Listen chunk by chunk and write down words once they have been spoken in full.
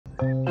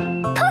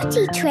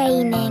Potty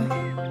training.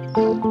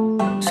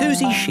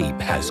 Susie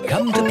Sheep has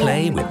come to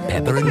play with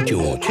Peppa and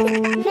George.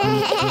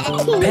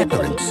 Peppa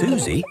and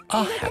Susie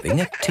are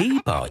having a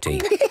tea party.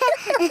 Would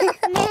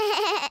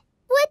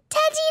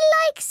Teddy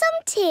like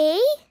some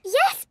tea?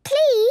 Yes,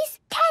 please.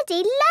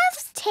 Teddy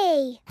loves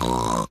tea.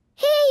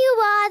 Here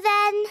you are,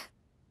 then.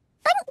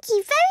 Thank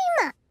you very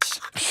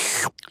much.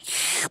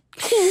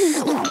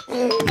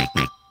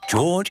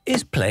 George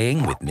is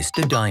playing with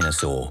Mr.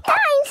 Dinosaur.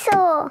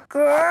 Dinosaur.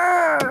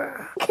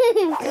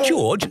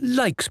 George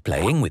likes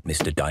playing with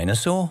Mr.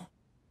 Dinosaur.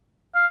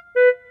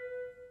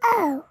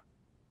 Oh.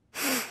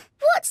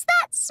 What's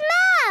that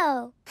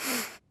smell?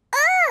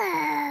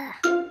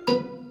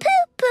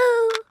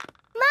 Poo-poo.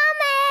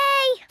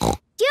 Mummy!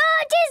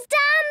 George's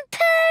done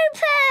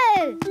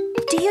poo-poo!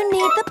 Do you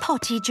need the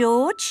potty,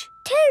 George?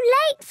 Too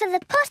late for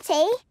the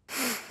potty.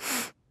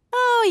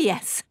 Oh,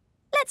 yes.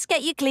 Let's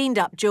get you cleaned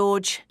up,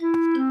 George.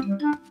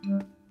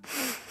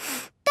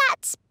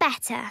 That's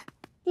better.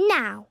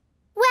 Now,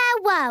 where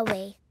were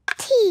we?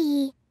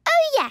 Tea.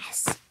 Oh,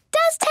 yes.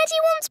 Does Teddy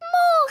want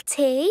more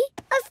tea?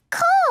 Of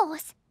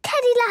course.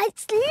 Teddy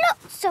likes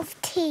lots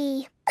of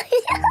tea.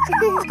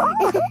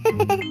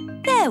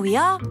 There we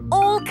are,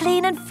 all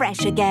clean and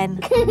fresh again.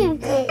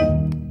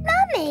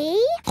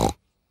 Mummy,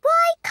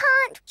 why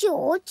can't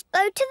George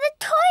go to the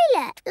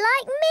toilet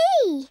like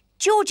me?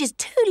 George is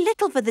too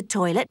little for the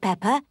toilet,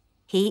 Peppa.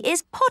 He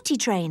is potty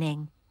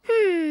training.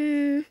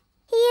 He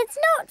is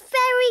not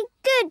very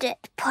good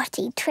at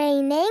potty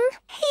training.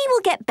 He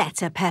will get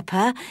better,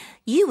 Peppa.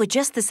 You were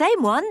just the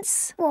same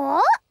once.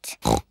 What?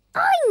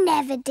 I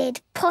never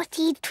did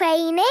potty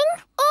training.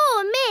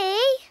 Or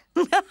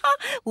me.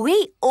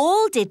 We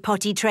all did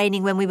potty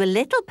training when we were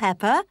little,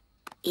 Peppa.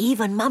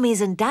 Even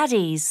mummies and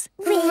daddies.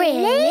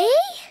 Really?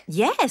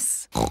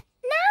 Yes. Now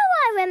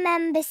I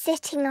remember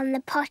sitting on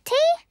the potty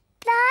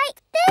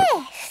like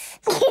this.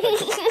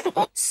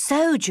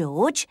 So,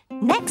 George,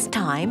 next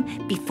time,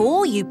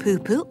 before you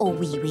poo-poo or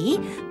wee-wee,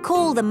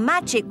 call the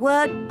magic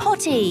word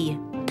potty.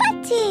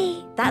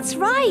 Potty. That's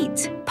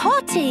right,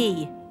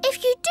 potty.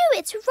 If you do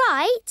it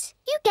right,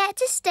 you get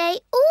to stay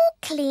all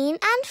clean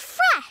and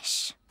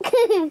fresh.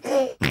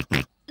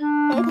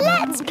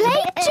 Let's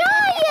play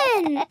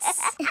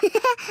giants!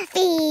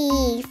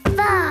 Fee,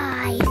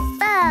 fi,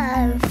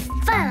 fo,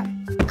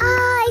 fum.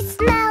 I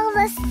smell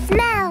the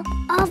smell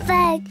of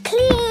a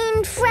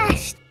clean,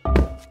 fresh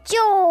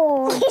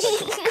George.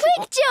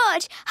 Quick,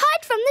 George,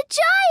 hide from the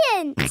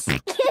giants.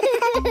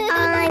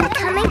 I'm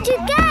coming to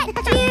get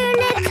you,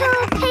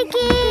 little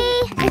piggy.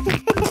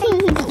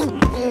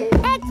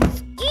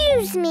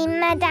 Excuse me,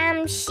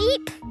 Madame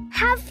Sheep.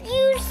 Have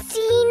you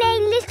seen a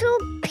little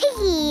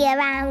piggy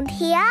around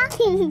here?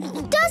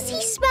 Does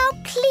he smell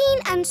clean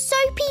and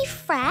soapy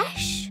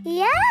fresh?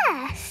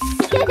 Yes.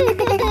 He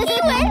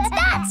went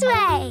that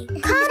way.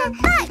 Come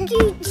back,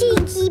 you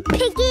cheeky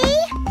piggy.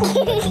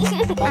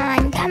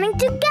 I'm coming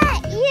to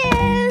get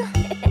you.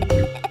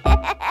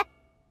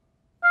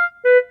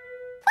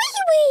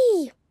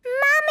 Wee-wee!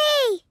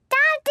 Mummy!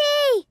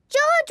 Daddy!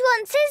 George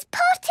wants his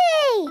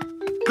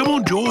potty. Come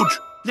on, George.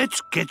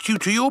 Let's get you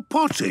to your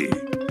potty.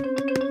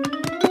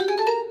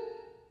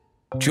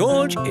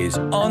 George is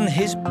on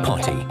his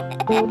potty.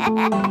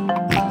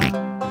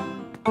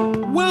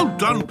 Well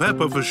done,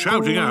 Peppa, for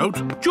shouting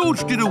out.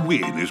 George did a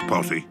wee in his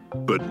potty.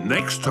 But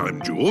next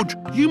time, George,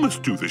 you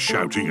must do the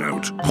shouting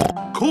out.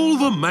 Call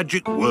the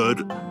magic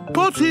word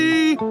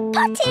potty.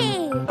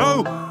 Potty!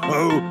 Oh,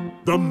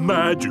 the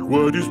magic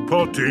word is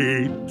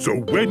potty. So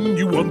when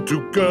you want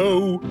to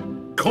go,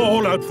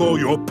 call out for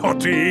your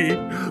potty.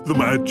 The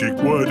magic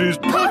word is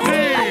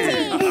potty.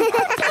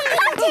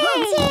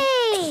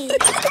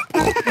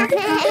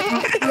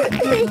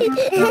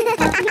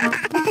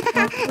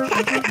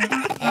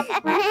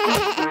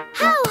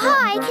 How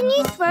high can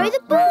you throw the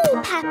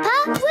ball, Peppa?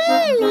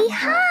 Really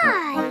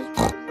high.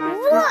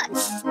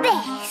 Watch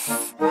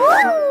this.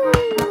 Woo!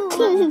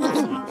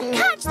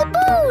 Catch the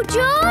ball,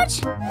 George.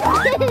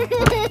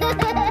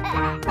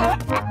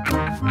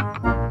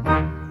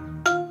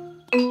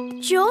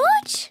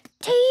 George,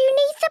 do you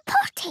need the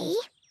potty?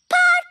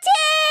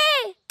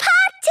 Potty!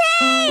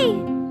 Potty!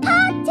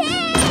 Potty!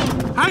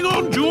 Hang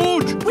on,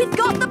 George. We've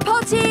got the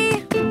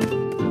potty.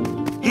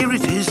 Here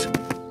it is.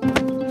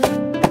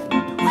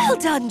 Well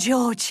done,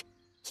 George.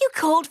 You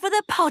called for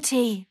the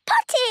potty.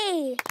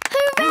 Potty!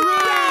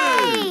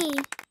 Hooray!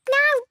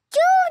 Now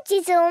George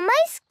is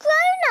almost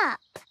grown up,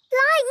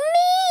 like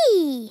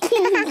me.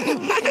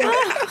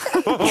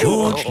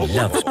 George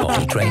loves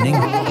potty training.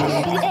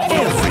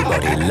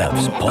 Everybody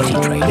loves potty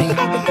training.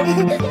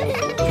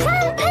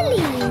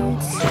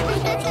 Trampolines.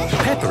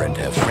 Peppa and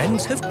her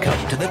friends have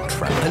come to the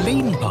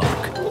trampoline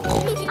park.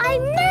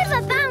 I've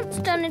never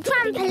bounced on a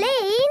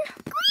trampoline.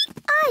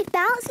 I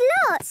bounce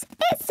lots.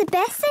 It's the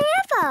best thing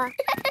ever.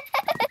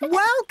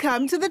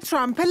 Welcome to the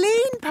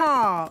trampoline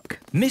park.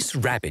 Miss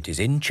Rabbit is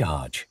in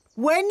charge.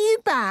 When you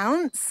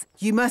bounce,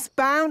 you must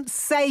bounce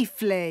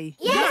safely.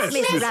 Yes,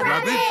 Miss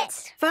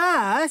Rabbit.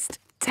 First,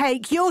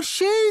 take your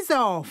shoes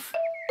off.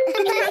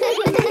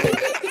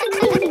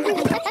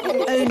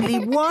 Only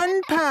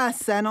one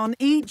person on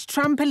each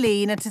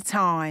trampoline at a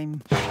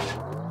time.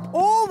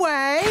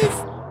 Always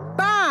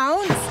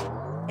bounce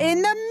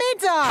in the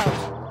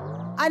middle.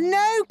 And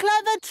no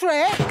clever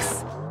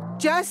tricks,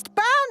 just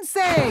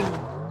bouncing.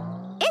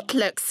 It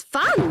looks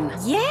fun.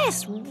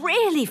 Yes,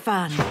 really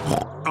fun.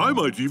 I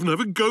might even have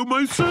a go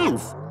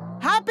myself.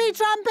 Happy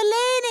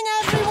trampolining,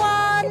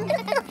 everyone!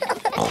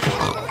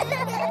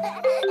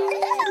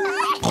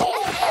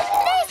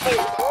 This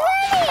is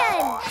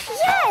brilliant!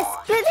 Yes,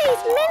 but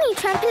these mini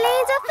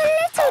trampolines are for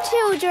little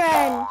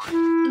children.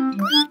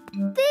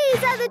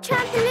 These are the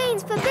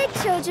trampolines for big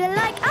children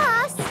like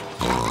us.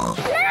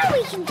 Now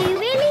we can do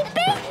really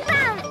big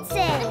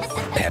bounces.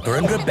 Peppa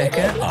and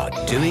Rebecca are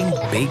doing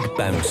big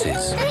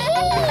bounces.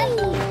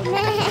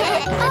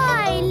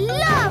 I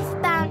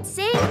love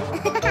bouncing.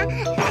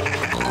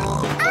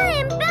 I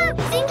am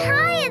bouncing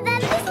higher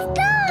than the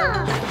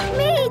star.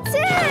 Me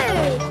too.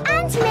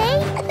 And me.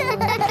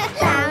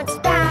 Bounce,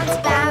 bounce,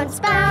 bounce,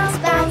 bounce,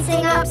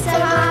 bouncing up so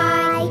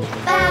high.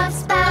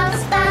 Bounce,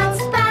 bounce,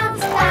 bounce,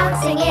 bounce,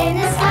 bouncing in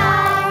the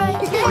sky.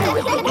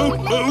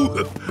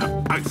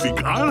 Oh, I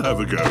think I'll have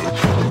a go.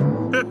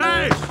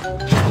 Hey!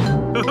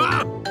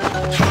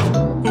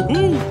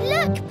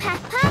 Look,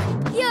 Peppa,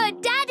 your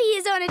daddy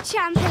is on a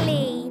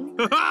trampoline.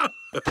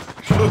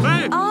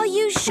 Are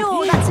you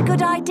sure that's a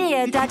good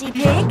idea, Daddy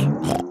Pig?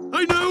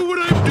 I know what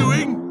I'm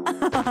doing.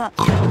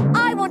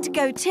 I want to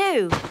go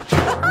too.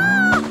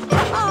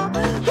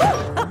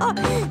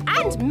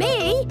 And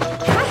me.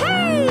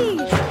 Hey!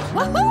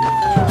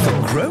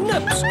 Woohoo!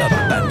 Grown-ups are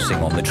bouncing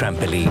on the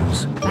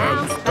trampolines.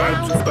 Bounce,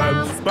 bounce,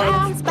 bounce,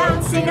 bounce,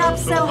 bouncing up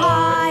so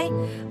high.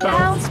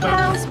 Bounce,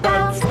 bounce,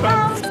 bounce,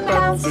 bounce,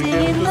 bouncing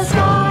in the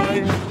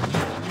sky.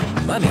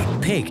 Mummy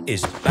Pig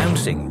is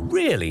bouncing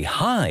really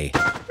high.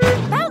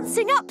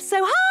 Bouncing up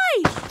so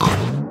high.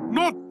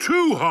 Not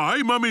too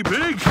high, Mummy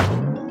Pig.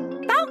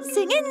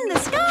 Bouncing in the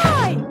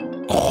sky.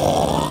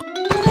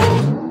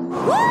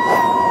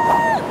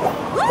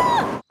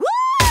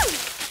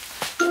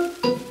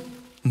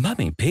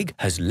 Mummy Pig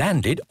has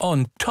landed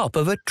on top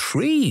of a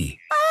tree.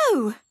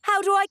 Oh,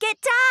 how do I get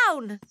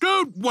down?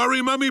 Don't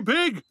worry, Mummy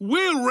Pig.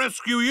 We'll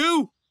rescue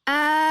you.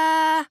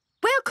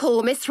 We'll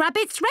call Miss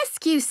Rabbit's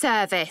rescue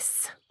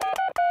service.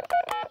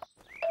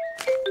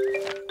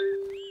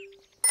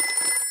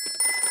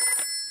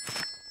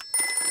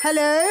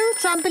 Hello,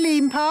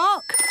 trampoline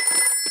park.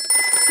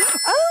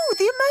 Oh,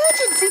 the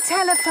emergency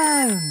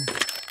telephone.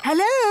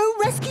 Hello,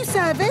 rescue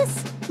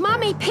service.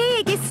 Mummy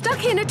Pig is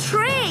stuck in a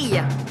tree.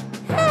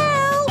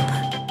 Help!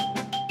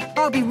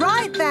 I'll be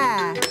right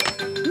there.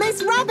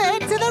 Miss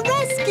Rabbit to the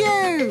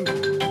rescue!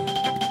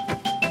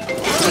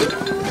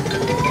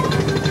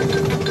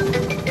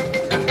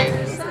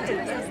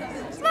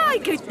 My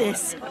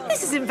goodness,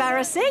 this is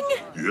embarrassing.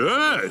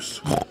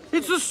 Yes.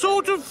 It's the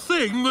sort of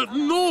thing that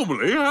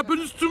normally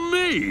happens to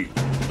me.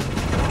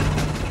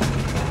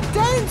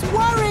 Don't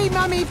worry,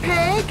 Mummy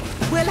Pig.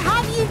 We'll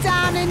have you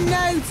down in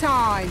no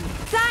time.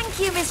 Thank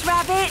you, Miss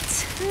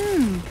Rabbit.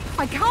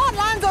 I can't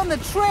land on the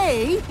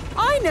tree.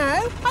 I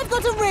know. I've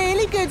got a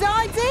really good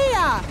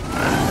idea.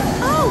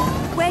 Oh,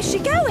 where's she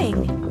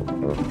going?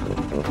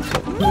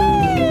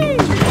 Whee!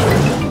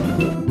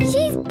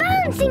 She's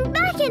bouncing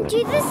back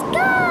into the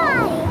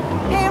sky.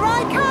 Here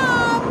I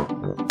come.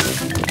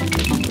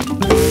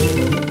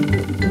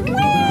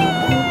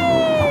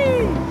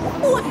 Whee!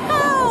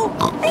 Wow!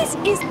 This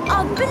is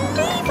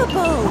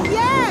unbelievable!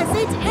 Yes,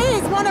 it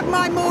is one of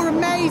my more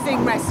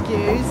amazing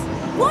rescues.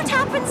 What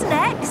happens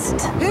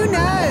next? Who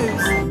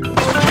knows?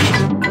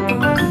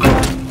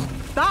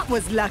 That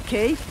was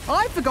lucky.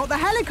 I forgot the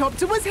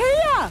helicopter was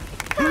here.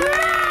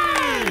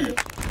 Hooray!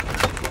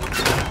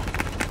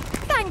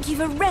 Thank you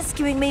for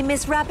rescuing me,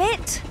 Miss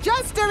Rabbit.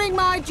 Just doing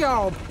my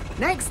job.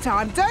 Next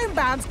time, don't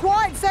bounce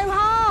quite so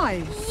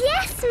high.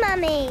 Yes,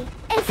 Mummy.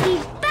 If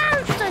you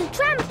bounce on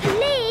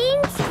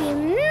trampolines, you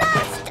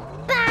must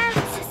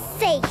bounce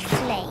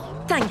safely.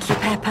 Thank you,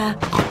 Peppa.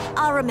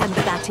 I'll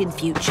remember that in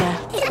future.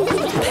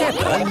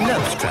 Peppa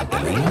loves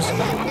trampolines.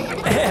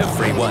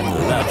 Everyone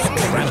loves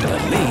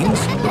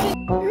trampolines.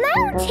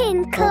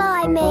 Mountain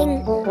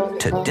climbing.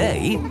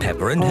 Today,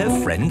 Peppa and her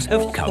friends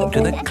have come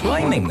to the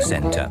climbing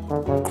centre.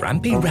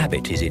 Grampy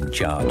Rabbit is in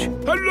charge.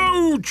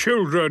 Hello,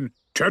 children.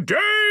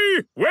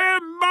 Today, we're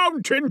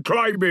mountain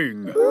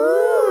climbing.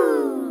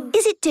 Ooh.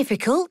 Is it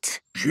difficult?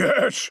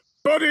 Yes,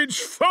 but it's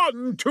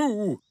fun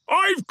too.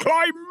 I've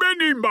climbed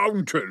many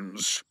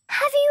mountains.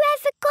 Have you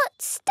ever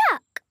got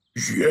stuck?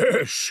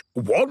 Yes,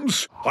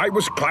 once I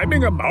was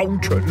climbing a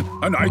mountain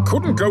and I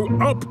couldn't go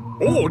up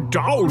or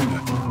down.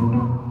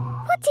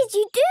 What did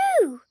you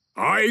do?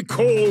 I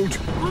called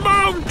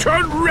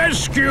Mountain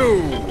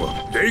Rescue.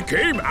 They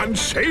came and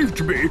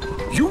saved me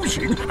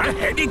using a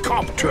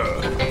helicopter.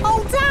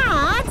 Oh,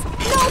 Dad!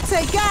 Not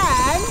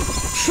again!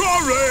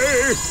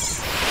 Sorry!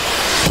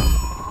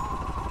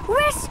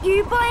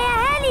 Rescued by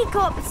a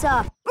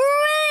helicopter.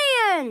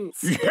 Brilliant!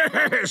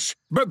 Yes,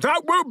 but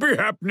that won't be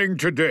happening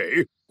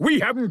today. We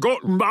haven't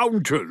got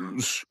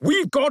mountains.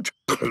 We've got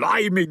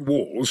climbing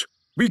walls.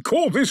 We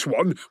call this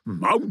one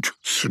Mount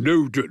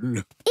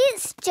Snowdon.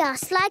 It's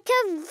just like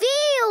a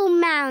real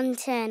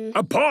mountain.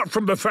 Apart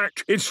from the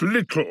fact it's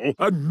little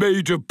and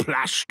made of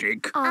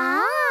plastic.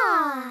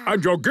 Ah.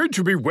 And you're going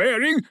to be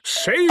wearing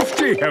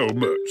safety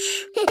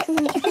helmets. What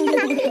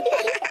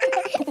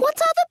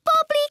are the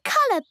bubbly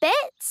colour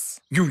bits?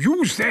 You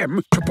use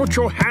them to put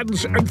your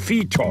hands and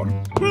feet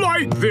on,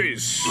 like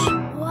this.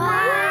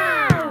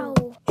 Wow!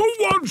 Who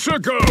wants a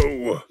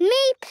go?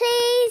 Me,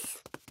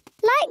 please.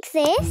 Like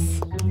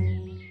this.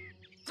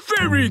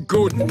 Very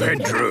good,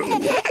 Pedro.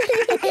 Which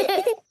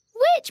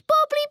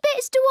bubbly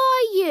bits do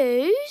I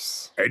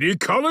use? Any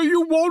colour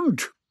you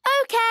want.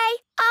 OK,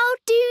 I'll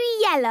do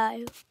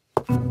yellow.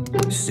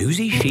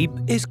 Susie Sheep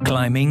is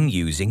climbing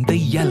using the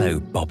yellow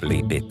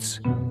bobbly bits.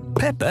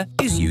 Peppa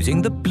is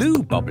using the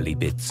blue bobbly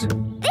bits.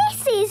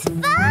 This is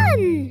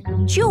fun!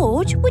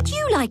 George, would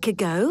you like a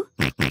go?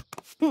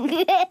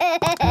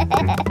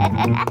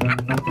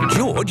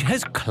 George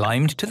has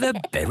climbed to the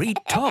very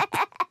top.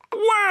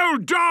 Well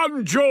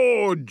done,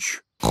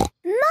 George.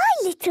 My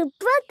little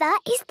brother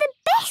is the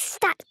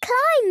best at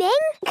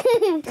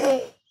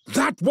climbing.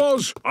 That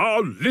was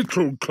our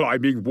little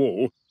climbing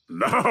wall.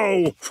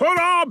 Now for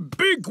our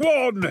big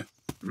one.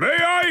 May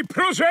I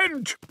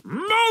present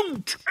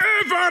Mount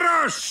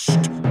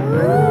Everest?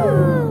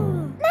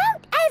 Ooh.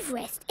 Mount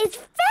Everest is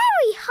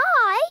very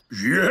high.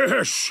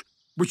 Yes,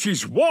 which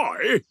is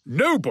why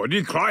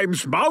nobody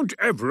climbs Mount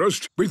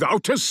Everest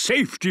without a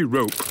safety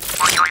rope.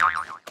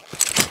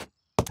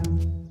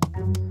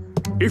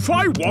 If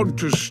I want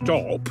to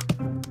stop,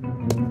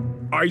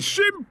 I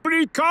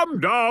simply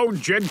come down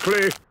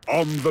gently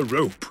on the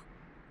rope.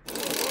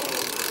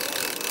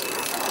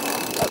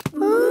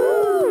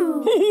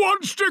 Ooh. Who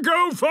wants to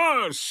go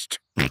first?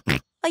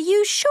 Are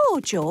you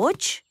sure,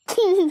 George?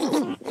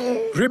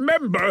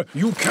 Remember,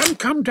 you can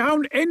come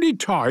down any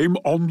time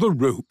on the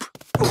rope.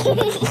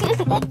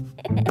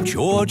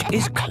 George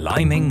is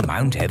climbing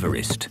Mount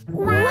Everest.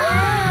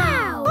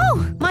 Wow!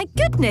 Oh, my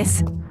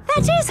goodness!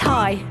 That is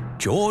high.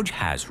 George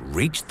has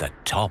reached the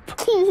top.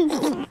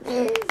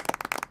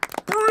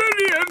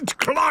 Brilliant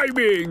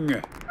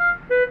climbing!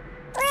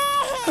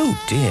 Oh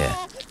dear,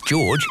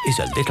 George is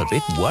a little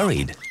bit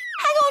worried.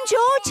 Hang on,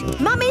 George.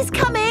 Mummy's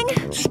coming.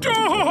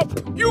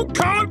 Stop! You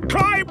can't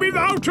climb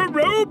without a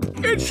rope.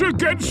 It's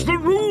against the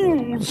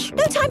rules.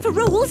 No time for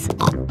rules.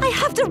 I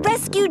have to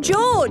rescue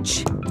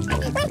George.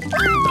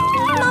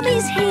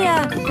 Mummy's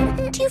here.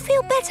 Do you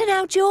feel better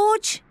now,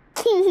 George?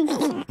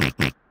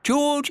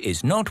 George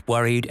is not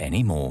worried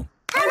anymore.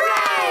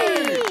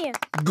 Hooray!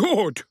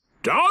 Good.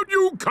 Down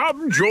you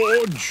come,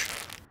 George.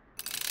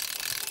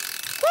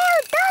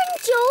 Well done,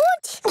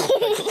 George.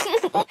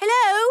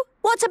 Hello?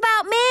 What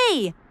about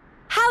me?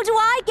 How do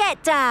I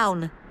get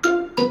down?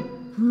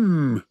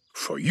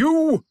 For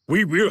you,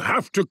 we will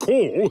have to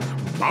call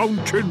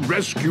Mountain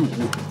Rescue.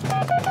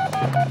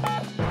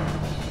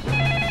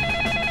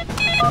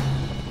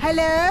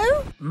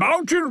 Hello?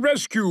 Mountain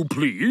Rescue,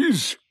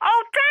 please.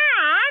 Oh,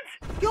 Dad!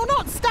 You're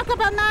not stuck up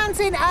a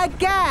mountain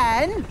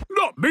again?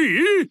 Not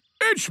me.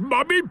 It's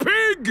Mummy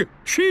Pig.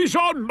 She's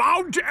on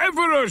Mount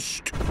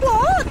Everest.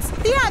 What?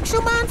 The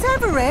actual Mount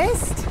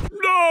Everest?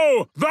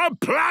 No, the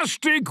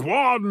plastic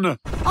one.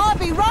 I'll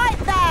be right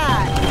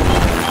there.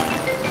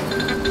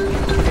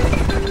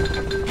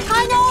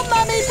 Hang on,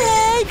 Mummy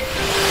Pig!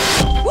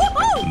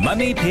 Woohoo!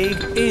 Mummy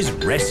Pig is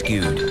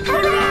rescued.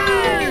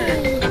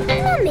 Hooray!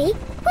 Mummy,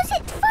 was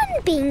it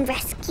fun being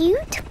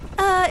rescued?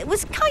 It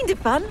was kind of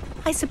fun,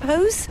 I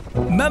suppose.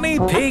 Mummy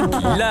Pig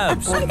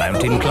loves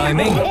mountain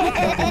climbing.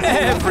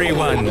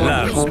 Everyone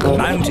loves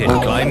mountain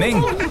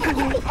climbing.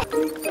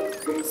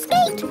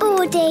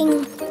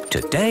 Skateboarding.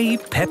 Today,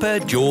 Peppa,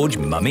 George,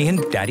 Mummy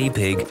and Daddy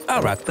Pig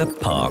are at the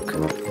park.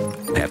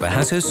 Peppa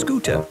has her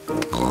scooter.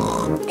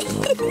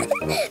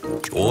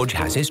 George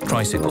has his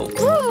tricycle.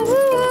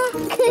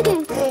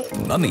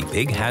 Mummy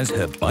Pig has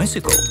her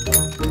bicycle.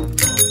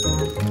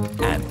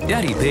 And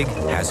Daddy Pig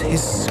has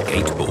his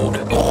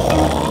skateboard.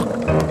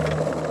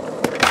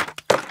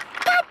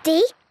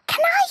 Daddy,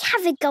 can I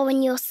have a go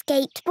on your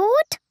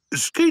skateboard?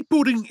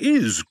 Skateboarding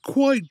is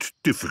quite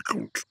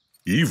difficult,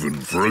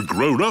 even for a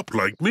grown-up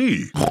like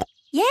me.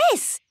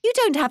 Yes, you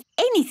don't have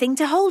anything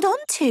to hold on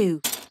to.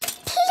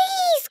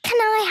 Please, can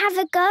I have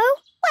a go?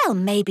 Well,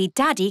 maybe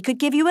Daddy could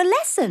give you a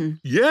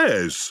lesson.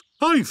 Yes,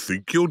 I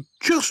think you're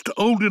just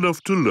old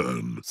enough to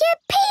learn.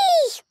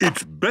 Yippee!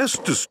 It's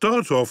best to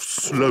start off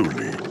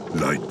slowly,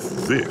 like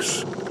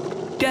this.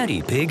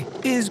 Daddy Pig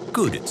is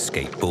good at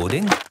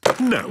skateboarding.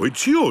 Now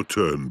it's your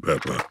turn,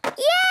 Peppa.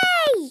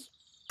 Yay!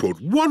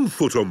 Put one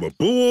foot on the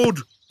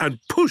board and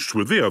push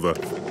with the other.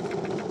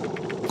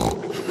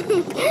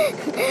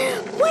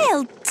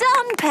 Well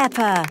done,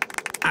 Peppa.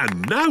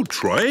 And now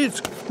try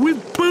it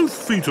with both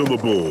feet on the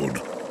board.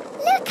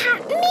 Look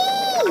at me!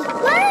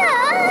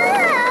 Wow!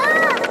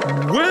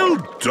 Well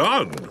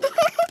done!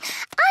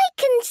 I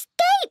can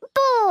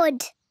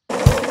skateboard!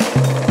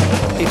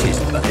 It is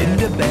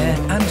Belinda Bear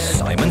and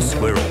Simon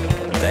Squirrel.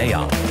 They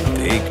are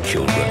big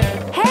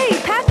children. Hey,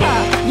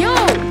 Peppa! Yo!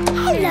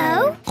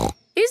 Hello!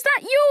 Is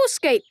that your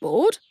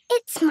skateboard?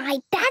 It's my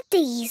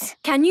daddy's.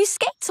 Can you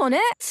skate on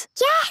it?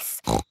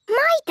 Yes,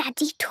 my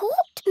daddy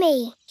taught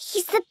me.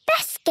 He's the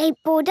best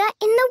skateboarder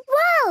in the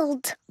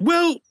world.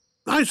 Well,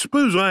 I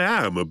suppose I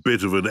am a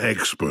bit of an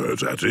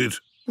expert at it.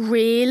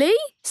 Really?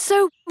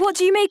 So what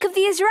do you make of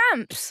these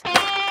ramps?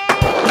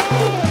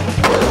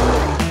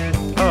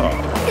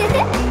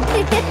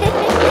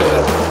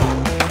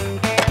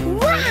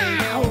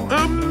 Wow!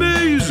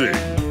 Amazing!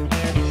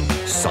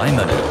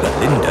 Simon and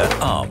Belinda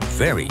are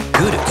very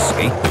good at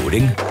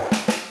skateboarding.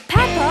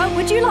 Peppa,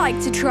 would you like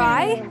to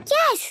try?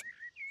 Yes,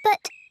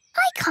 but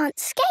I can't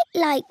skate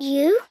like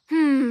you.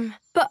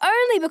 But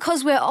only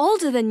because we're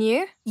older than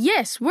you.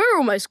 Yes, we're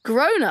almost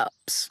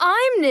grown-ups.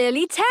 I'm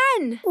nearly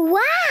 10.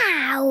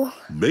 Wow!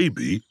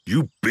 Maybe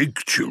you big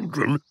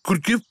children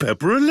could give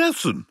Peppa a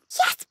lesson.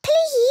 Yes,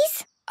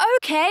 please.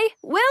 OK,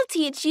 we'll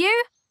teach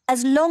you.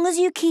 As long as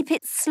you keep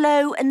it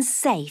slow and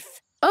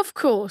safe. Of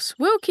course,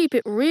 we'll keep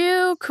it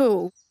real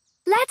cool.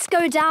 Let's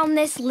go down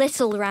this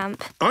little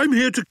ramp. I'm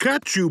here to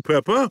catch you,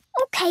 Peppa.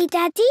 OK,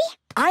 Daddy.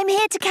 I'm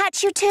here to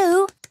catch you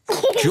too.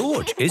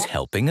 George is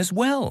helping as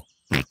well.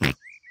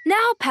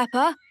 Now,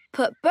 Peppa,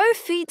 put both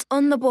feet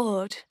on the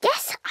board.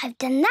 Yes, I've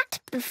done that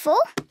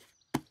before.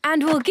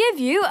 And we'll give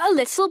you a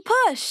little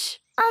push.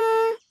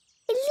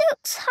 It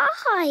looks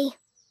high.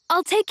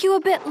 I'll take you a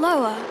bit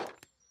lower.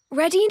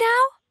 Ready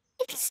now?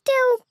 It's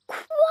still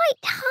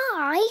quite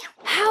high.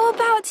 How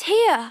about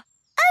here?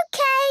 OK.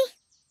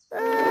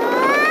 Wow!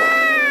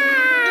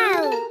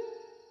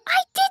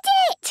 I did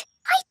it!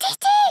 I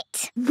did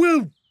it!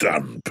 Well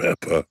done,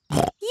 Peppa.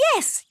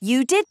 Yes,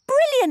 you did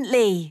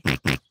brilliantly.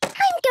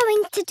 I'm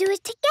going to do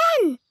it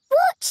again.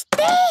 Watch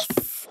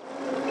this.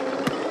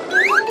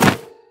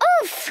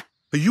 Oof!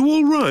 Are you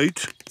all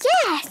right?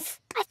 Yes,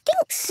 I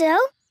think so.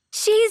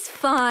 She's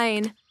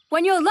fine.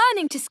 When you're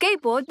learning to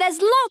skateboard,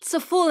 there's lots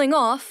of falling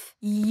off.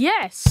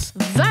 Yes,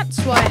 that's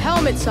why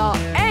helmets are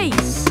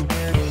ace.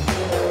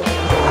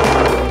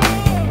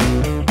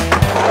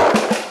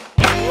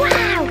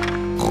 Wow!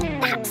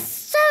 That's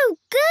so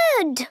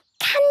good.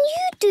 Can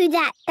you do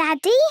that,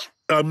 Daddy?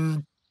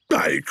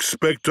 I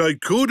expect I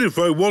could if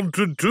I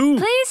wanted to.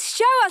 Please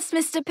show us,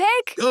 Mr.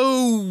 Pig.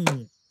 Oh,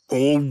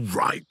 all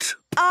right.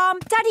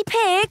 Daddy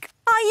Pig,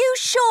 are you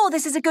sure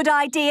this is a good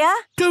idea?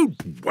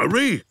 Don't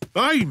worry.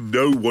 I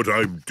know what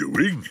I'm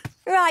doing.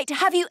 Right,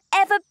 have you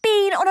ever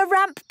been on a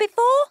ramp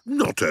before?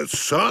 Not as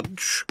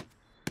such.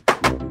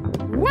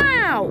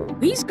 Wow,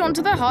 he's gone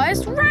to the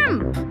highest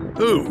ramp.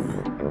 Oh,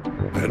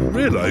 hadn't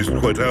realised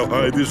quite how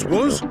high this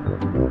was.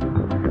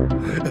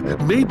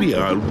 Maybe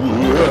I'll...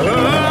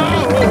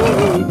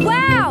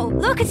 Wow,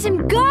 look at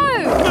him go!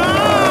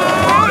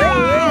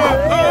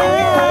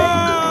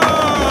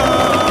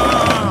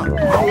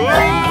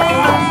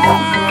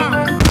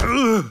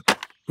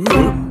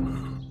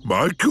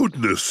 My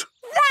goodness.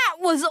 That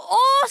was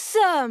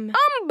awesome!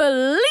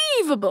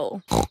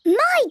 Unbelievable.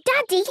 My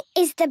daddy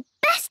is the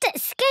best at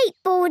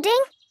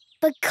skateboarding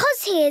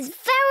because he is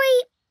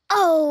very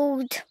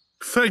old.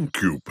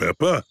 Thank you,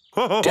 Peppa.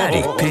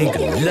 Daddy Pig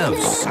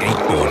loves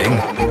skateboarding.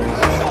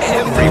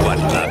 Everyone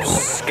loves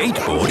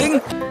skateboarding.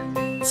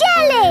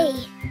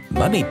 Jelly!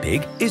 Mummy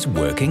Pig is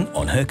working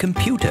on her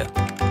computer.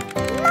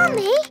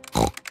 Mummy,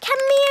 can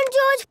me and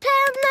George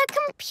play on the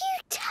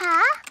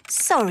computer?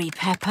 Sorry,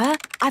 Peppa.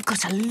 I've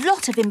got a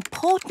lot of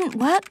important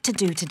work to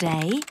do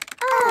today.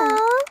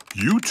 Oh.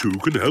 You two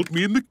can help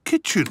me in the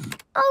kitchen.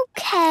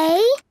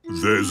 OK.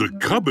 There's a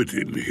cupboard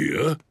in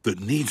here that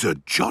needs a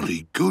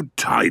jolly good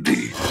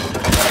tidy.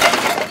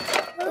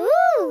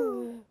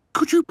 Ooh.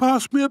 Could you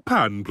pass me a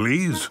pan,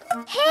 please?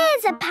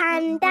 Here's a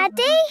pan,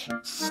 Daddy.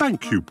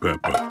 Thank you,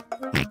 Peppa.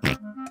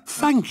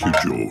 Thank you,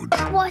 George.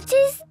 What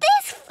is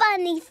this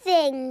funny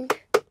thing?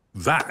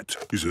 That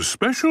is a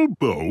special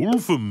bowl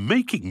for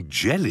making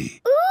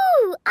jelly.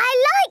 Ooh,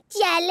 I like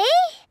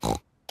jelly.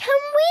 Can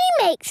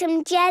we make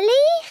some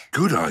jelly?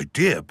 Good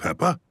idea,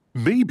 Peppa.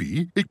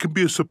 Maybe it can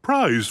be a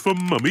surprise for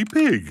Mummy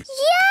Pig.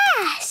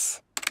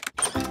 Yes!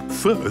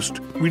 First,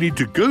 we need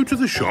to go to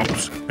the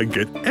shops and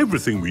get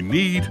everything we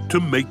need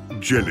to make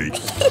jelly.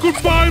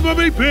 Goodbye,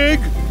 Mummy Pig.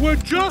 We're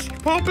just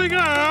popping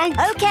out.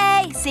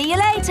 OK, see you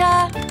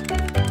later.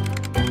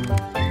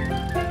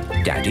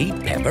 Daddy,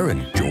 Peppa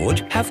and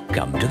George have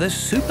come to the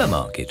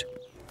supermarket.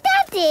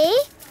 Daddy,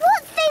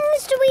 what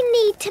things do we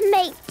need to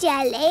make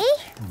jelly?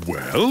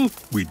 Well,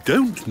 we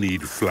don't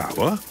need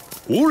flour,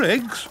 or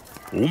eggs,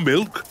 or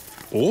milk,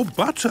 or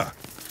butter.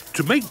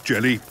 To make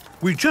jelly,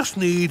 we just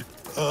need,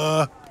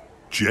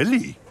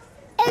 jelly.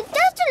 It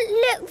doesn't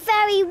look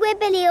very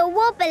wibbly or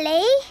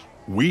wobbly.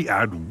 We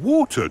add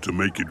water to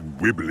make it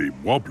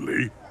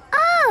wibbly-wobbly.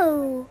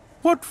 Oh!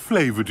 What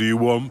flavour do you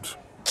want?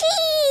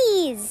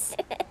 Cheese!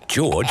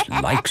 George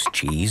likes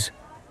cheese.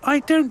 I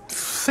don't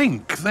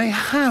think they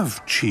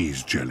have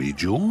cheese jelly,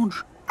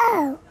 George.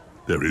 Oh.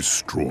 There is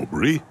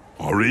strawberry,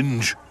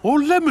 orange,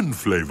 or lemon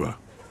flavour.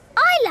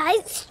 I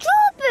like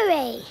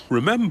strawberry.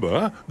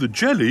 Remember, the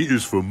jelly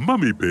is for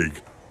Mummy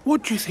Pig.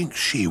 What do you think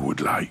she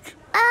would like?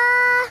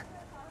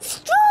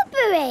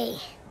 Strawberry.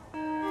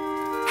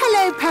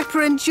 Hello, Peppa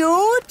and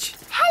George.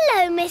 Hello,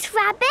 Hello, Miss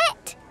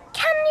Rabbit.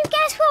 Can you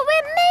guess what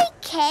we're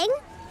making?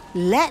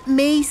 Let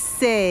me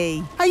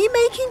see. Are you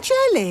making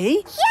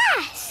jelly?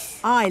 Yes.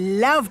 I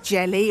love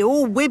jelly,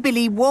 all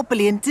wibbly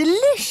wobbly and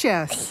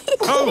delicious.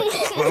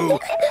 Oh.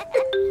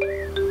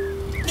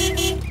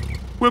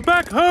 We're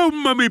back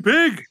home, Mummy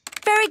Pig.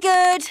 Very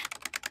good.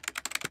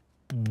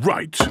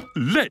 Right,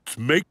 let's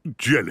make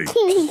jelly.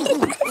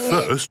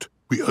 First,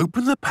 we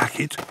open the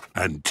packet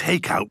and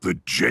take out the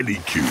jelly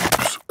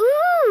cubes.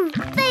 Ooh,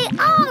 they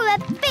are a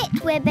bit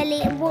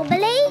wibbly and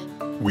wobbly.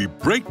 We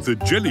break the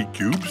jelly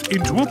cubes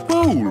into a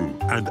bowl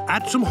and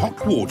add some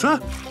hot water.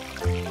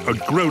 A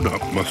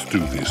grown-up must do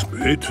this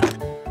bit.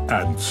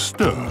 And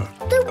stir.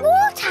 The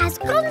water has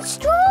gone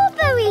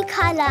strawberry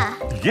colour.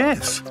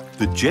 Yes,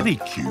 the jelly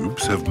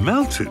cubes have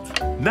melted.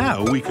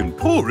 Now we can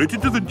pour it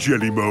into the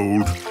jelly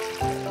mould.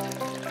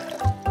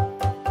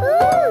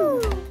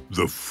 Ooh.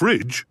 The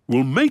fridge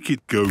will make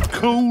it go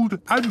cold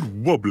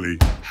and wobbly.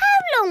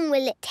 How long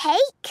will it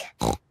take?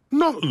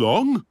 Not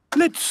long.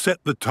 Let's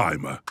set the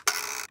timer.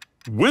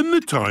 When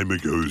the timer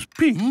goes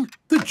ping,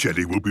 the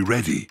jelly will be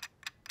ready.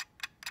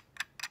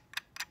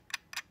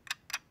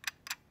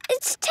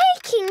 It's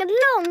taking a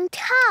long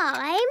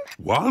time.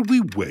 While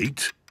we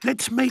wait,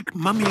 let's make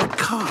Mummy a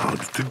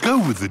card to go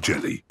with the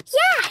jelly.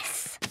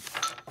 Yes.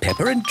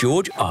 Peppa and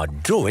George are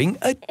drawing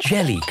a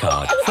jelly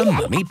card for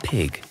Mummy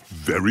Pig.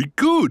 Very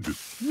good.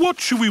 What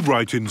shall we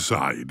write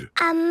inside?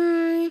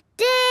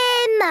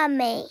 Dear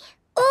Mummy,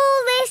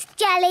 all this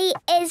jelly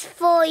is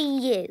for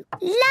you.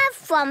 Love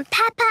from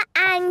Peppa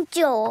and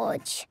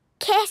George.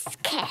 Kiss,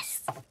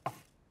 kiss.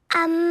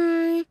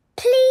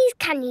 Please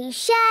can you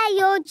share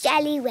your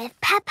jelly with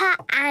Peppa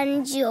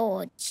and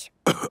George?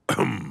 And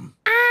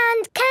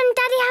can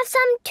Daddy have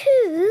some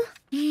too?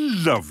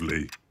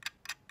 Lovely.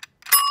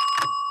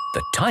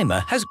 The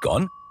timer has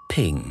gone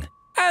ping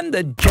and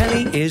the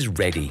jelly is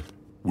ready.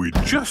 We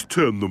just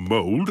turn the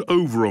mould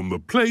over on the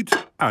plate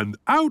and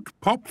out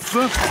pops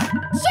the...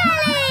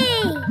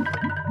 Jelly!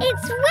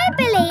 It's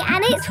wibbly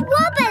and it's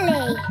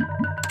wobbly.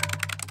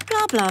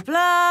 Blah, blah,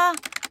 blah.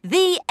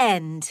 The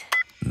end.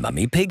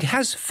 Mummy Pig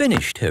has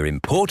finished her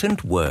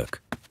important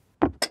work.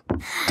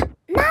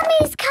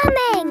 Mummy's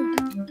coming!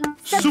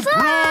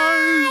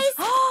 Surprise!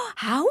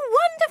 How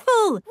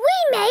wonderful! We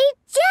made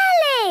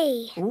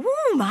jelly!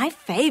 Ooh, my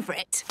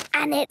favourite.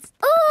 And it's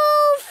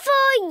all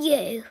for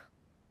you.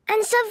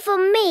 And some for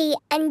me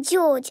and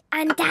George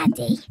and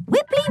Daddy.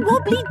 Wibbly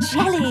wobbly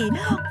jelly.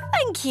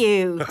 Thank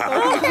you.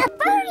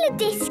 Roller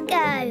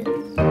disco.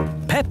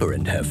 Peppa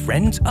and her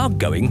friends are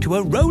going to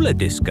a roller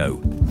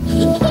disco.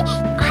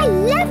 I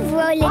love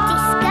roller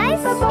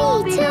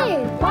discos. Me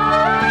too.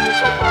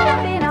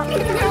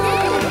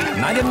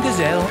 Madame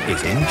Gazelle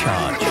is in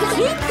charge.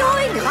 Keep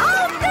going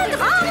round and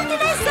round in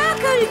a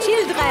circle,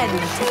 children.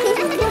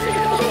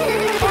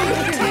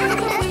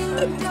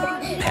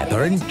 Peppa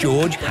and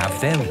George have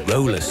their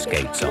roller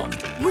skates on.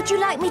 Would you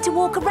like me to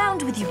walk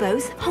around with you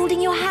both,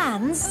 holding your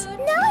hands?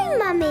 No,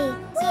 Mummy.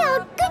 We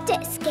are good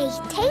at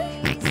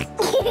skating.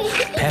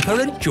 Peppa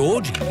and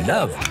George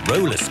love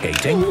roller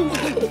skating.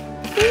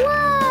 Whoa!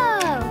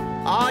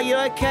 Are you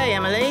okay,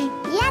 Emily?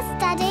 Yes,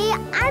 Daddy.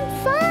 I'm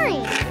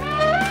fine.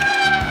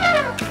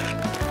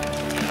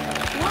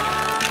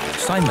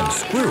 Simon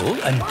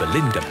Squirrel and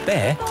Belinda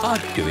Bear are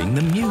doing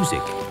the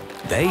music.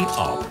 They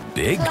are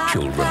big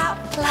children.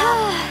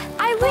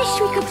 I wish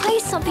we could play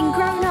something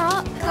grown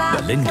up.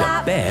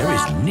 Belinda Bear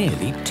is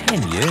nearly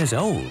 10 years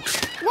old.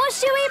 What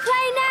should we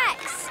play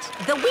next?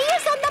 The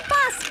wheels on the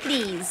bus,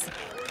 please.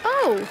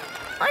 Oh,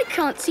 I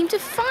can't seem to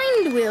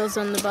find Wheels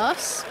on the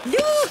Bus.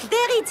 Look,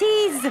 there it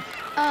is.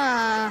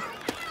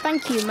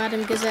 Thank you,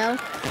 Madame Gazelle.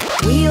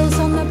 Wheels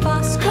on the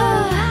bus go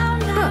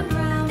round and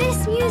round.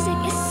 This music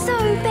is so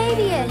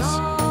babyish.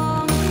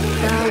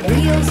 The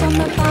wheels on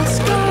the bus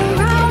go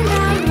round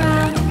and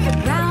round.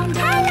 Round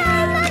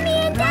Hello, Mummy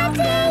and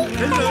Daddy.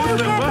 Hello,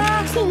 Peppa.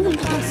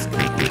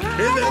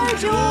 Hello,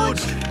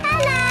 George.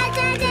 Hello,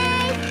 Daddy.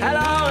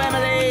 Hello,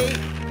 Emily.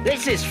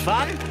 This is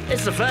fun.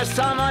 It's the first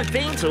time I've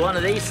been to one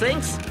of these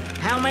things.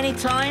 How many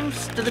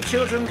times do the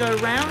children go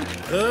round?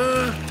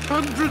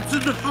 Hundreds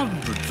and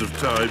hundreds of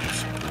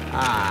times.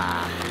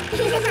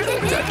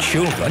 The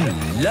children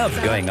love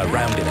going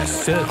around in a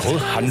circle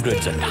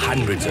hundreds and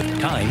hundreds of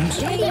times.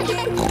 Hello,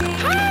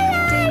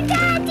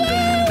 Daddy.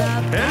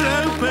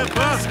 Hello,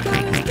 Peppa.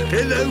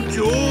 Hello,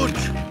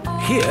 George.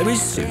 Here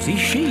is Susie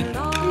Sheep.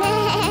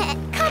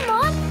 Come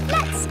on,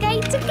 let's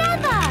skate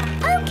together.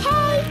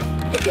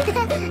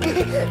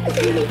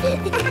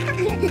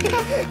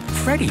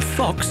 Freddie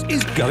Fox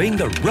is going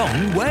the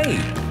wrong way.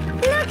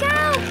 Look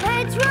out,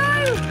 Pedro!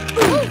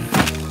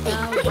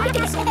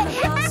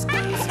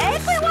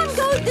 Everyone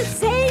goes the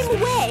same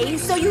way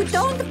so you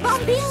don't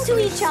bump into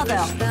each other.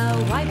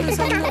 Hello,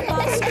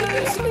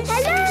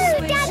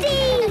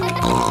 Daddy!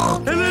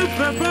 Hello,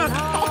 Peppa.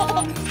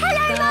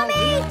 Hello,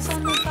 Mummy!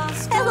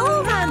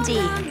 Hello,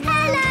 Randy.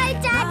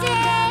 Hello, Daddy!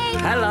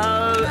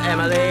 Hello,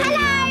 Emily.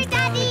 Hello,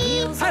 Daddy!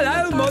 Hello,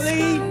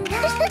 Molly.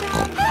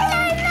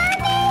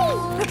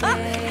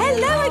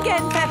 Hello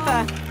again,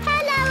 Peppa.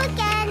 Hello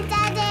again,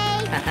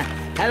 Daddy!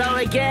 Hello,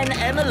 again,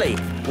 Emily.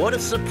 What a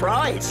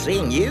surprise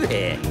seeing you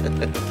here.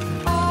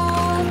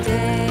 All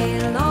day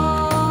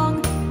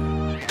long.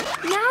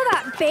 Now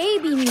that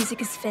baby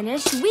music is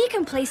finished, we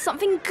can play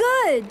something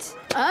good.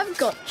 I've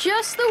got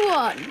just the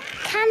one.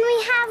 Can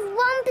we have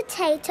 1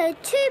 potato,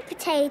 2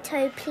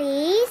 potato,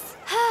 please?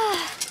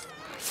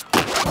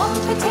 1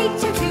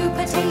 potato, 2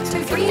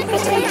 potato, 3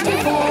 potato,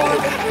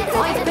 4,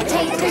 5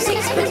 potato,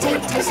 6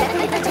 potato,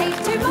 7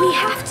 potato. We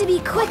have to be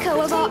quicker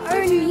with our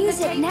own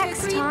music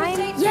next time.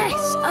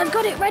 Yes, I've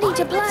got it ready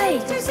to play.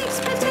 6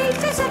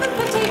 potato, 7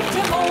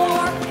 potato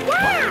more.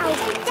 Wow,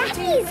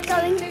 Daddy's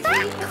going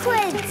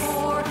backwards.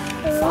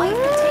 5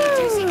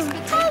 potato, 6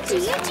 potato. How do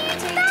you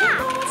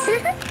do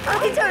that? I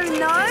don't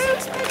know.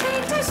 6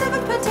 potato,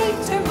 7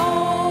 potato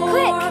more.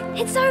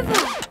 Quick, it's over.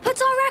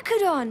 Put our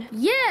record on.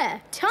 Yeah,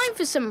 time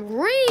for some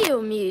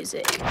real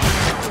music.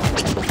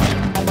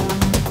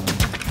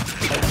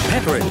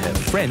 Peppa and her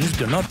friends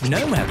do not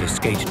know how to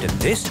skate to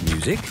this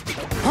music.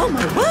 Oh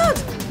my word!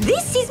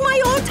 This is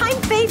my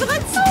all-time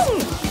favourite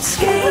song!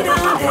 Skate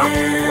on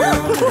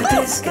down to the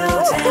disco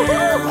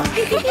town.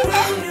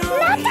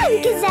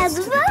 Madame Gazelle's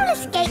roller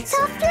skates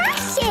are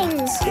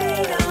flashing.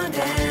 Skate on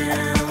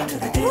down to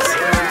the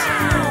disco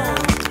town.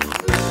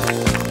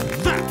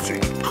 That's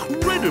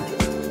incredible.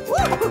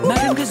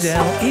 Madame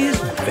Gazelle is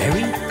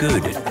very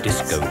good at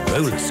disco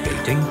roller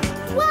skating.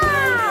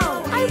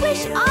 Wow, I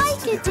wish I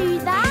could do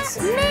that.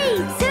 Me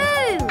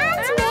too.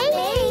 And me.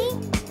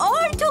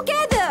 All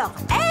together!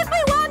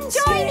 Everyone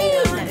join in!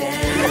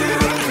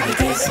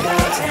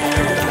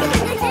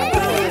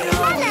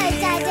 Hello,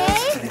 Daddy.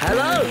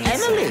 Hello,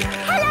 Emily.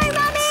 Hello,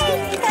 Mummy.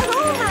 Hello,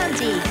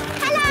 Mandy.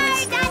 Hello,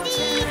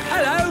 Daddy.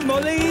 Hello,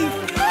 Molly.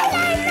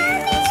 Hello,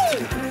 Mummy.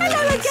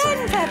 Hello again,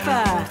 Peppa.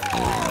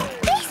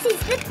 This is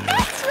the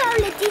best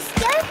roller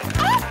disco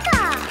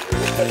ever.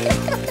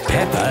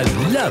 Peppa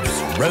loves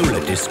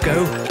roller disco.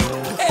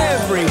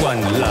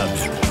 Everyone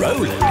loves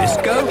roller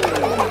disco.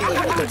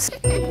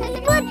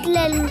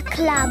 Woodland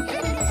Club.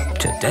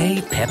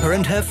 Today, Peppa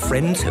and her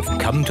friends have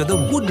come to the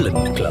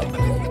Woodland Club.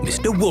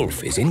 Mr.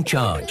 Wolf is in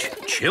charge.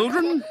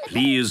 Children,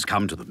 please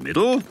come to the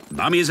middle.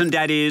 Mummies and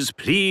daddies,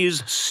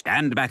 please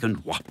stand back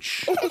and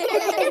watch.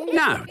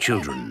 Now,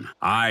 children,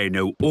 I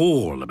know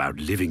all about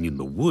living in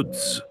the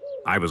woods.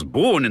 I was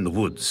born in the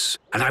woods,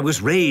 and I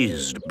was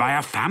raised by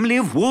a family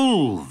of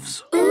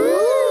wolves.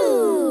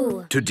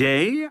 Ooh.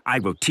 Today, I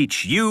will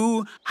teach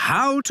you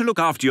how to look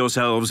after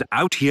yourselves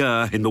out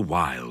here in the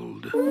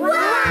wild.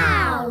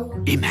 Wow.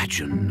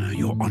 Imagine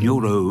you're on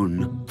your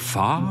own,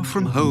 far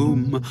from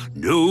home,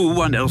 no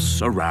one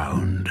else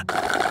around.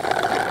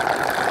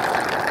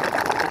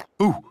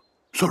 Oh,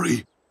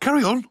 sorry.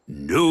 Carry on.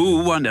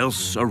 No one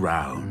else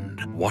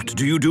around. What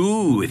do you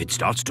do if it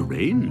starts to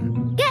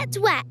rain? Get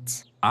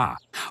wet. Ah,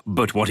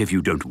 but what if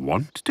you don't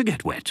want to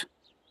get wet?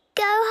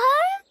 Go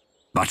home.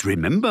 But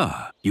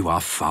remember, you are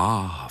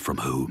far from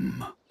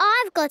home.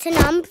 I've got an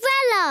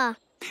umbrella.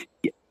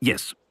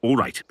 Yes, all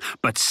right.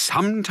 But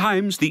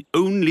sometimes the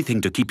only thing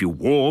to keep you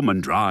warm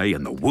and dry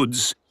in the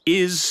woods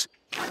is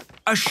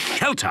a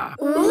shelter.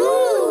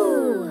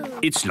 Ooh.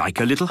 It's like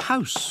a little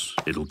house.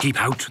 It'll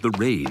keep out the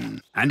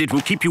rain, and it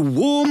will keep you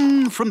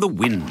warm from the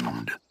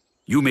wind.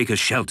 You make a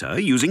shelter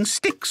using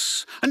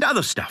sticks and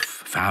other stuff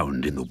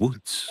found in the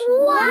woods.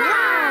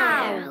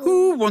 Wow.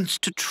 Who wants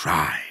to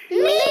try?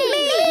 Me.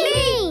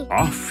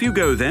 Off you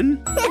go,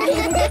 then.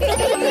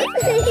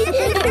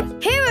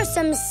 Here are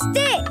some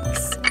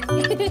sticks.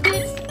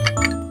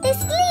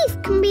 This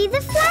leaf can be the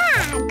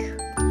flag.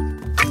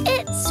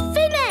 It's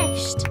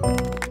finished.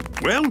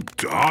 Well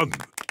done.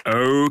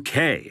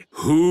 OK,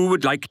 who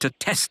would like to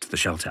test the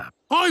shelter?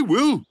 I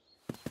will.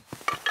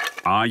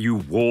 Are you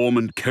warm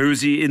and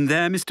cosy in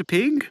there, Mr.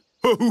 Pig?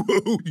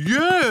 Oh,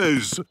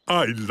 yes.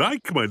 I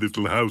like my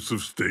little house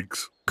of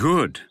sticks.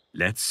 Good.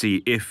 Let's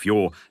see if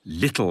your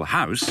little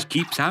house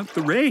keeps out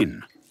the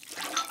rain.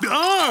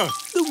 Ah!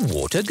 The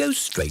water goes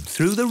straight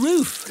through the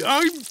roof.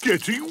 I'm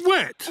getting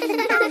wet.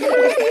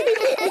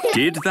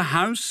 Did the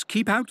house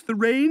keep out the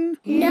rain?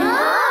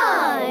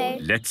 No.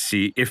 Let's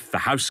see if the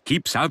house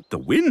keeps out the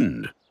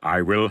wind.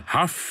 I will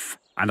huff,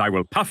 and I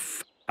will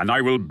puff, and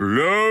I will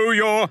blow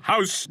your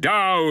house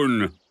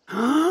down.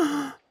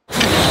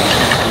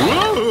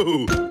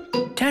 Whoa!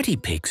 Daddy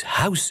Pig's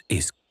house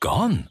is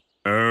gone.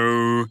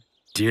 Oh,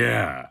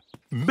 dear.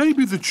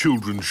 Maybe the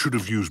children should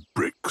have used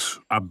bricks.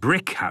 A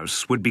brick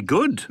house would be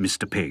good,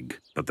 Mr. Pig.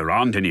 But there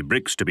aren't any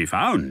bricks to be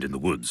found in the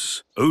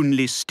woods.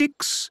 Only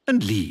sticks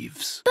and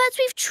leaves. But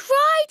we've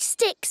tried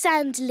sticks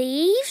and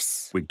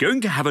leaves. We're going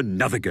to have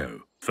another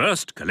go.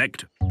 First,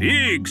 collect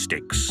big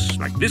sticks,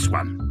 like this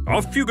one.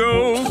 Off you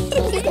go.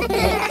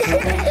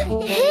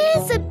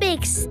 Here's a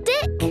big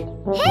stick.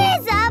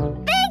 Here's a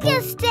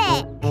bigger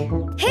stick.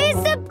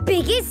 Here's the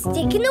biggest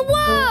stick in the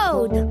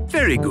world.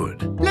 Very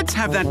good. Let's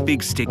have that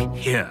big stick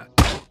here.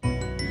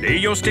 Lay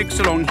your sticks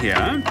along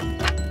here.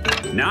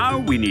 Now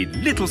we need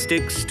little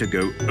sticks to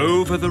go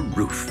over the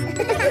roof.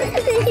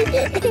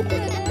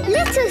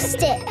 Little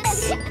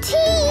sticks.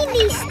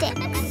 Teeny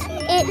sticks.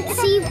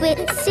 Itsy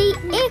witsy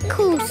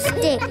ickle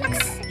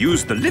sticks.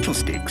 Use the little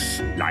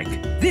sticks like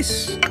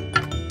this. Is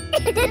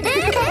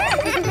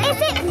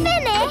it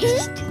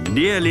finished?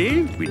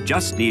 Nearly. We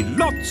just need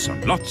lots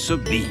and lots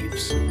of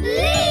leaves.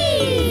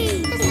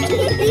 Leaves!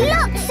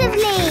 Lots of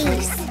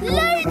leaves!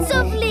 Loads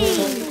of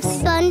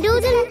leaves!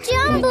 Bundles and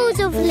jumbles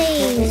of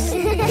leaves!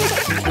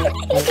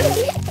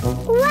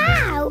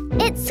 Wow!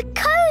 It's a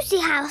cosy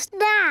house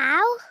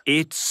now!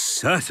 It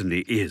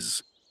certainly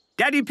is.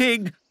 Daddy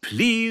Pig,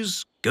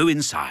 please go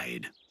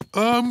inside.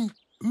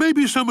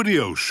 Maybe somebody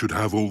else should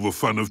have all the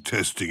fun of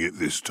testing it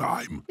this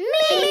time. Me!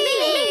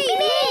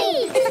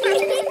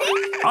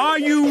 Are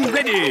you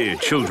ready,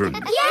 children?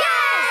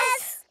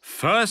 Yes!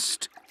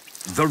 First,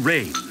 the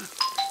rain.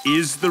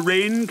 Is the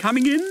rain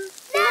coming in?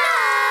 No!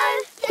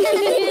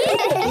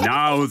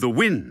 Now the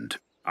wind.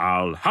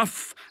 I'll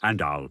huff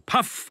and I'll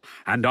puff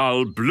and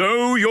I'll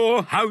blow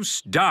your house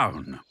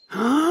down.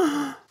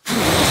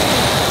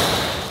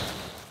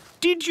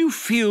 Did you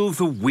feel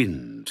the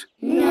wind?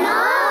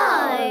 No!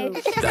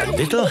 The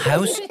little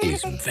house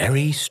is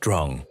very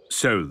strong.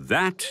 So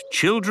that,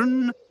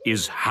 children,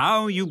 is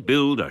how you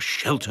build a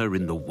shelter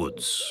in the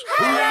woods.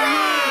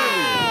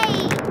 Hooray!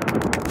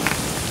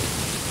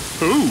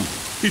 Oh,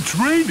 it's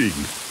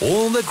raining.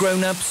 All the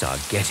grown-ups are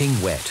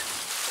getting wet.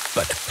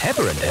 But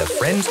Peppa and her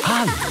friends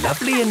are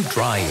lovely and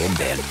dry in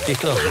their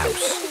little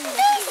house.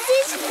 This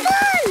is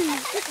fun!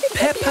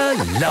 Peppa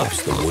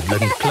loves the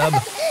Woodland Club.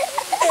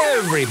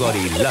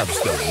 Everybody loves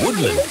the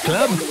Woodland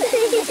Club.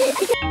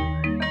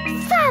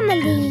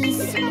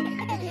 Families.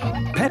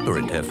 Peppa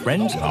and her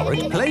friends are at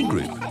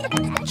playgroup.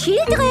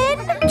 Children,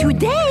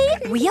 today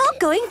we are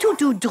going to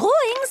do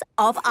drawings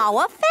of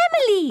our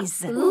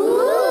families.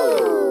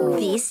 Ooh.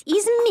 This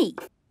is me.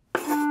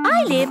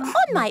 I live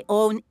on my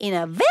own in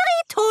a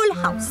very tall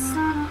house.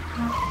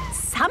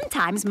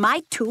 Sometimes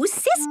my two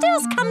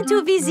sisters come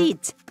to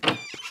visit.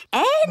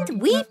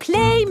 And we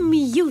play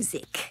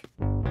music.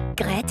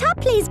 Greta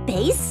plays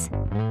bass.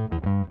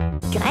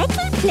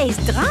 Gretel plays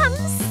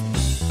drums.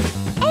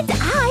 And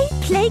I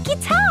play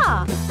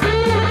guitar.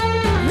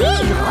 We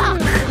rock!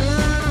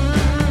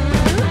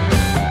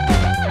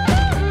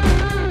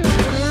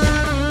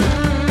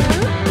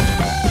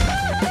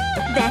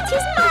 That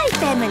is my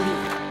family.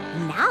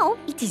 Now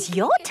it is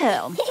your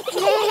turn.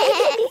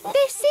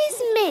 This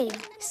is me,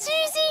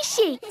 Susie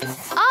Sheep.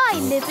 I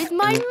live with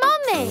my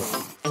mummy.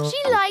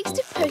 She likes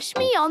to push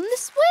me on the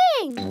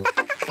swing.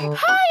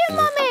 Hiya,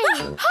 Mummy!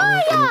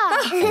 Hiya!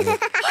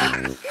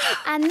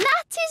 And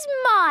that is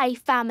my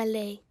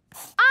family.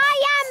 I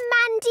am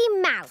Mandy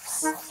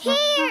Mouse.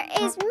 Here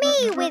is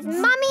me with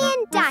Mummy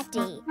and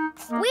Daddy.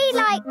 We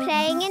like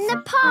playing in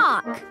the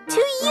park.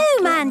 To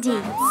you,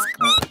 Mandy.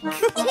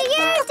 To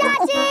you,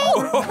 Daddy.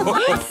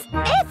 If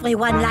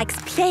everyone likes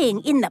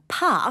playing in the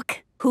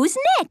park, who's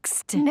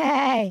next?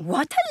 Nay.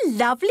 What a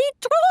lovely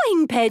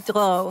drawing,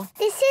 Pedro.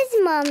 This is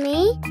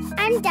Mummy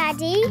and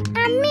Daddy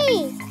and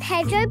me,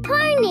 Pedro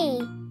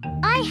Pony.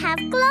 I have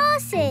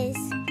glasses.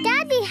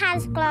 Daddy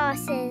has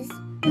glasses.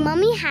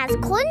 Mummy has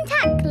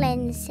contact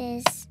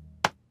lenses.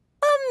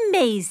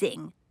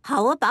 Amazing.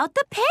 How about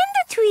the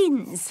Panda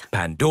Twins?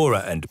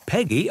 Pandora and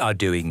Peggy are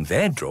doing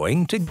their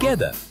drawing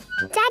together.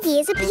 Daddy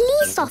is a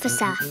police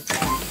officer.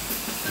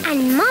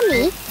 And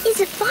Mummy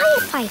is a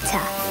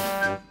firefighter.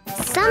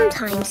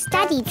 Sometimes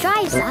Daddy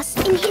drives us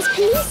in his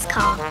police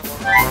car.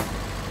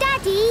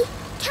 Daddy,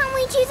 can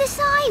we do the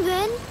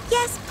siren?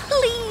 Yes,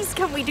 please,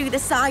 can we do the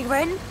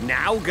siren?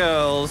 Now,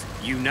 girls,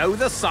 you know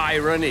the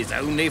siren is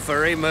only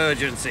for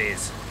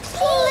emergencies.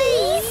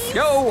 Please!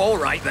 Oh, all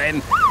right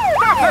then.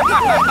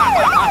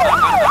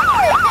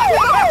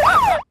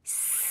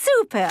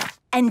 Super.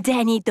 And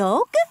Danny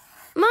Dog?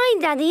 My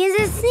daddy is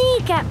a sea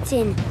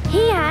captain.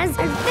 He has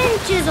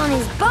adventures on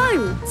his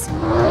boat.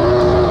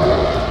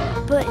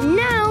 But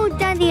now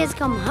Daddy has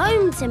come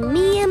home to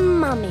me and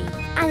Mummy.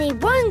 And he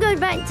won't go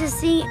back to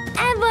sea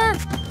ever,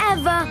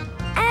 ever,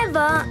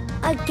 ever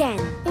again.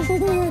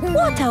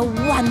 What a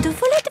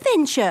wonderful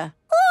adventure.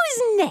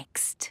 Who's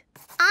next?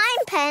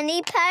 I'm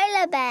Penny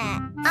Polar Bear.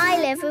 I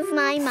live with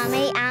my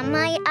mummy and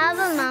my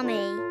other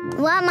mummy.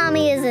 One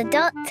mummy is a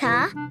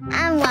doctor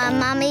and one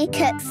mummy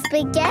cooks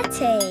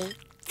spaghetti.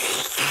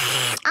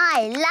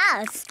 I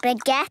love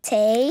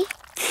spaghetti.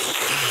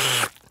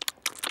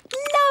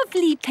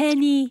 Lovely,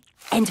 Penny.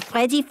 And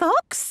Freddy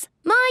Fox?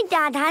 My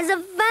dad has a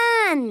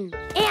van.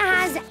 It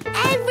has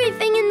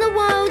everything in the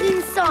world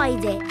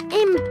inside it,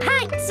 in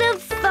packs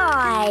of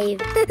 5.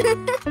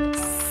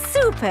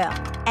 Super.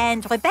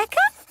 And Rebecca?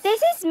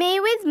 This is me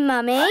with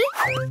Mummy,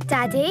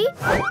 Daddy,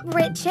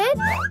 Richard,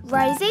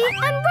 Rosie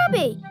and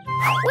Robbie.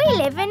 We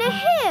live in a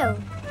hill.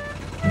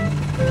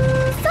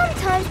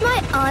 Sometimes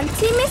my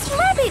auntie Miss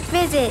Rabbit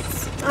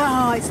visits.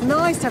 Oh, it's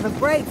nice to have a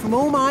break from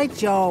all my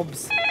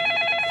jobs.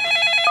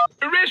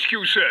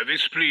 Rescue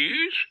service,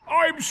 please.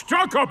 I'm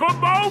stuck up a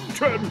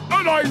mountain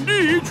and I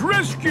need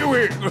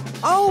rescuing.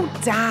 Oh,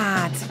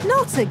 Dad,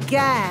 not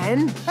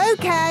again.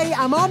 OK,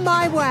 I'm on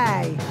my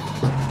way.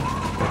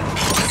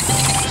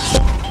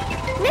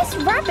 Miss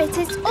Rabbit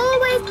is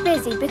always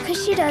busy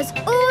because she does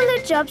all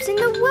the jobs in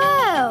the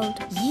world.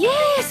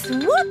 Yes,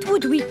 what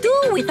would we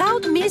do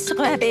without Miss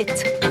Rabbit?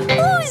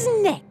 Who's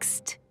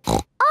next?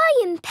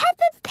 I am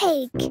Peppa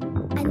Pig,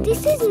 and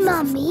this is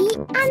Mummy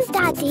and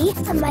Daddy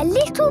and my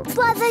little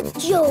brother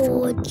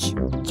George.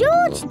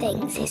 George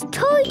thinks his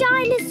toy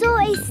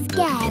dinosaur is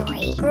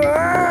scary.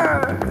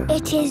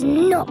 It is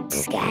not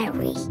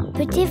scary,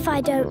 but if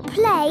I don't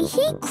play,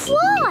 he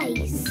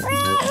cries.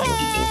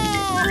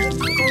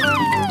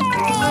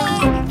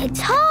 It's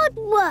hard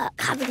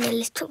work having a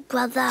little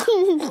brother.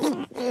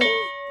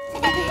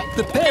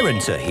 The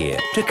parents are here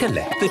to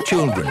collect the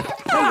children.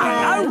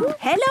 Hello,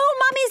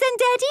 mummies and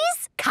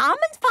daddies. Come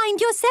and find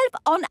yourself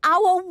on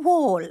our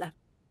wall.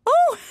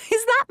 Oh,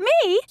 is that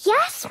me?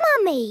 Yes,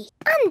 Mummy.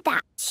 And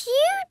that's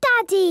you,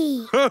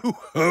 Daddy. Ho,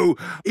 ho!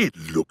 It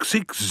looks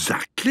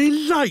exactly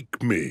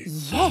like me.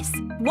 Yes,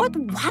 what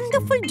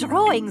wonderful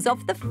drawings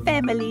of the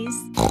families.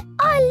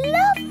 I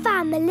love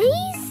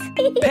families.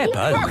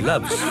 Peppa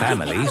loves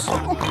families.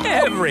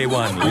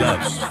 Everyone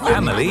loves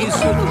families.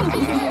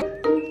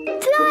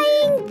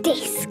 Flying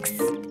discs.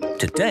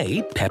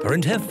 Today, Peppa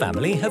and her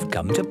family have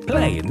come to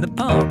play in the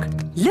park.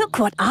 Look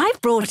what I've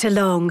brought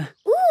along.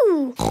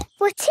 Ooh,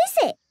 what is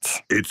it?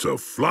 It's a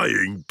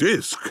flying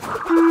disc.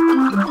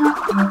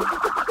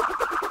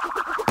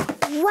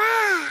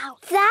 Wow,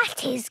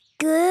 that is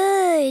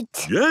good.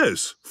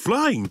 Yes,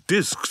 flying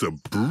discs are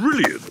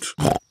brilliant.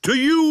 To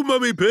you,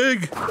 Mummy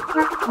Pig.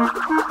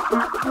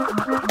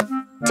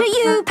 To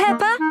you,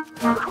 Peppa.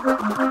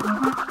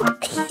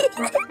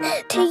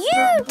 To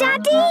you,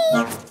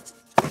 Daddy.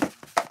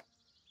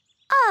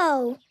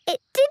 Oh, it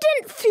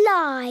didn't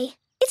fly.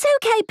 It's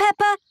okay,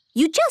 Peppa.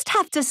 You just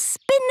have to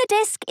spin the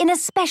disc in a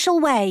special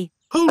way.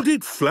 Hold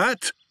it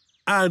flat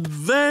and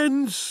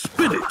then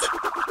spin it.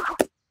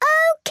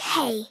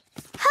 Okay,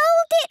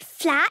 hold it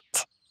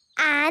flat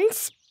and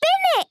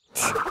spin it.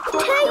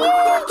 To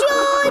you,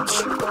 George.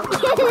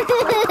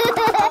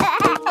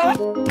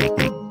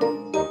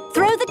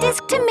 Throw the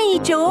disc to me,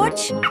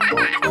 George.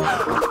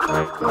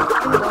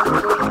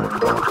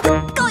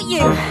 Got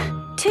you.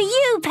 To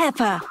you,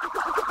 Peppa.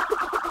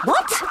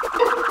 What?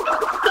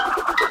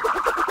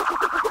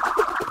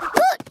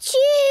 Got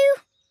you.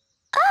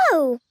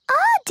 Oh,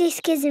 our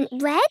disc isn't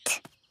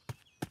red.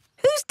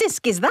 Whose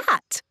disc is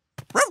that?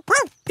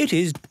 It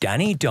is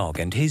Danny Dog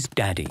and his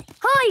daddy.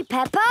 Hi,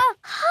 Peppa.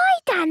 Hi,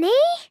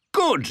 Danny.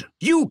 Good.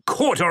 You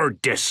caught our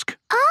disc.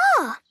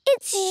 Ah,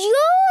 it's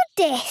your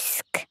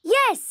disc.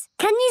 Yes.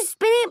 Can you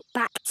spin it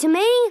back to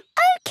me?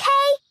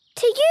 Okay.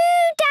 To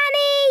you,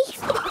 Danny.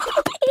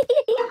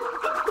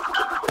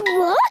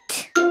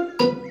 What?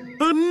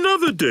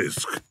 Another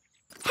disc.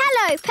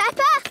 Hello,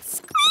 Peppa.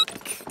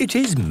 Squeak. It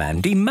is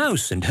Mandy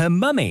Mouse and her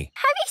mummy.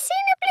 Have you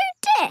seen a blue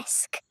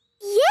disc?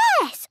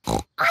 Yes,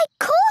 I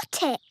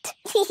caught it.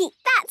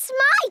 That's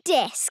my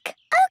disc.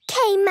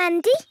 Okay,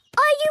 Mandy.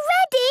 Are you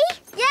ready?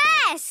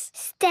 Yes.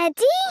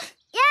 Steady?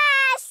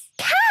 Yes.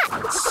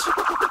 Catch.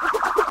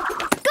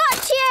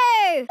 Got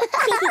you.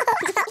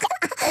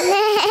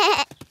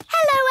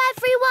 Hello,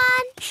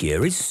 everyone.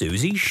 Here is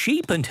Susie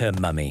Sheep and her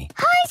mummy.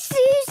 Hi,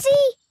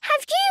 Susie.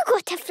 Have you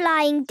got a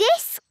flying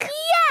disc?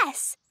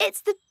 Yes,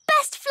 it's the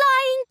best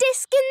flying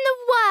disc in the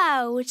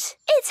world.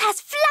 It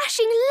has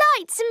flashing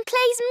lights and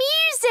plays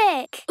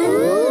music.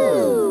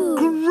 Ooh.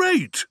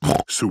 Great.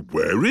 So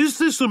where is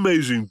this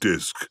amazing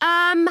disc?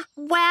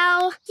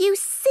 Well, you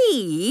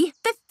see,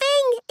 the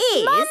thing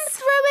is... Mum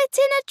threw it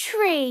in a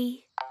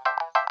tree.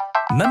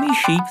 Mummy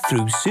Sheep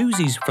threw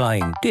Susie's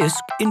flying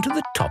disc into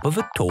the top of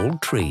a tall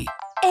tree.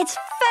 It's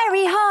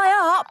very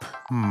high up.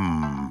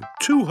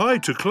 Too high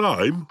to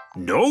climb.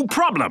 No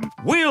problem.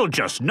 We'll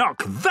just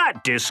knock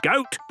that disc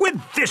out with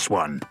this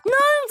one.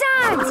 No,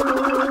 Dad.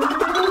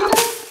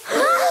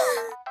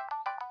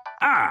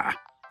 Ah,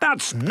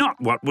 that's not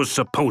what was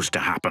supposed to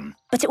happen.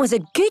 But it was a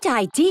good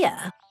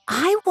idea.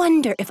 I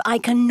wonder if I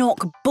can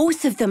knock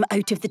both of them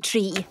out of the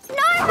tree.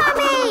 No,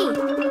 Mummy.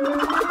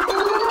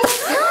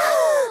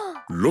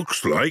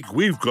 Looks like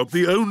we've got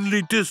the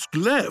only disc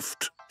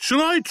left.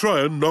 Shall I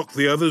try and knock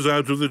the others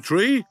out of the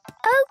tree?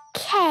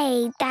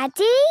 Okay,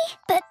 Daddy,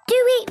 but do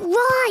it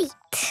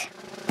right.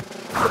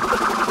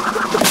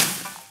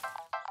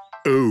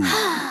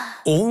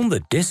 Oh, All the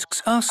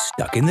discs are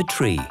stuck in the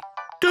tree.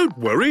 don't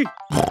worry.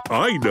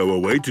 I know a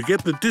way to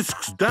get the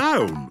discs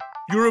down.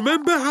 You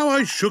remember how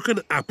I shook an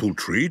apple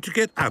tree to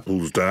get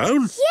apples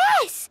down?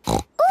 Yes!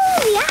 All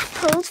the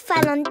apples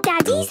fell on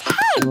Daddy's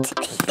head.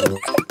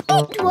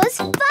 It was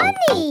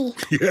funny.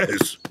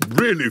 Yes,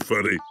 really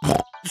funny.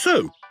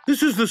 So,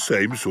 this is the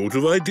same sort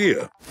of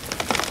idea.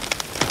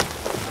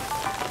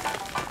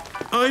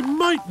 I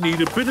might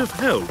need a bit of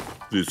help.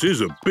 This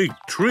is a big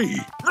tree.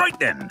 Right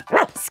then.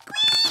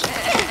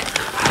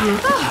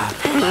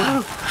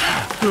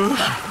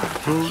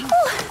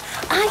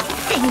 I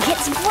think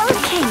it's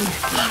working.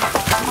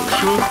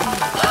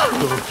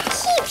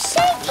 Keep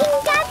shaking,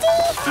 Daddy.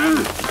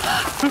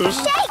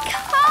 Shake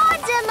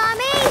harder,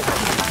 Mummy.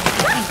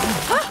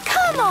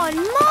 Come on,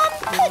 Mum.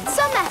 Put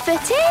some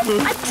effort in.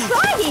 I'm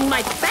trying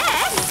my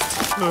best.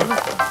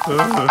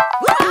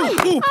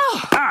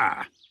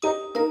 Ah!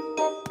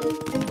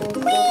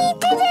 We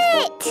did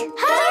it!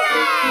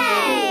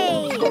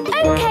 Hooray!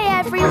 OK,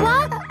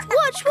 everyone,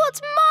 watch what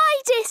my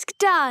disc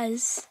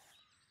does.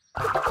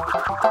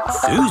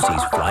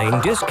 Susie's flying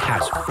disc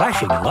has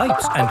flashing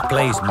lights and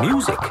plays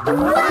music.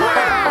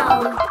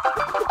 Wow!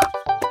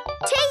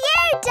 To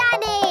you,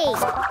 Danny!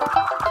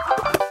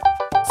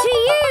 To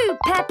you,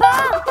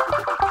 Peppa.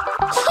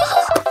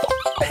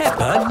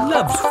 Peppa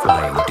loves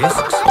flying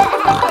discs.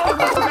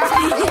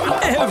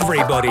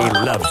 Everybody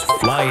loves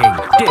flying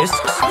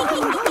discs.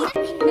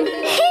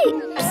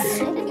 Hoops.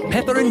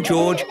 Peppa and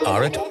George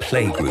are at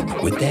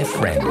playgroup with their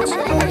friends.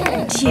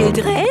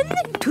 Children,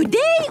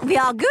 today we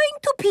are going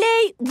to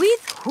play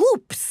with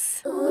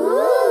hoops.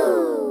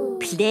 Ooh.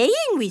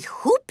 Playing with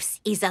hoops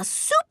is a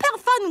super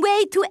fun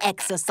way to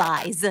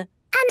exercise.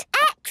 And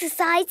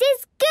exercise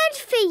is good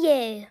for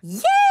you.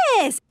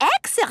 Yes,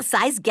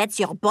 exercise gets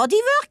your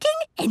body working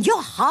and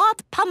your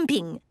heart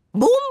pumping.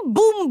 Boom,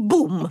 boom,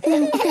 boom.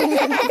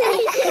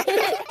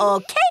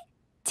 OK,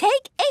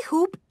 take a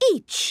hoop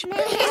each.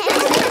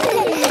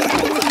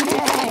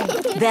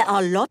 There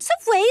are lots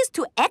of ways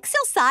to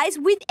exercise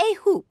with a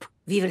hoop.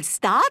 We will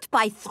start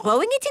by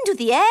throwing it into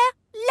the air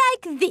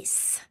like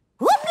this.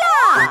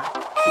 Hoopla!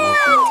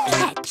 And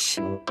catch.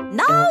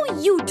 Now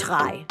you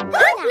try.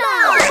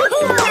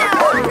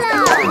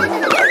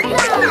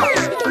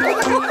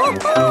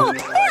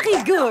 Very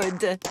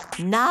good.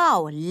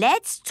 Now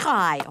let's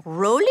try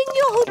rolling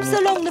your hoops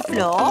along the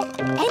floor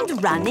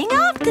and running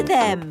after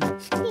them.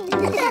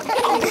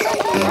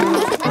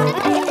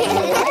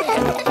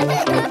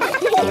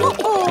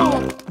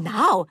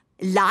 Now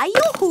lie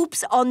your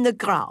hoops on the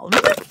ground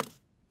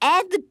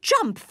and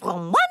jump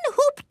from one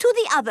hoop to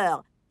the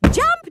other.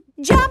 Jump,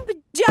 jump,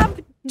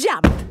 jump,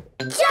 jump.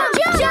 Jump,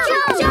 jump, jump,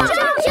 jump, jump,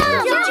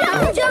 jump,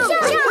 jump, jump.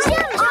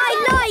 I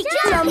like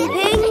jumping.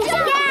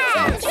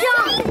 Yeah.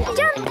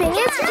 Jumping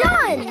is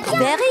fun.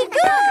 Very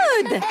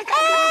good.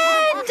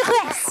 And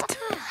rest.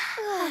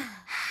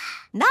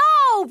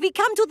 Now we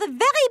come to the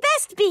very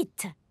best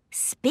bit.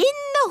 Spin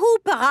the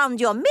hoop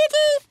around your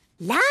middle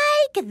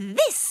like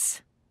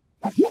this.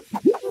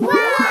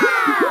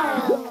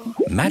 Wow!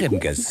 Madame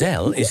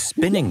Gazelle is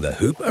spinning the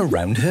hoop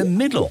around her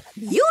middle.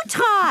 You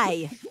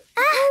try.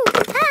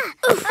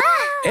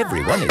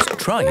 Everyone is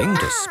trying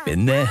to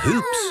spin their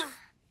hoops.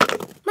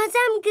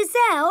 Madame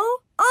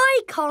Gazelle,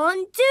 I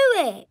can't do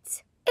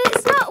it.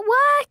 It's not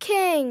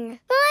working.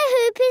 My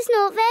hoop is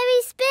not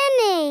very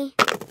spinny.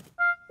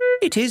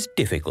 It is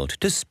difficult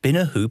to spin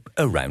a hoop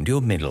around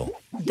your middle.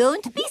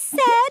 Don't be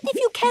sad if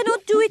you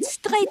cannot do it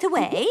straight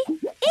away.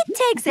 It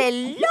takes a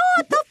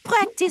lot of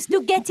practice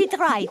to get it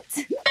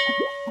right.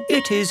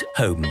 It is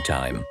home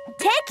time.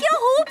 Take your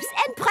hoops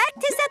and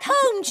practice at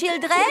home,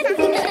 children.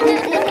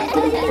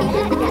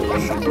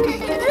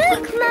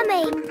 Look,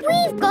 Mummy,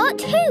 we've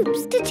got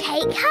hoops to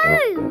take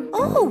home.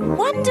 Oh,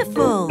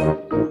 wonderful.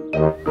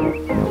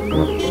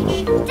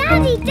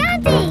 Daddy,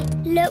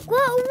 look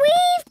what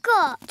we've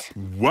got.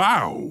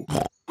 Wow!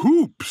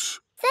 Hoops!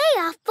 They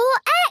are for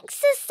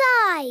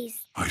exercise.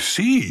 I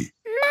see.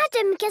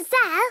 Madame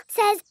Gazelle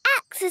says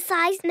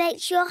exercise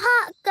makes your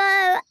heart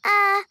go,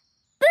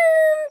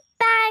 boom,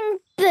 bang,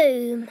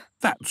 boom.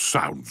 That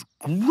sounds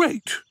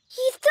great.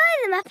 You throw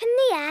them up in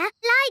the air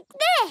like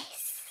this.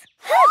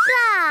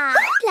 Hoopla!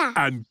 Hoopla!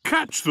 And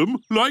catch them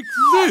like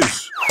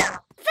this.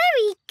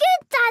 Very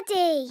good,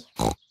 Daddy.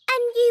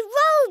 And you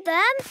roll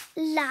them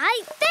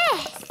like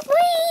this.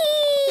 Whee!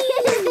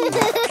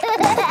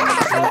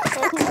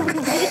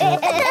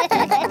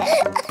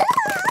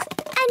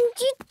 And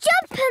you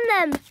jump on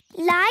them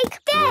like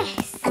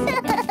this.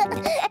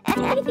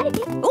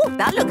 Oh,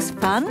 that looks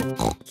fun.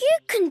 You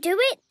can do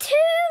it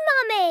too,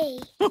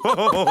 Mummy.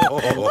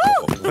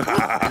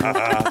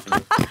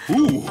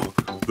 Ooh,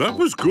 that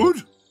was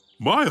good.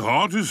 My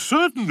heart is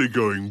certainly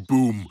going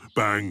boom,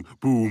 bang,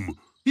 boom.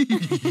 But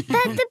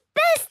the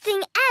best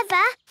thing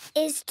ever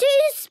is to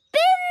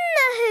spin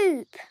the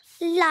hoop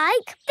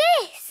like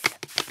this.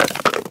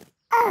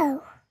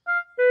 Oh.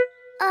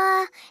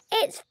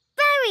 It's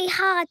very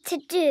hard to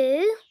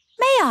do.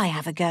 May I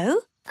have a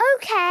go?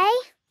 OK,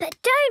 but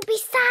don't be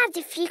sad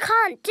if you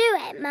can't do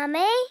it,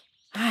 Mummy.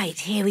 Right,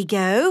 here we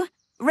go.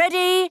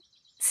 Ready,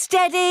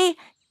 steady,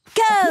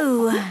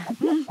 go!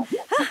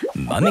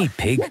 Mummy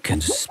Pig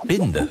can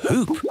spin the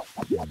hoop.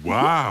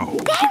 Wow.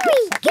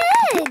 Very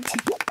good.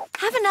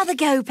 Have another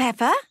go,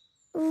 Peppa.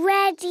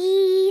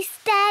 Ready,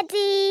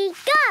 steady,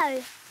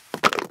 go.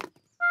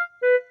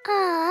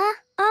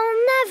 I'll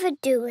never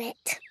do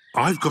it.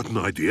 I've got an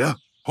idea.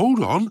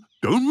 Hold on.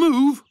 Don't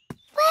move.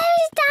 Where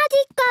is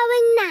Daddy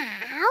going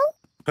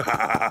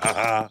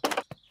now?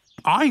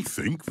 I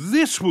think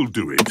this will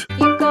do it.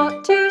 You've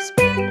got to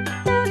spin the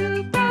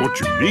hoop. What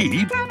you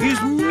need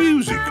is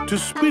music to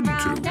spin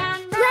to.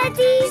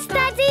 Ready,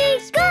 steady,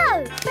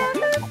 go!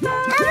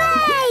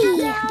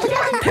 Hooray!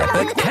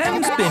 Peppa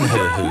can spin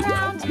her hoop.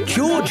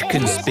 George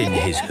can spin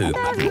his hoop.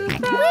 We're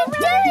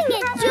doing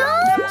it,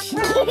 George!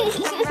 George.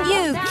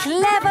 You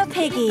clever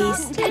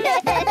piggies.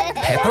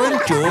 Peppa and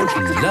George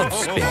love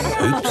spinning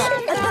hoops.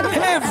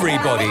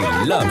 Everybody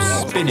loves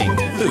spinning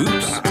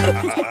hoops.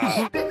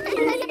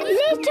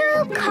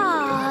 Little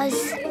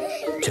cars.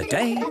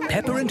 Today,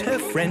 Peppa and her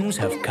friends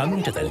have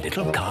come to the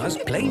Little Cars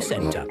Play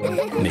Centre.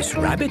 Miss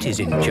Rabbit is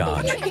in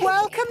charge.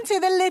 Welcome to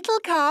the Little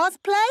Cars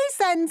Play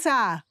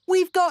Centre.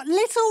 We've got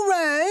little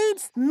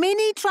roads,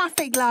 mini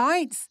traffic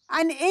lights,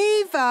 and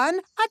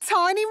even a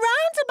tiny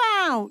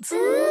roundabout.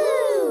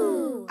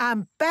 Ooh.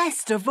 And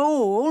best of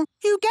all,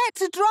 you get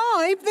to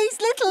drive these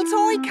little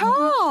toy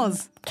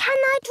cars. Can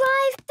I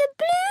drive the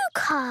blue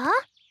car?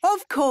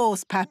 Of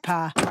course,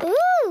 Peppa.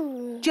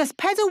 Ooh. Just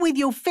pedal with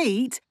your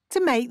feet to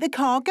make the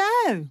car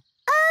go.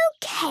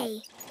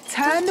 OK.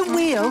 Turn the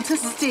wheel to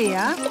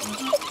steer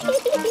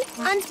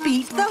and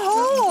beep the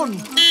horn.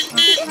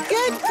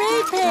 Good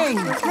beeping.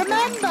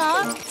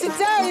 Remember,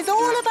 today is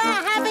all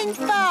about having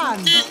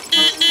fun.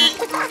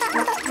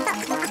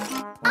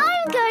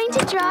 I'm going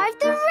to drive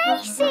the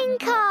racing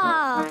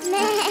car.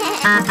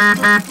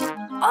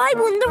 I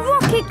won the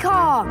rocket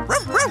car.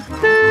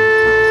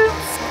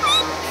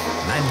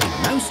 Mandy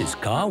Mouse's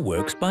car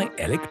works by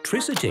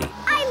electricity.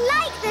 I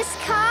like this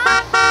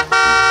car.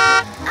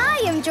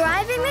 I am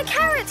driving the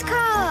carrot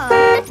car.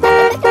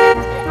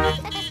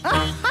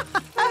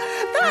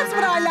 That's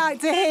what I like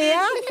to hear.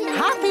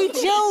 Happy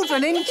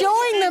children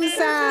enjoying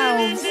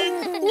themselves.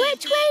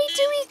 Which way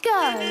do we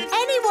go?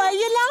 Anywhere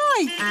you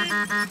like.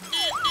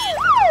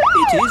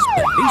 It is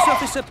Police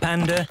Officer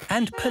Panda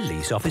and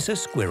Police Officer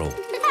Squirrel.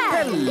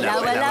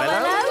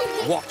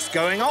 Hello. What's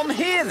going on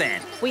here,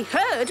 then? We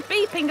heard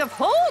beeping of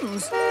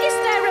horns. Is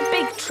there a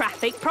big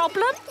traffic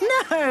problem?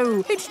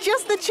 No, it's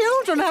just the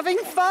children having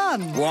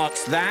fun.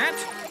 What's that?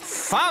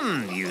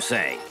 Fun, you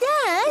say?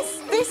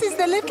 Yes, this is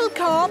the Little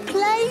Car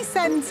Play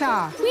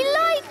Centre. We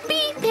like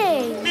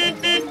beeping.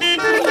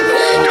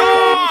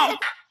 Stop!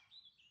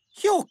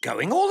 You're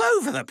going all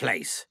over the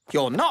place.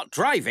 You're not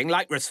driving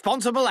like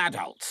responsible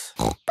adults.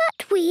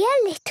 But we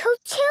are little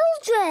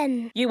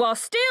children. You are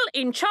still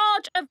in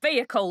charge of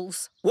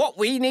vehicles. What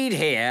we need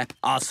here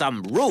are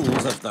some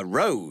rules of the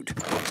road.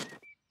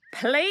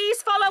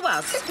 Please follow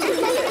us.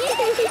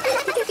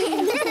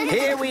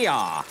 Here we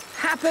are,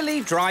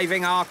 happily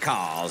driving our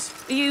cars.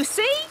 You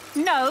see?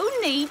 No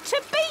need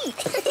to beep.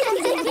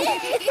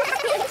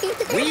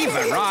 We've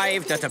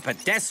arrived at a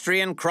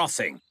pedestrian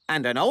crossing,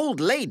 and an old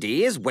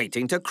lady is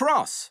waiting to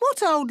cross.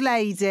 What old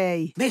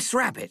lady? Miss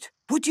Rabbit,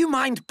 would you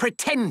mind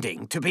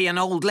pretending to be an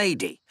old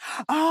lady?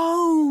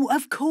 Oh,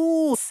 of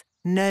course.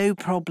 No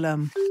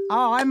problem.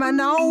 I'm an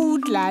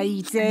old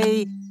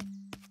lady.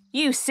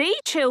 You see,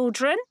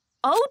 children,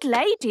 old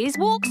ladies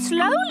walk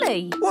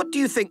slowly. What do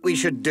you think we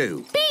should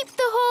do? Beep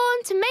the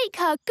horn to make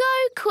her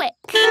go quick.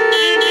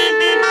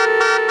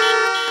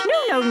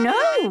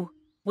 No.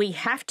 We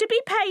have to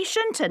be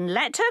patient and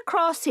let her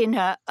cross in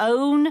her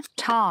own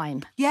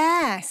time.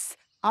 Yes,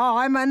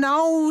 I'm an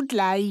old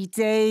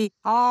lady.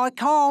 I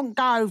can't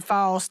go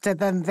faster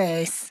than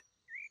this.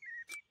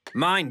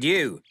 Mind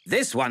you,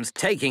 this one's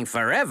taking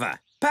forever.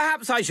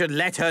 Perhaps I should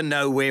let her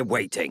know we're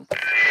waiting.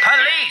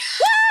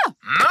 Police!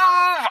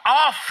 Move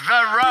off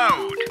the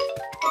road!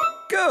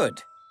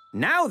 Good.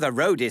 Now the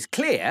road is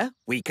clear,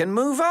 we can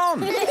move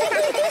on.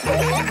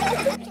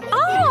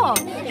 Oh,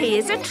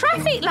 here's a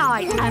traffic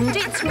light and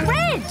it's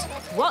red.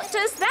 What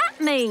does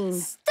that mean?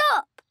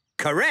 Stop.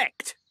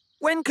 Correct.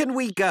 When can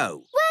we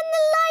go? When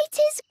the light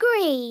is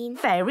green.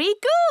 Very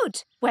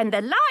good. When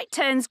the light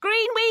turns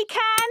green, we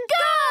can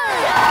go!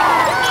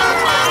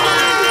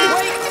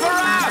 Wait for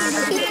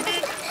us!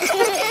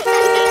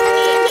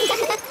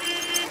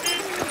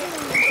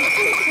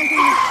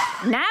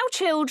 Now,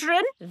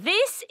 children,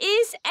 this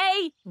is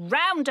a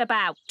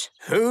roundabout.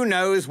 Who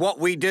knows what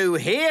we do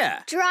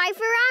here? Drive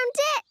around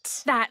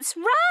it. That's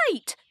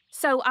right.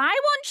 So I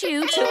want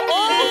you to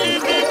all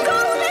go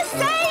the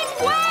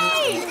same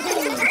way.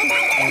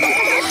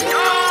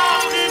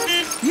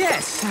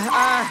 Yes,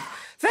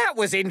 that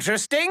was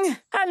interesting.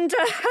 And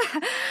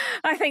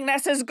I think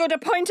that's as good a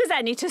point as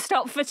any to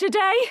stop for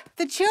today.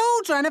 The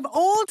children have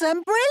all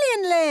done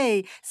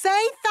brilliantly.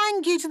 Say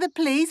thank you to the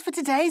police for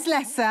today's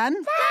lesson.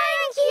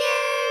 Thank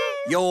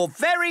you. You're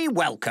very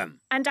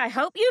welcome. And I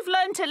hope you've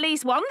learnt at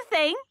least one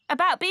thing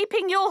about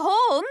beeping your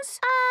horns.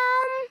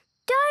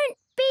 Don't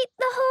beep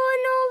the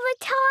horn all the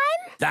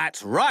time.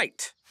 That's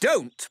right.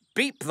 Don't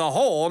beep the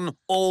horn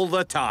all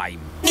the time.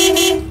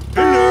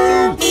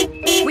 Hello!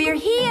 We're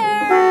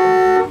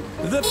here!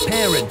 The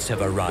parents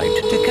have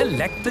arrived to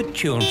collect the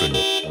children.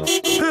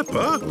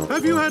 Peppa,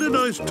 have you had a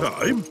nice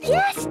time?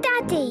 Yes,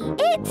 Daddy.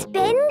 It's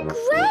been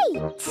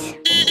great.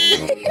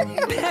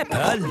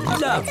 Peppa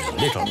loves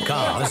little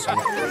cars.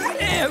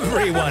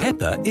 Everyone.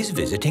 Peppa is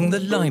visiting the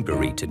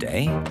library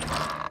today.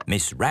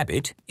 Miss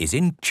Rabbit is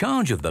in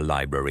charge of the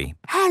library.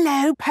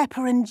 Hello,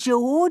 Peppa and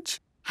George.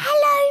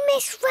 Hello,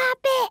 Miss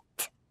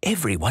Rabbit.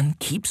 Everyone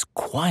keeps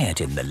quiet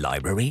in the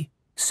library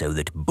so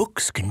that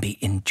books can be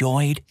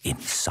enjoyed in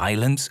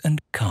silence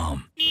and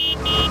calm.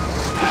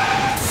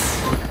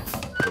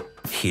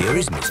 Here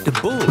is Mr.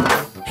 Bull.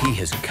 He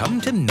has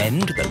come to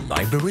mend the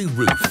library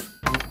roof.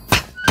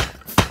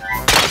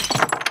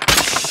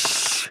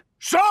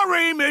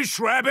 Sorry, Miss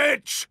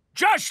Rabbit.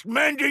 Just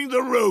mending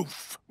the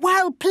roof.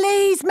 Well,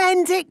 please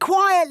mend it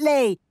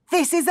quietly.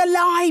 This is a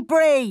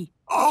library.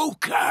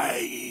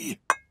 OK.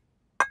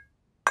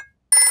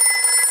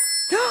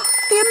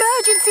 The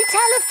emergency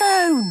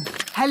telephone.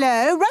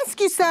 Hello,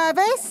 rescue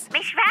service.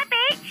 Miss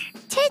Rabbit?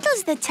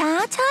 Tiddles the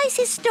tortoise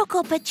is stuck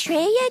up a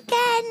tree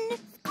again.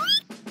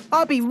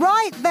 I'll be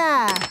right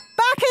there.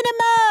 Back in a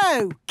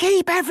mo.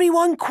 Keep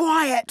everyone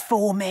quiet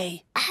for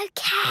me.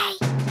 OK.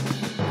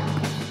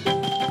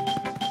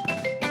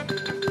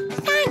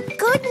 Thank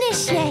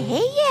goodness you're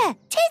here.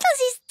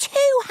 Tiddles is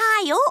too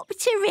high up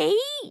to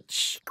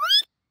reach.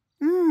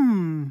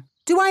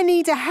 Do I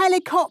need a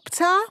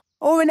helicopter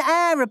or an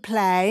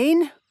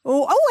aeroplane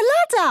or, a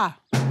ladder?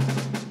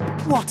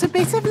 What a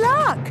bit of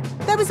luck.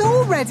 There was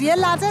already a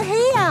ladder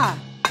here.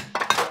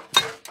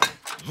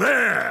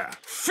 There.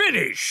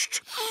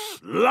 Finished.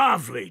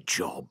 Lovely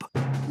job.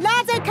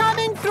 Ladder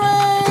coming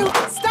through.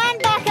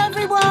 Stand back,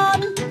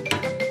 everyone.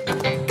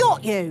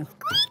 Got you.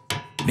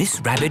 Miss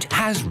Rabbit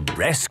has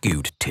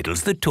rescued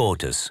Tiddles the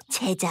tortoise.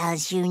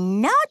 Tiddles, you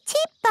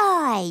naughty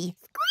boy.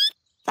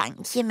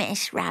 Thank you,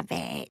 Miss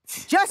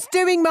Rabbit. Just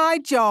doing my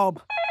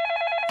job.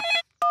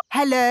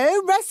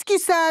 Hello, rescue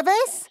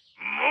service?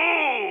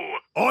 Oh,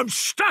 I'm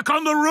stuck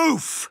on the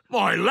roof.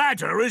 My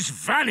ladder has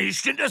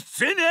vanished into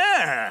thin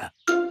air.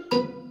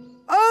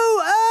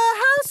 Oh,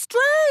 how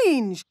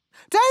strange.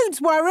 Don't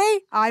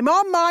worry, I'm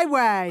on my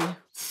way.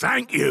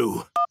 Thank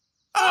you.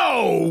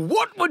 Oh,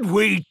 what would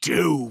we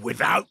do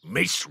without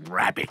Miss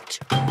Rabbit?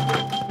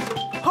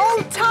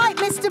 Hold tight,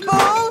 Mr.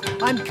 Bull.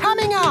 I'm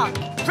coming up.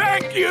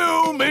 Thank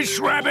you, Miss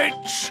Rabbit.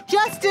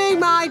 Just doing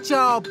my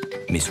job.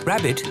 Miss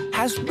Rabbit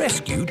has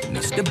rescued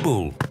Mr.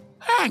 Bull.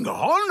 Hang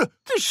on,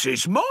 this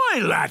is my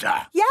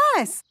ladder.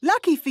 Yes,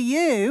 lucky for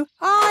you.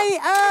 I,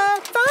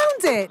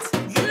 found it.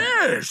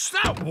 Yes,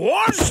 that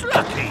was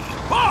lucky.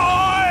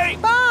 Bye.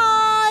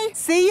 Bye.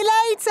 See you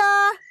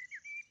later.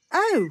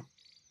 Oh,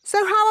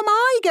 so how am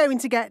I going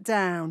to get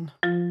down?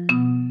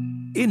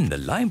 In the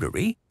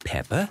library,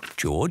 Peppa,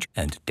 George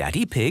and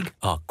Daddy Pig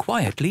are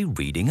quietly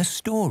reading a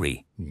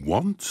story.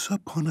 Once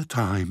upon a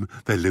time,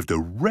 there lived a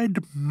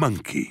red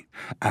monkey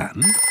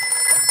and...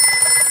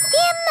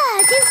 The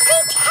emergency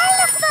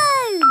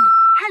telephone!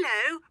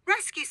 Hello,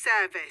 rescue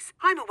service.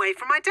 I'm away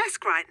from my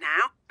desk right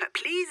now, but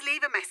please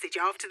leave a message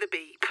after the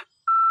beep.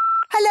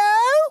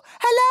 Hello?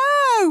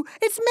 Hello?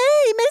 It's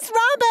me, Miss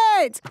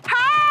Rabbit.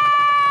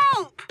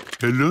 Help!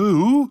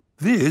 Hello?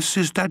 This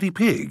is Daddy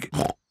Pig.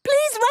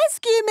 Please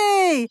rescue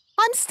me.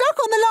 I'm stuck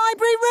on the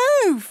library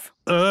roof.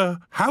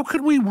 How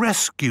can we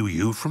rescue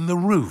you from the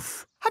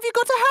roof? Have you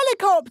got a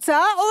helicopter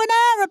or an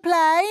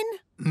aeroplane?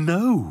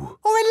 No.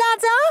 Or a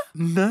ladder?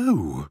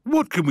 No.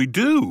 What can we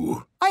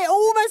do? I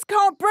almost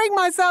can't bring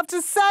myself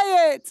to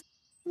say it.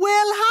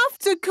 We'll have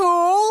to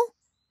call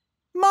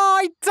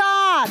my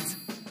dad.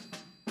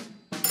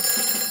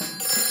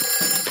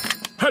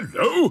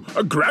 Hello,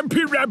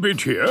 Grampy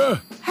Rabbit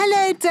here.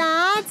 Hello,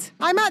 Dad.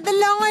 I'm at the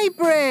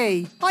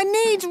library. I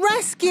need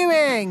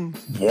rescuing.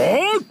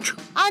 What?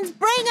 And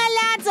bring a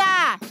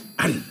ladder.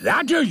 A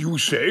ladder, you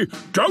say?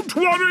 Don't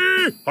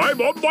worry, I'm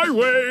on my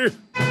way.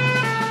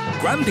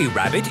 Grampy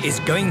Rabbit is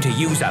going to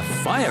use a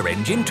fire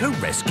engine to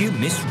rescue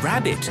Miss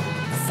Rabbit.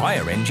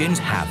 Fire engines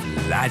have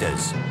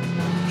ladders.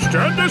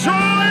 Stand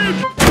aside!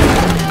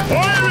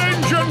 Fire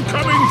engine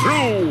coming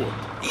through!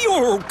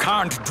 You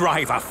can't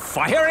drive a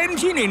fire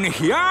engine in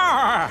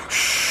here!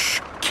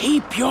 Shh!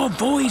 Keep your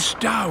voice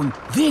down.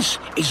 This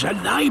is a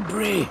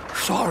library.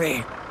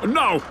 Sorry.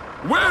 Now,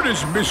 where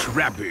is Miss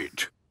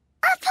Rabbit?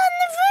 Up on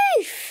the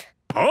roof.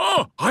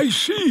 Ah, I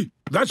see.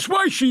 That's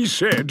why she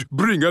said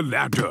bring a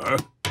ladder.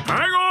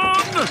 Hang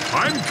on!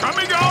 I'm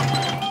coming up!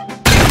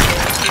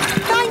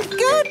 Thank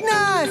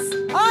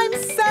goodness! I'm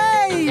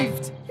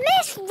saved!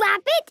 Miss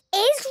Rabbit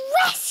is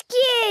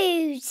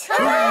rescued!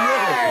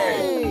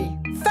 Hooray!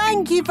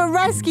 Thank you for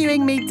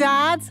rescuing me,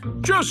 Dad.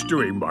 Just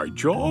doing my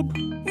job.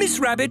 Miss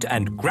Rabbit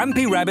and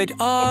Grampy Rabbit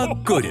are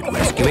good at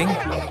rescuing.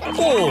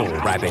 All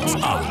rabbits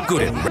are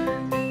good at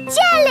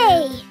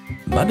Jelly!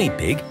 Mummy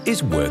Pig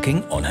is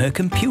working on her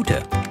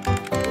computer.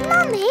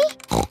 Mummy,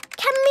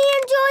 can me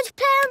and George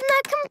play on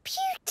the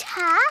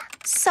computer?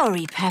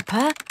 Sorry,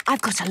 Peppa.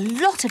 I've got a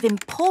lot of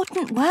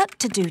important work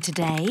to do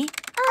today.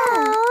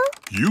 Oh.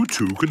 You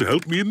two can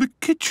help me in the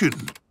kitchen.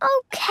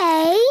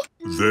 OK.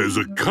 There's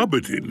a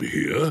cupboard in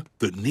here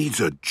that needs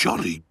a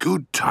jolly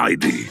good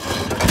tidy.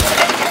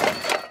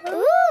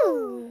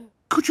 Ooh.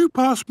 Could you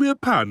pass me a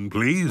pan,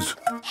 please?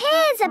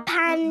 Here's a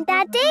pan,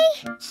 Daddy.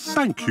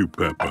 Thank you,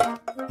 Peppa.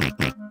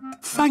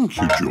 Thank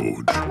you,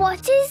 George.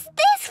 What is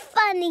this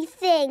funny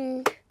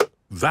thing?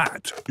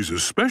 That is a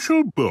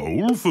special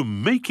bowl for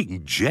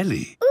making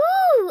jelly.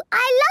 Ooh,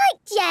 I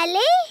like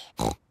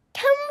jelly.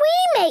 Can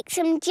we make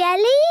some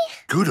jelly?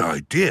 Good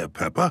idea,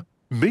 Peppa.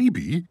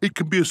 Maybe it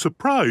can be a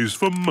surprise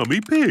for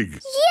Mummy Pig.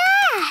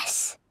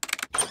 Yes!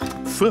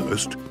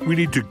 First, we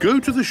need to go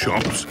to the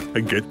shops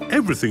and get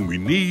everything we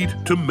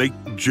need to make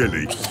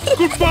jelly.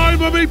 Goodbye,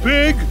 Mummy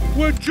Pig.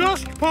 We're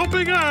just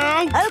popping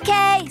out.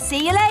 OK,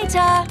 see you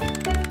later.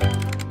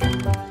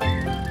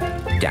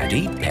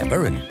 Daddy,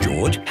 Peppa and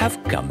George have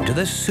come to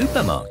the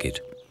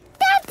supermarket.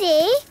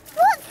 Daddy,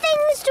 what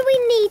things do we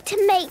need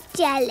to make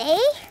jelly?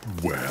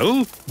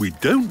 Well, we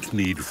don't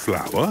need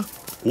flour,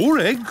 or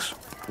eggs,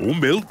 or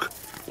milk,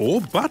 or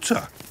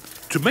butter.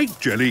 To make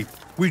jelly,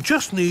 we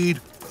just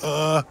need,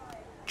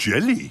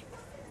 jelly.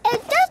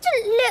 It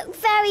doesn't look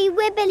very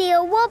wibbly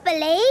or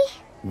wobbly.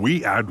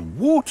 We add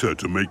water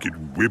to make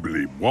it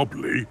wibbly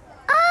wobbly.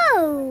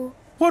 Oh!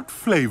 What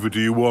flavour do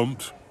you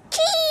want?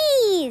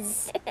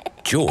 Cheese!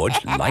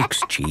 George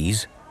likes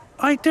cheese.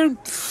 I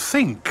don't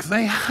think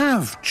they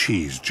have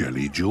cheese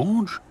jelly,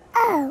 George.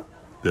 Oh.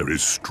 There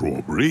is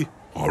strawberry,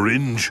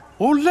 orange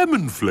or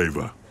lemon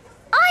flavour.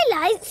 I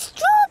like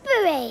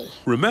strawberry.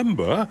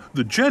 Remember,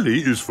 the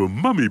jelly is for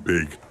Mummy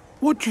Pig.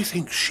 What do you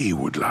think she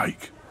would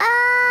like?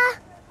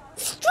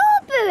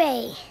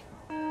 Strawberry.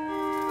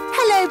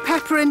 Hello,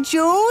 Peppa and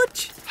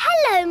George.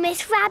 Hello,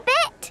 Miss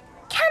Rabbit.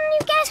 Can you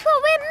guess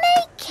what we're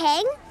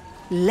making?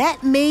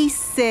 Let me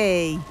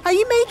see. Are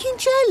you making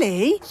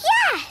jelly?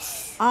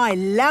 Yes. I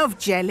love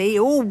jelly,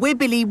 all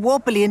wibbly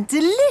wobbly and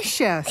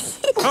delicious.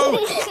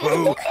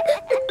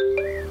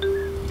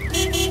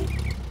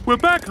 We're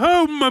back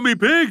home, Mummy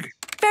Pig.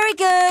 Very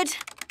good.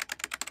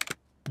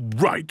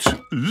 Right,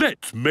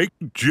 let's make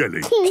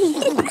jelly.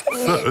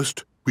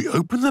 First, we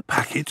open the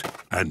packet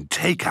and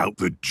take out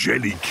the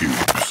jelly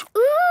cubes.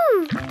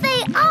 Ooh,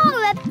 they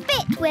are a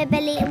bit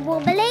wibbly and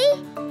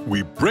wobbly.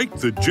 We break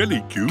the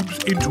jelly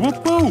cubes into a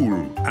bowl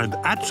and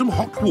add some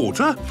hot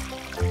water.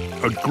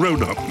 A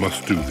grown-up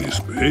must do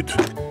this bit.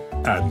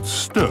 And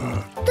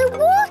stir. The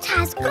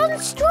water's gone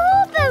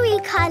strawberry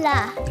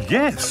colour.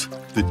 Yes,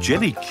 the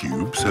jelly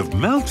cubes have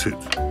melted.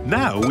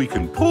 Now we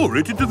can pour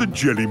it into the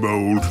jelly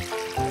mould.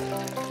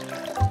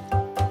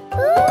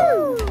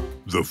 Ooh.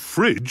 The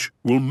fridge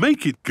will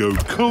make it go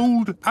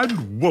cold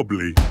and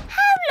wobbly.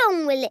 How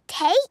long will it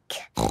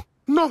take?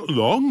 Not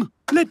long.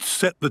 Let's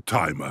set the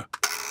timer.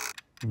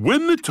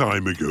 When the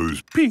timer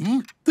goes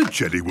ping, the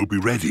jelly will be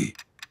ready.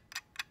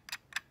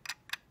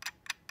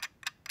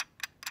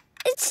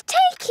 It's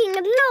taking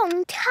a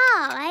long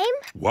time.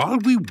 While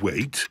we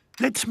wait,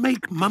 let's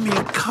make Mummy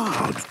a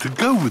card to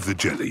go with the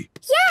jelly.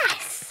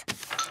 Yes.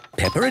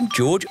 Peppa and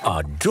George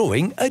are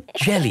drawing a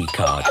jelly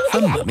card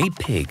for Mummy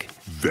Pig.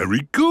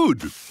 Very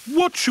good.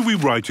 What shall we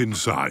write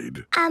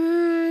inside?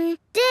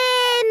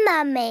 Dear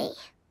Mummy,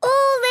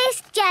 all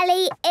this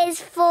jelly is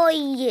for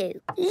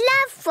you.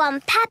 Love from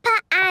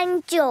Peppa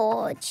and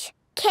George.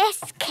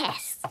 Kiss,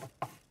 kiss.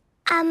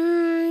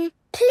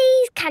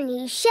 Please can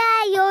you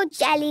share your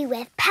jelly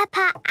with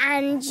Peppa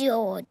and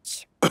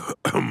George?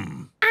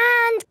 And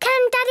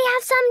can Daddy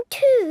have some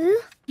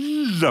too?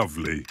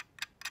 Lovely.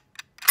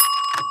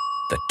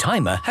 The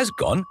timer has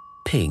gone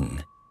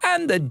ping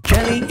and the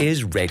jelly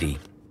is ready.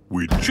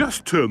 We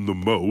just turn the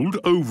mould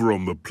over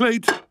on the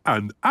plate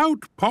and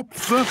out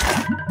pops the...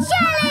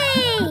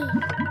 Jelly!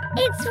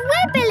 It's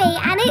wibbly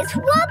and it's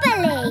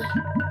wobbly.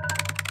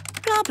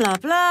 Blah, blah,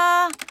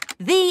 blah.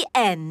 The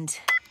end.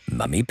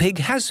 Mummy Pig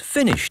has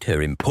finished her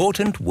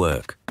important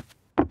work.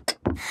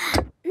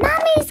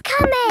 Mummy's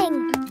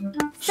coming!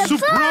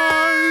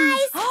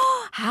 Surprise!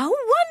 How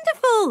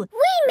wonderful!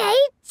 We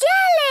made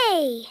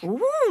jelly!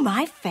 Ooh,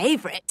 my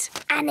favourite.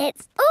 And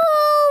it's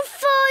all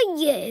for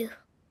you.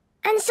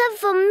 And some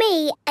for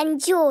me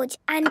and George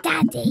and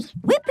Daddy.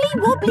 Wibbly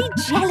wobbly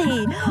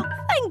jelly.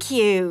 Thank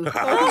you.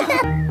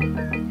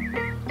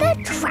 The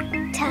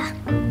tractor.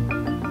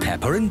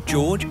 Peppa and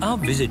George are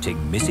visiting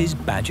Mrs.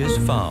 Badger's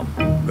farm.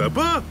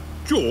 Peppa,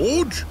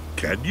 George,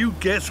 can you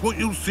guess what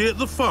you'll see at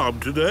the farm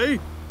today?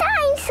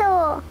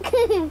 Dinosaur.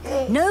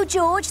 No,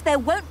 George, there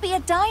won't be a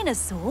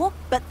dinosaur,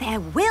 but there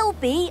will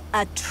be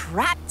a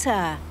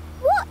tractor.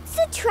 What's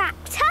a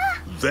tractor?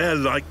 They're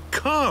like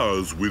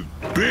cars with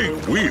big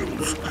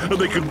wheels and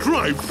they can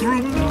drive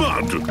through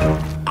mud.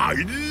 I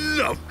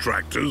love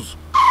tractors.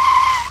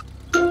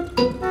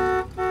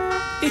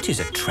 It is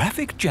a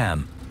traffic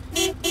jam.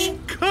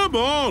 Come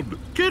on,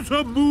 get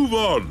a move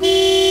on.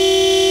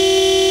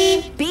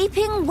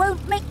 Beeping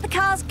won't make the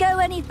cars go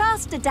any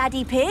faster,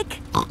 Daddy Pig.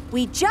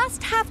 We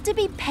just have to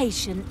be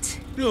patient.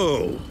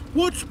 Oh,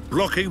 what's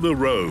blocking the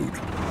road?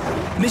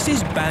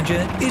 Mrs.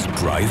 Badger is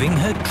driving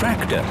her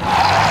tractor.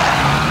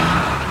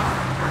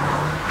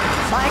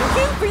 Thank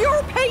you for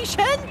your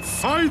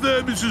patience. Hi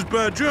there, Mrs.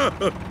 Badger.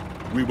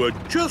 We were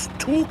just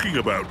talking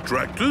about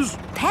tractors.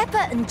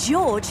 Peppa and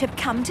George have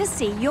come to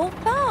see your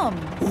farm.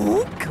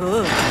 Oh,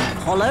 good.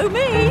 Follow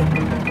me.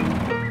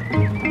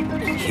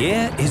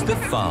 Here is the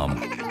farm.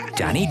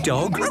 Danny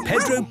Dog,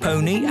 Pedro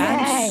Pony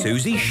and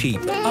Susie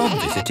Sheep are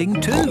visiting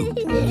too.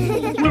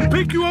 We'll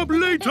pick you up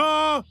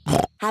later.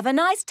 Have a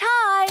nice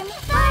time.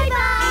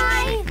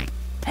 Bye-bye.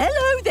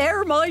 Hello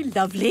there, my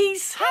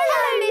lovelies.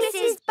 Hello,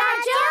 Mrs.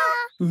 Badger.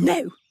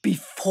 Now,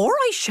 before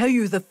I show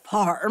you the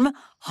farm,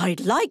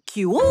 I'd like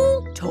you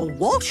all to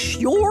wash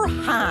your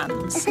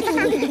hands.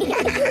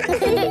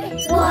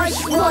 Wash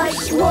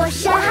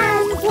Wash your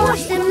hands,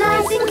 wash them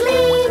nice and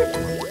clean.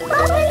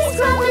 Bubbly,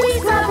 scrubbly,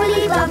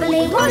 scrubbly,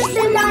 bubbly, wash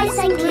them nice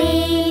and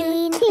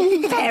clean.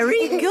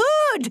 Very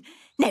good.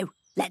 Now,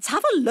 let's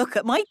have a look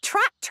at my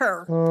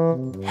tractor.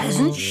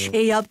 Isn't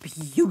she a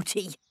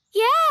beauty?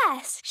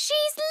 Yes,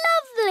 she's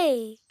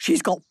lovely.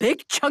 She's got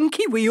big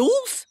chunky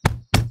wheels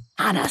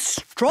and a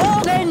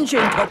strong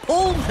engine to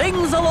pull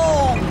things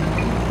along.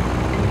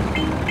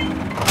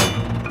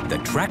 The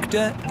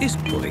tractor is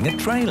pulling a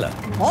trailer.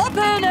 Hop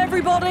in,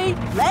 everybody.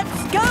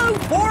 Let's go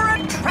for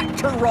a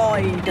tractor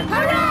ride.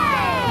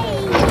 Hooray!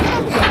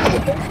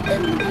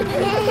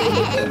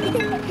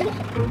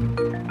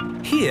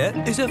 Here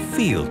is a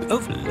field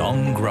of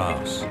long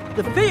grass.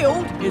 The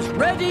field is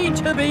ready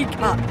to be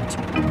cut.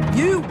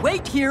 You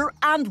wait here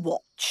and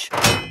watch.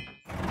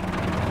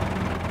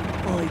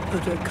 I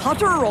put a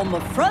cutter on the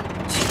front,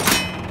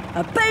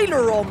 a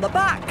baler on the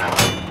back,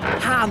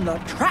 and the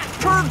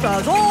tractor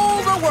does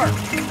all the work.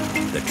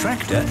 The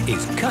tractor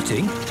is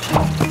cutting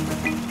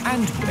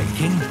and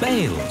making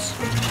bales.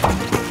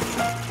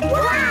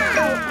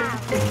 Wow!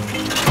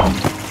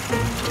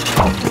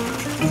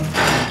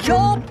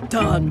 Job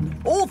done.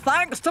 All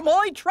thanks to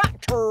my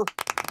tractor.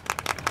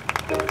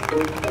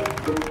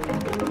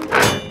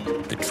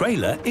 The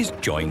trailer is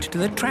joined to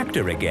the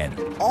tractor again.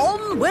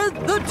 On with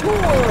the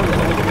tour.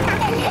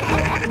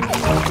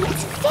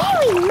 It's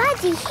very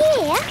muddy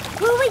here.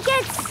 Will we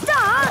get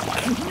stuck?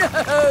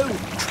 No!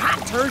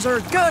 Tractors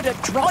are good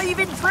at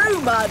driving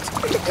through mud.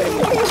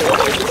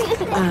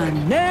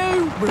 And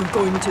now we're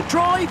going to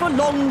drive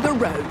along the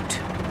road.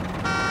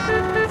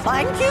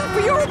 Thank you for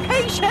your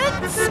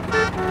patience.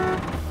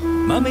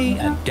 Mummy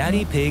and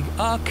Daddy Pig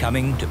are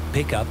coming to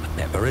pick up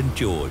Peppa and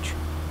George.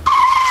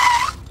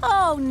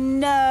 Oh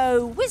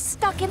no, we're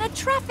stuck in a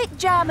traffic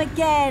jam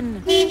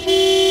again.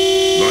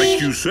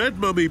 Like you said,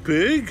 Mummy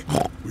Pig,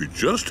 we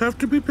just have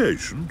to be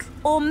patient.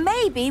 Or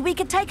maybe we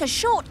could take a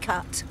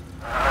shortcut.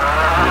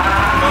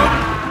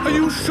 Are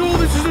you sure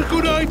this is a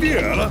good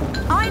idea?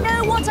 I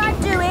know what I'm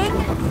doing.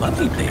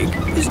 Mummy Pig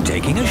is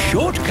taking a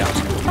shortcut.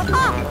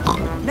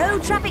 No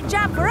traffic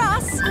jam for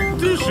us.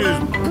 This is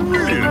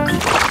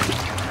brilliant.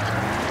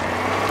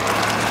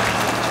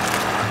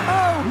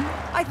 Oh,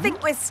 I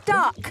think we're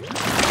stuck.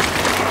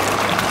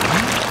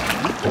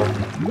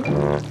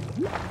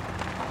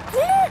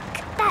 Look,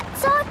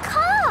 that's our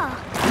car.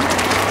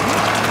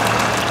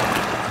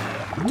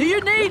 Do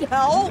you need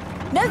help?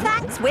 No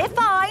thanks, we're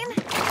fine.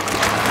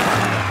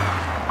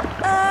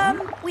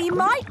 We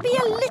might be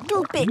a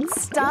little bit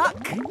stuck.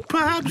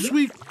 Perhaps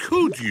we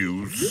could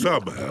use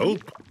some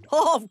help.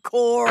 Of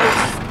course.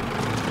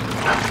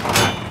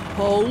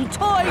 Hold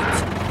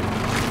tight.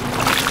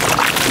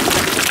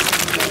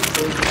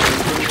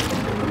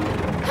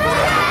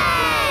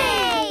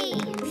 Hooray!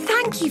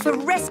 Thank you for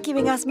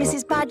rescuing us,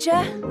 Mrs.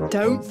 Badger.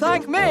 Don't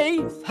thank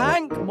me.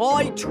 Thank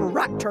my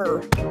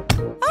tractor.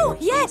 Oh,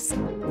 yes.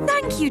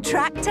 Thank you,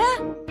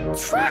 tractor.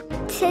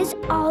 Tractors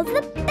are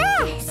the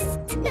best.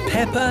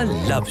 Peppa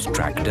loves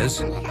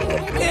tractors.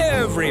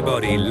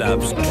 Everybody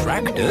loves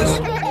tractors.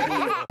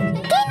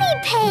 Guinea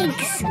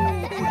pigs.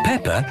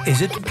 Peppa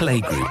is at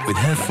playgroup with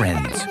her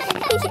friends.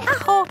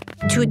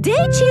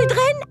 Today,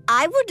 children,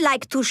 I would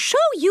like to show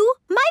you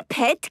my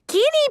pet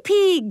guinea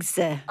pigs.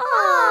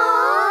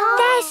 Aww.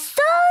 They're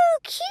so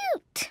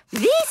cute.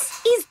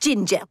 This is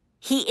Ginger.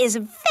 He is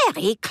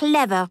very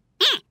clever.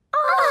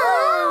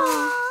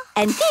 Aww.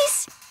 And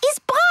this is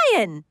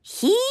Brian.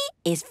 He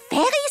is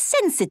very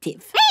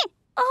sensitive.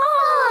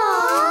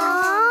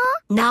 Aww.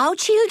 Now,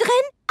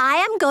 children, I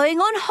am going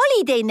on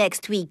holiday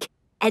next week.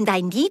 And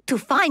I need to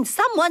find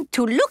someone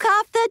to look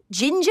after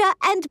Ginger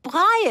and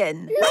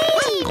Brian. Me!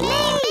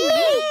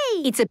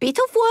 It's a bit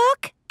of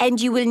work, and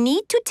you will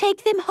need to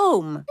take them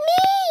home. Me!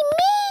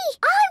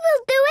 I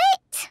will do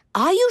it.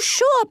 Are you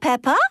sure,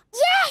 Peppa?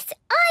 Yes,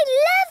 I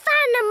love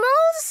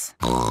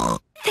animals.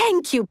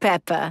 Thank you,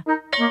 Peppa.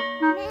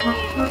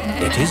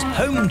 It is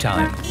home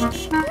time.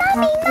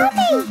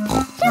 Mummy,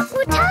 look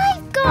what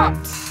I've got.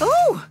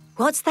 Oh,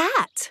 what's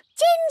that?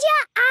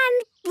 Ginger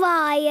and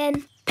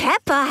Brian.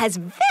 Peppa has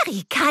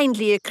very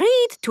kindly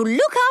agreed to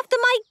look after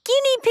my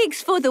guinea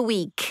pigs for the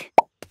week.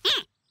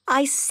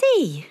 I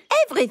see.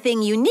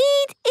 Everything you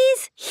need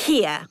is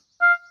here.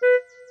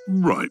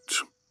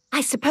 Right.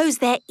 I suppose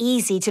they're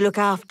easy to look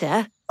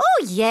after.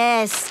 Oh,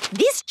 yes.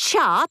 This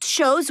chart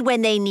shows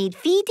when they need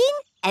feeding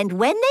and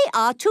when they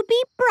are to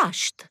be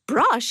brushed.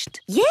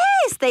 Brushed?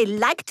 Yes, they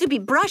like to be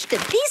brushed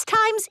at these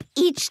times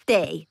each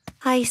day.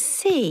 I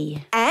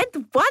see.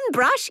 And one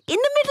brush in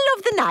the middle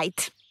of the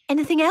night.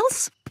 Anything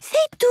else?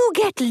 They do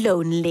get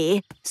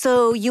lonely,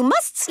 so you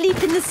must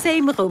sleep in the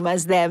same room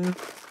as them.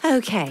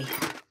 Okay.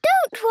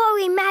 Don't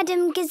worry,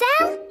 Madam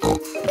Gazelle.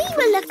 We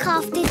will look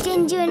after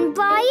Ginger and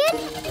Brian.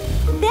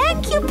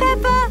 Thank you,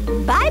 Peppa.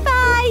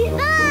 Bye-bye.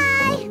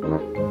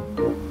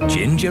 Bye.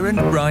 Ginger and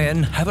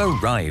Brian have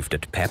arrived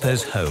at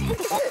Peppa's home.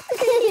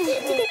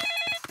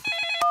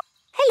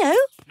 Hello.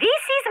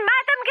 This is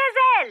Madame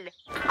Gazelle.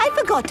 I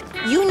forgot.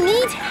 You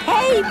need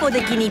hay for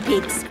the guinea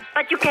pigs.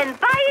 But you can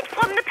buy it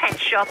from the pet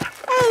shop. shop.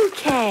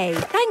 OK.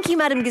 Thank you,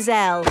 Madame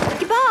Gazelle.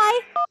 Goodbye.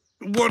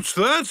 What's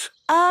that?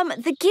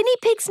 The guinea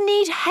pigs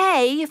need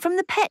hay from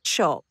the pet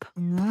shop.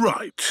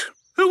 Right.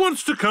 Who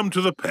wants to come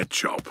to the pet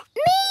shop?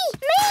 Me!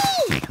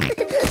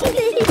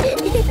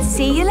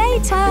 See you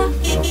later.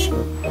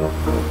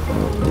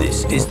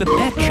 This is the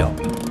pet shop.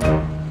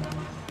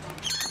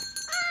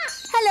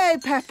 Hello,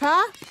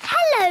 Peppa.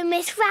 Hello,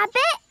 Miss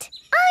Rabbit.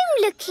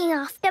 I'm looking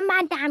after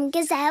Madame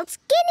Gazelle's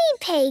guinea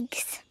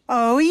pigs.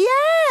 Oh,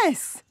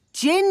 yes.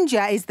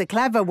 Ginger is the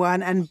clever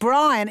one and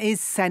Brian is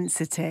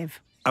sensitive.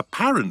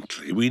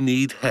 Apparently we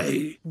need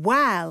hay.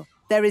 Well,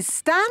 there is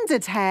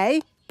standard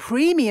hay,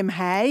 premium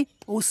hay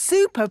or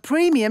super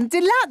premium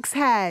deluxe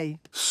hay.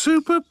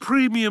 Super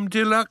premium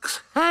deluxe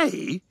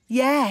hay?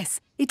 Yes,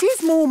 it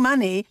is more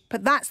money,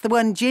 but that's the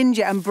one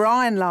Ginger and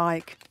Brian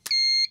like.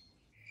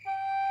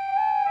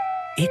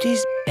 It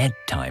is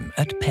bedtime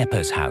at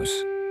Peppa's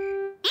house.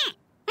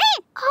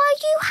 Are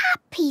you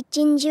happy,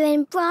 Ginger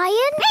and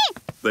Brian?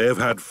 They have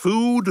had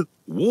food,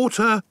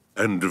 water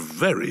and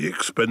very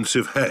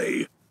expensive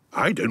hay.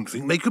 I don't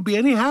think they could be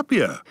any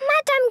happier.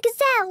 Madame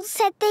Gazelle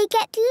said they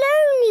get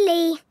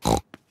lonely.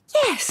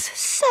 Yes,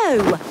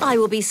 so I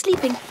will be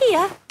sleeping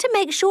here to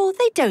make sure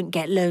they don't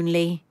get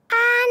lonely.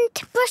 And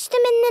brush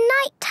them in the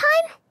night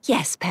time?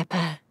 Yes,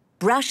 Peppa.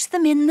 Brush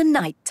them in the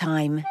night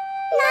time.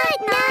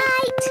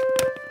 Night-night.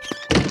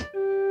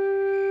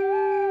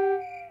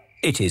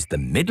 It is the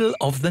middle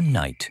of the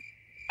night.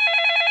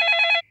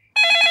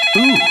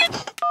 Ooh.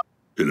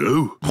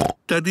 Hello.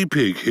 Daddy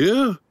Pig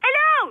here?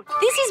 Hello!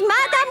 This is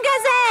Madame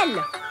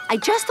Gazelle. I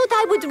just thought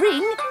I would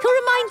ring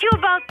to remind you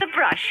about the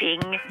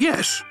brushing.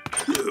 Yes.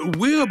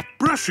 We're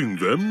brushing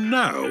them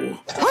now.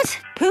 What?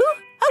 Who?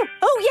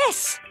 Oh,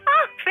 yes.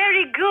 Oh,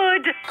 very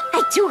good.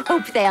 I do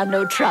hope they are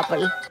no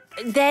trouble.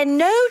 They're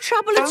no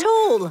trouble at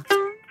all.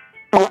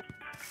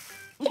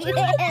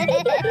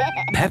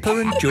 Peppa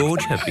and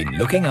George have been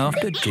looking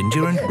after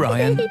Ginger and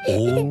Brian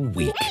all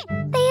week.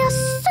 They are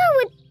so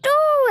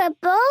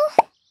adorable.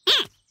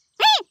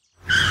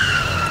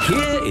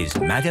 Here is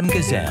Madame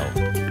Gazelle.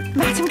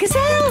 Madame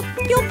Gazelle,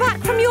 you're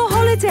back from your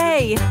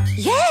holiday.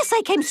 Yes,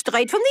 I came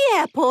straight from the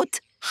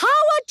airport. How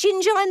are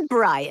Ginger and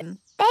Brian?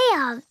 They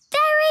are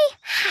very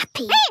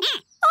happy.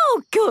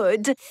 Oh,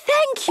 good.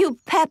 Thank you,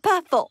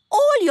 Peppa, for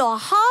all your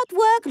hard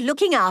work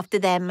looking after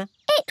them.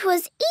 It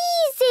was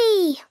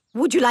easy.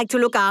 Would you like to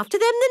look after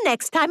them the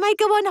next time I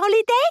go on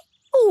holiday?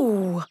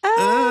 Ooh.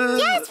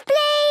 Yes,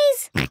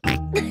 please.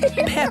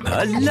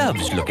 Peppa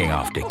loves looking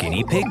after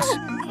guinea pigs.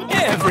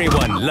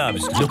 Everyone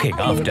loves looking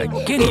after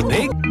guinea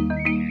pig.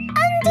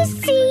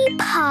 Undersea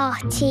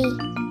party.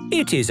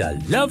 It is a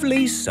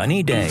lovely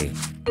sunny day.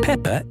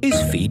 Peppa is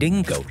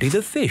feeding Goldie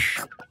the fish.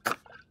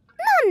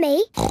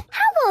 Mummy,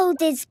 how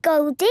old is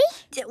Goldie?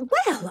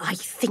 Well, I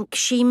think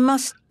she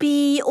must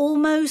be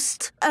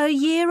almost a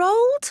year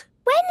old.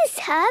 When is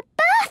her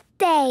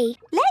birthday?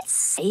 Let's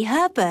say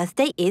her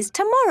birthday is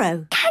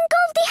tomorrow. Can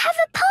Goldie have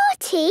a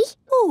party?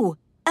 Oh,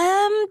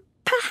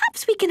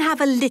 perhaps we can have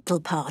a little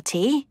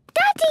party.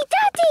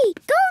 Daddy,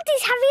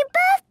 Goldie's having a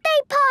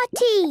birthday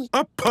party.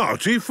 A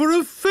party for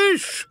a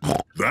fish?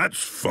 That's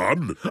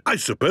fun. I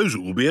suppose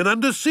it will be an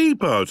undersea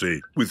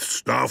party with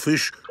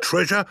starfish,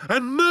 treasure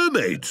and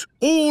mermaids,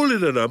 all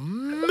in an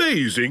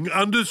amazing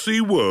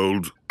undersea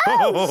world.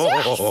 Oh,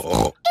 yes!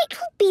 It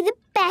will be the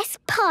best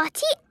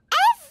party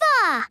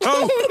ever!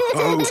 Oh.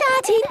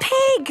 Daddy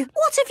Pig,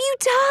 what have you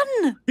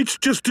done? It's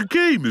just a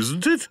game,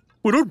 isn't it?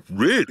 We're not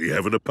really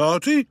having a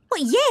party.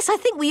 Well, yes, I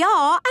think we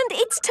are, and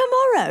it's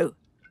tomorrow.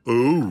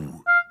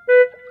 Oh,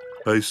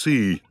 I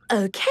see.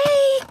 OK.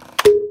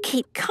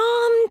 Keep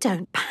calm,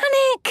 don't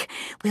panic.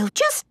 We'll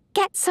just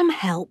get some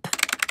help.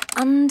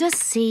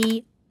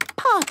 Undersea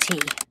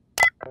party.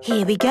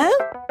 Here we go.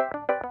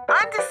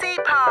 Undersea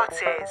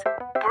parties,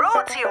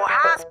 brought to your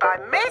house by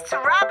Miss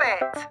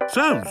Rabbit.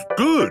 Sounds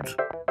good.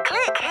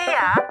 Click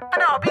here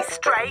and I'll be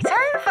straight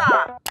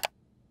over.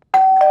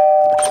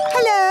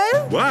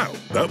 Hello. Wow,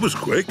 that was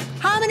quick.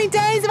 How many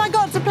days have I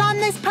got to plan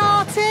this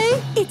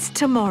party? It's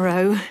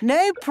tomorrow.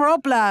 No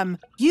problem.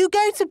 You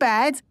go to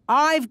bed.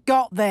 I've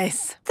got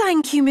this.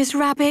 Thank you, Miss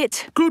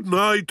Rabbit. Good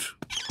night.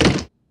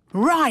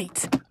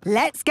 Right,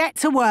 let's get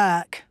to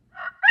work.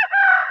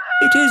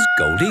 It is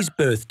Goldie's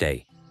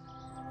birthday.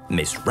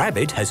 Miss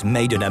Rabbit has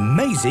made an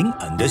amazing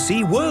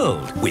undersea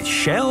world with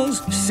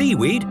shells,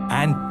 seaweed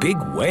and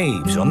big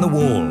waves on the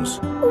walls.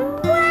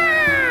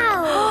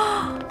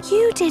 Wow!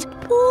 You did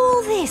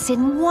all this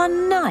in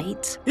one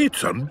night?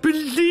 It's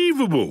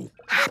unbelievable.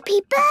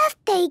 Happy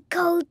birthday,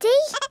 Goldie.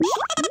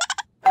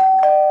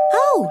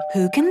 Oh,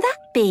 who can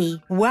that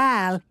be?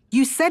 Well,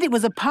 you said it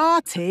was a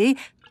party,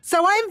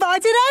 so I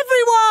invited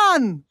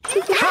everyone.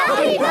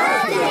 Happy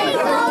birthday,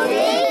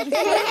 Goldie!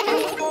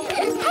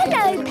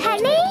 Hello,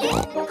 Penny.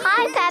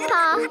 Hi,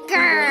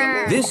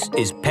 Peppa. This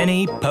is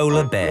Penny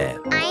Polar Bear.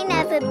 I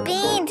never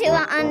been to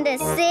an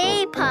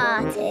undersea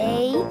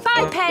party.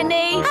 Bye,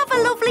 Penny. Have a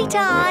lovely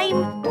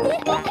time.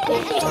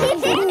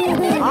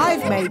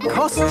 I've made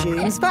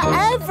costumes for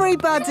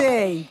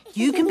everybody.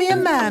 You can be a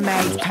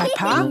mermaid,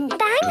 Peppa.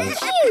 Thank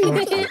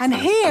Thank you. And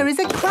here is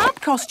a crab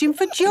costume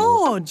for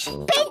George.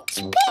 Pinch,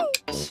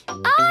 pinch.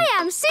 I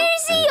am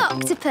Susie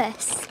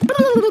Octopus.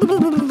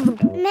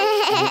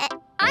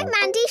 I'm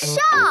Mandy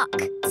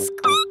Shark.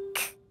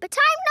 Squeak. But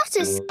I'm not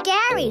a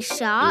scary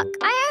shark.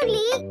 I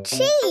only eat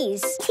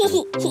cheese.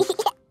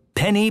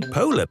 Penny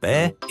Polar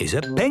Bear is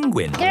a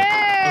penguin.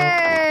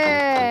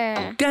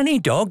 Grrr. Danny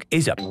Dog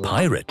is a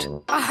pirate.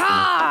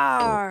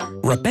 Aha!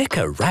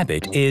 Rebecca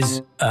Rabbit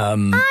is,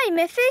 I'm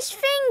a fish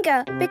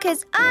finger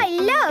because I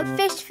love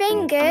fish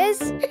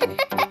fingers.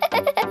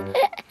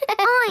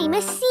 I'm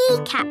a sea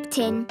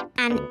captain.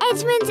 And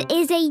Edmund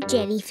is a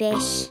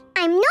jellyfish.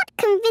 I'm not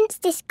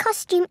convinced this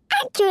costume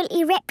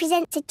accurately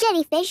represents a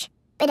jellyfish,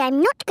 but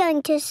I'm not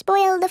going to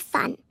spoil the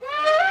fun.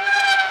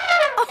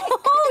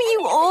 Oh,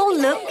 you all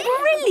look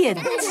brilliant.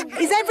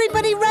 Is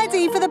everybody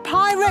ready for the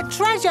pirate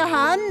treasure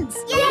hunt?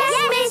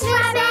 Yes, Miss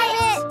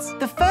Rabbit!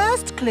 The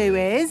first clue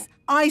is,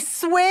 I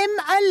swim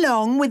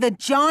along with a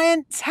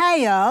giant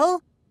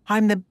tail.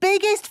 I'm the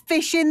biggest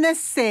fish in the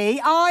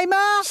sea. I'm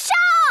a...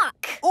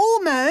 Shark!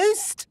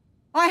 Almost.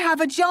 I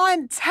have a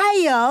giant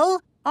tail.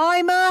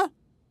 I'm a...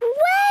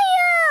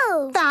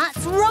 Whale!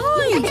 That's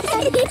right!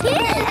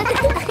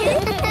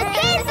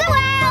 Here's the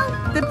whale!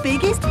 The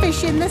biggest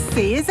fish in the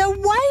sea is a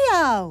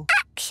whale.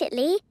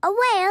 Actually, a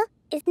whale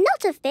is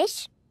not a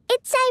fish.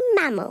 It's a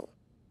mammal.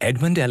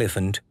 Edmund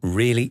Elephant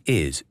really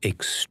is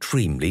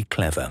extremely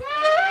clever.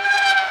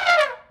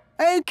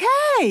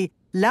 OK,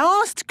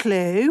 last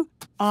clue.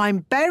 I'm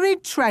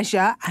buried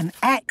treasure and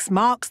X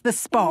marks the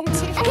spot.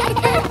 Here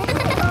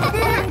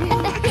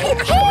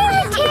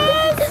it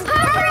is!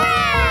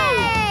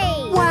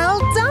 Hooray! Well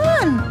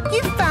done!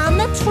 You found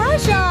the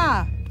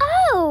treasure!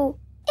 Oh,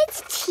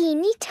 it's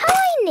teeny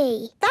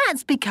tiny.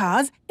 That's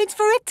because it's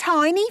for a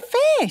tiny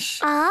fish.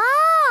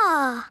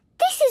 Ah,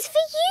 this is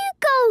for you,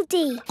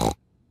 Goldie.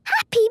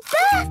 Happy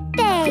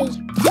birthday!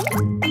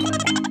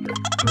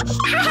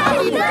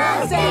 Happy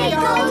birthday,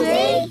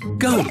 Goldie!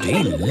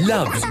 Goldie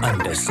loves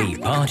undersea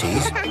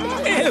parties.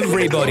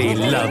 Everybody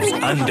loves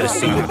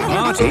undersea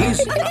parties.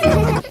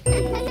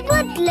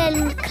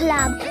 Woodland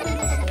Club.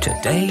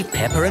 Today,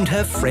 Peppa and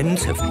her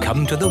friends have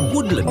come to the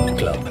Woodland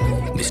Club.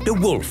 Mr.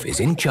 Wolf is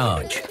in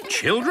charge.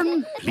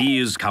 Children,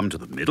 please come to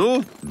the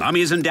middle.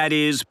 Mummies and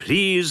daddies,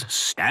 please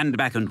stand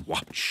back and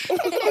watch.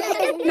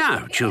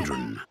 Now,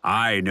 children,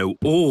 I know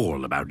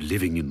all about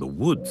living in the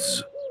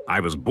woods. I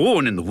was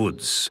born in the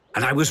woods,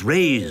 and I was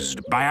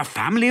raised by a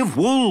family of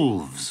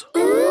wolves.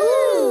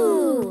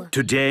 Ooh!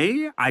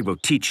 Today, I will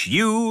teach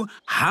you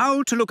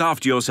how to look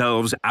after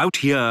yourselves out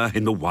here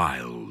in the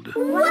wild.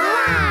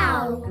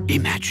 Wow!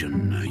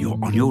 Imagine you're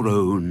on your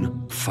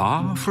own,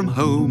 far from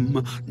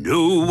home,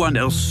 no one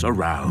else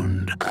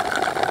around.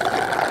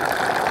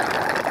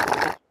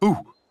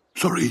 Oh,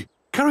 sorry.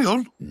 Carry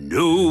on.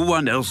 No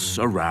one else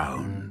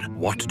around.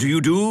 What do you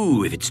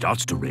do if it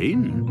starts to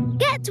rain?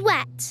 Get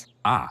wet.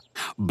 Ah,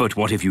 but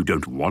what if you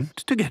don't want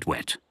to get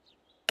wet?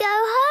 Go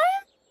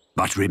home?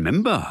 But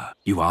remember,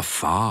 you are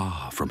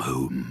far from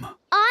home.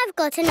 I've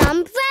got an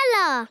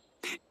umbrella.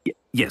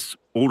 Yes,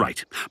 all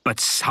right.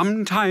 But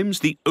sometimes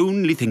the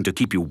only thing to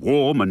keep you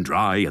warm and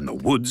dry in the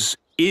woods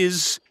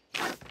is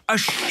a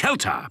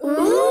shelter.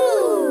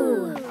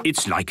 Ooh!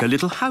 It's like a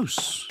little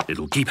house.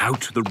 It'll keep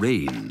out the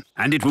rain,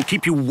 and it will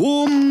keep you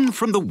warm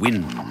from the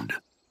wind.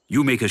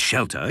 You make a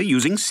shelter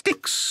using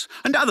sticks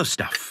and other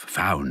stuff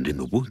found in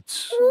the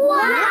woods.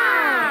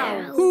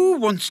 Wow! Who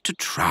wants to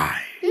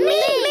try?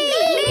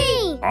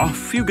 Me!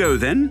 Off you go,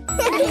 then.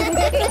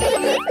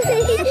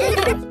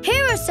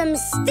 Here are some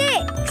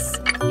sticks.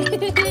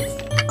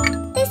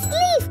 This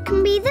leaf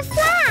can be the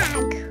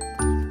flag.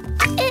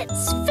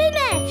 It's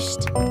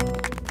finished.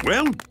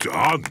 Well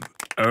done.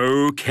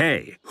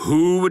 OK,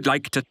 who would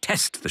like to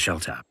test the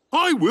shelter?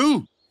 I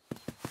will.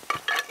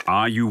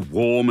 Are you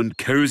warm and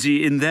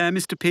cosy in there,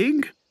 Mr.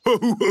 Pig?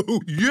 Oh,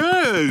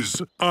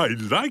 yes. I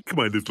like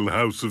my little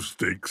house of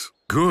sticks.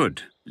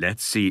 Good.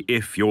 Let's see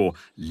if your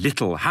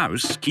little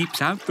house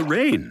keeps out the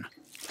rain.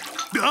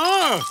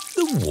 Ah!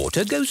 The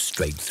water goes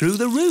straight through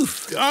the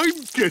roof. I'm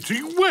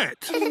getting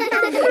wet.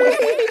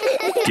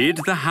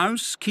 Did the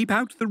house keep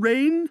out the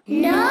rain?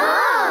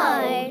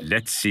 No!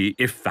 Let's see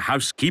if the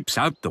house keeps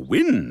out the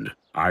wind.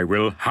 I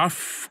will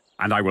huff,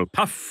 and I will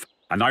puff,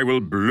 and I will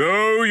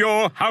blow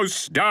your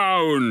house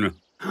down.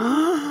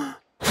 Whoa!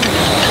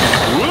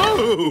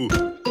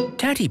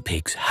 Daddy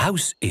Pig's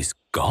house is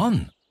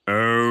gone.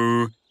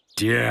 Oh,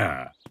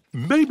 dear.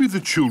 Maybe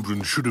the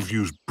children should have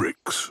used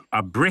bricks.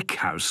 A brick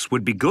house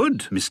would be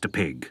good, Mr.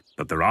 Pig.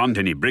 But there aren't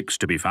any bricks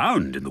to be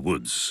found in the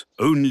woods.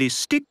 Only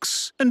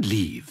sticks and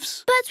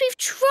leaves. But we've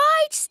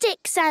tried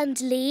sticks and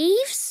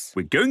leaves.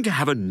 We're going to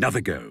have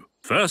another go.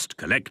 First,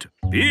 collect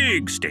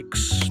big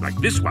sticks, like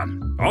this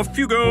one. Off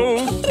you go.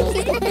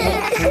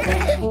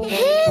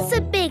 Here's a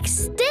big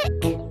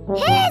stick.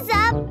 Here's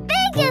a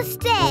bigger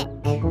stick.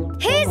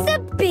 Here's the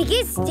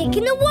biggest stick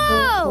in the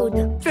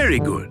world. Very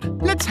good.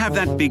 Let's have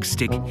that big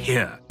stick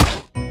here.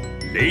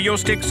 Lay your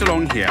sticks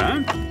along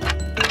here.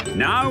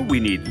 Now we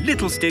need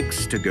little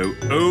sticks to go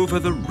over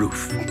the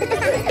roof.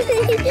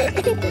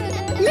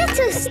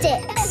 Little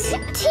sticks,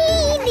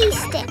 teeny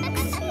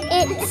sticks,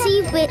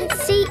 itsy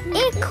bitsy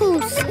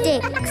ickle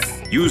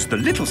sticks. Use the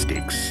little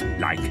sticks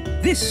like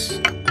this.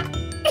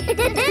 Is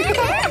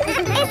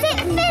it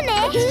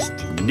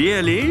finished?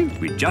 Nearly.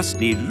 We just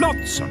need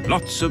lots and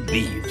lots of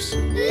leaves.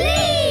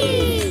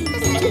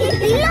 Leaves!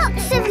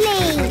 Lots of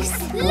leaves!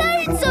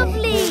 Loads of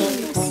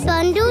leaves!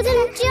 Bundles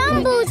and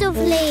jumbles of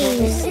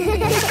leaves!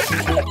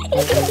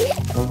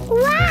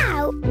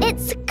 Wow!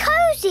 It's a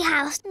cosy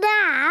house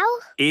now!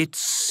 It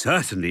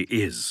certainly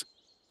is.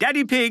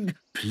 Daddy Pig,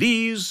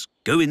 please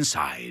go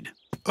inside.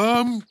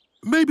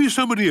 Maybe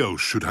somebody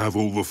else should have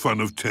all the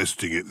fun of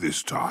testing it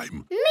this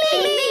time. Me!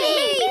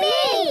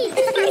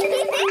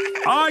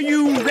 Are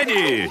you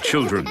ready,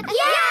 children?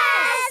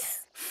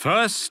 Yes!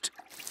 First,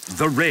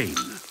 the rain.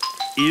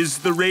 Is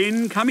the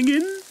rain coming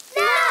in?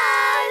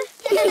 No!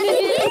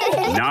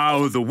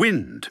 Now the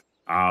wind.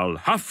 I'll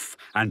huff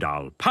and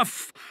I'll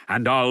puff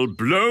and I'll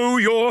blow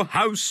your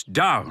house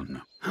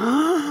down.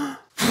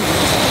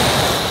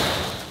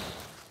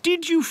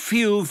 Did you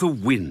feel the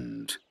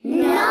wind?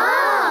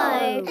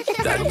 No!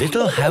 The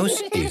little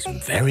house is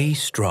very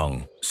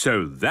strong.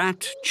 So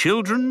that,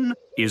 children,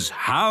 is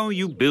how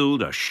you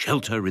build a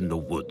shelter in the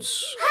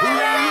woods.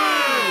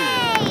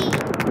 Hooray!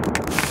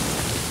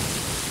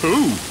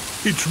 Oh,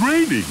 it's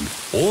raining.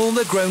 All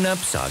the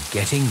grown-ups are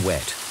getting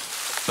wet.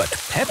 But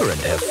Peppa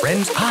and her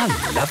friends are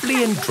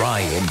lovely and dry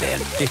in their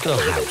little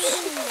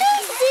house.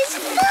 This is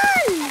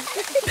fun!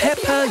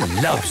 Peppa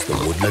loves the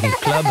Woodland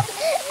Club.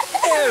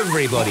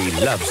 Everybody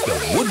loves the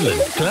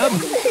Woodland Club.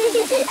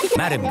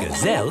 Madame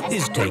Gazelle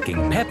is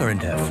taking Peppa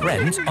and her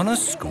friends on a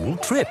school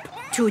trip.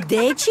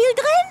 Today,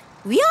 children,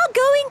 we are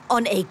going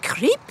on a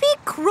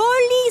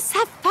creepy-crawly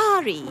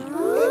safari.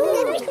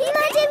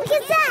 Madame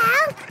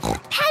Gazelle,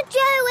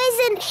 Pedro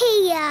isn't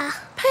here.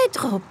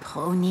 Pedro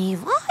Pony,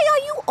 why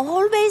are you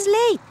always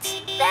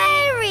late?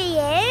 There he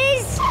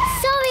is.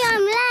 Sorry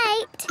I'm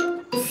late.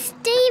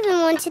 Stephen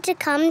wanted to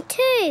come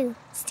too.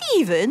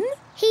 Stephen?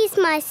 He's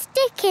my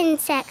stick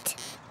insect.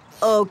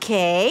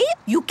 Okay,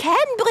 you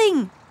can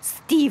bring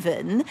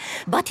Stephen,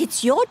 but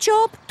it's your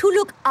job to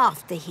look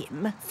after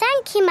him.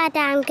 Thank you,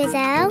 Madame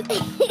Gazelle.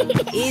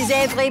 Is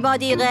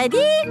everybody ready?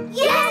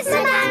 Yes,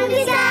 Madame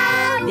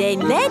Gazelle.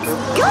 Then let's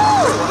go!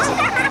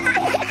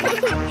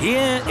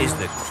 Here is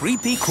the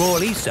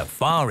creepy-crawly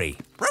safari.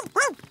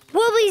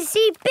 Will we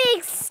see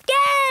big,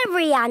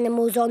 scary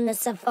animals on the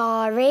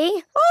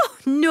safari? Oh,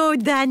 no,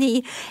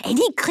 Danny.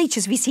 Any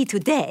creatures we see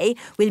today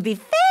will be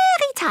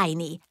very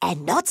tiny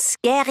and not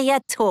scary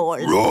at all.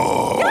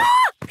 Roar!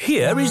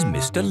 Here is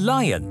Mr.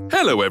 Lion.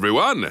 Hello,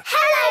 everyone.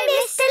 Hello,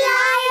 Mr.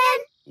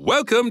 Lion.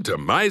 Welcome to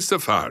my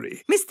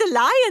safari. Mr.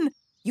 Lion,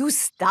 you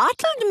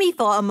startled me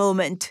for a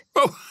moment.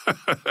 Oh,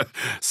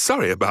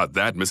 sorry about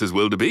that, Mrs.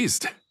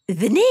 Wildebeest.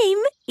 The name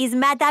is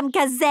Madame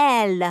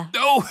Gazelle.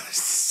 Oh,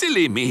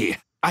 silly me.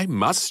 I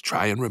must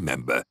try and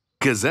remember.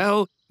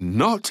 Gazelle,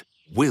 not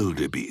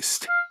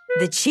wildebeest.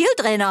 The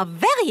children are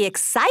very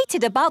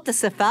excited about the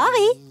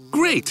safari.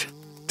 Great.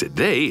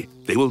 Today,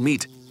 they will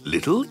meet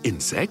little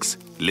insects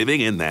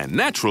living in their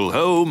natural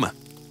home,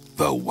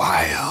 the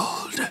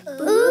wild.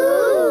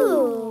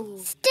 Ooh!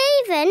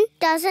 Stephen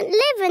doesn't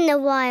live in the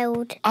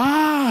wild.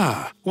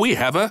 Ah, we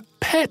have a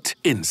pet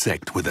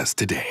insect with us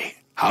today.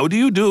 How do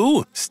you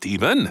do,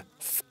 Stephen?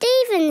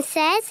 Stephen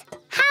says,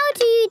 how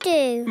do you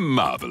do?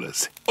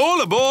 Marvellous.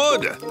 All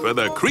aboard for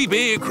the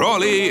Creepy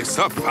Crawly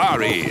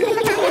Safari.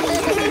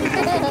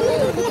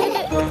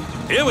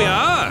 Here we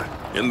are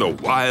in the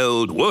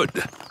wild wood,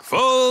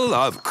 full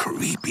of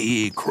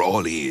creepy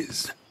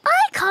crawlies.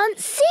 I can't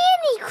see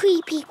any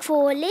creepy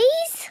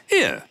crawlies.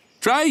 Here,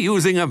 try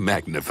using a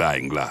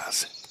magnifying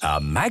glass. A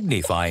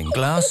magnifying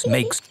glass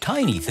makes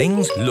tiny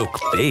things look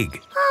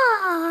big.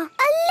 Ah,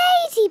 a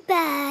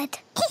ladybird.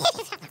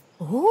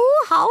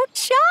 Oh, how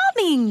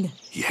charming.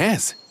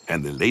 Yes,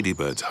 and the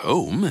ladybird's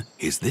home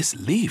is this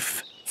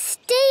leaf.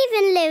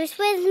 Stephen lives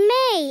with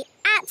me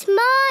at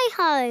my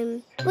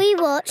home. We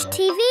watch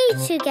TV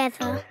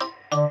together.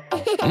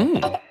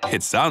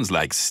 It sounds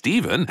like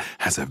Stephen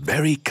has a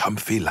very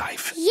comfy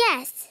life.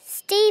 Yes,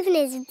 Stephen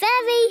is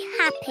very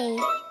happy.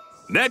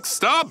 Next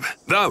stop,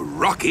 the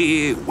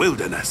rocky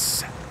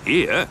wilderness.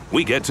 Here,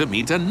 we get to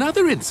meet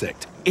another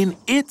insect in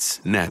its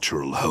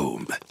natural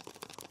home.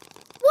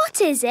 What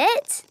is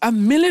it? A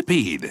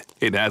millipede.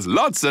 It has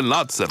lots and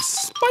lots of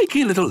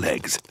spiky little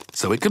legs,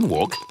 so it can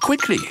walk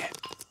quickly.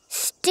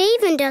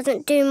 Stephen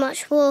doesn't do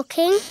much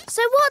walking.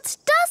 So what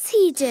does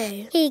he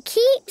do? He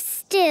keeps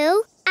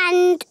still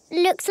and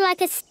looks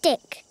like a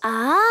stick.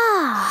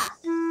 Ah.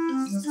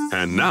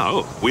 And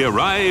now we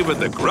arrive at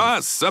the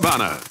grass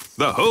savanna,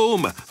 the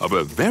home of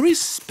a very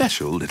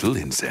special little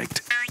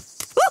insect.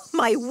 Oh,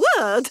 my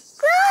word!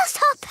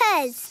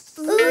 Grasshoppers!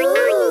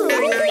 Ooh.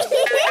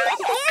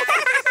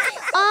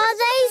 Are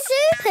they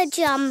super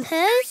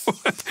jumpers?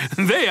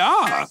 They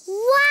are.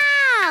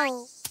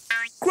 Wow!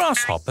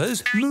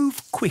 Grasshoppers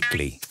move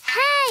quickly.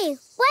 Hey,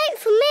 wait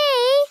for me!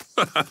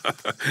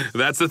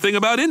 That's the thing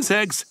about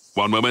insects.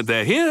 One moment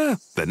they're here,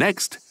 the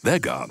next they're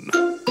gone.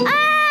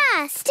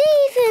 Ah!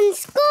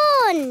 Stephen's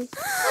gone!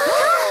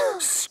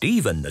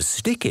 Stephen the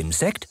stick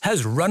insect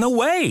has run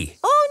away.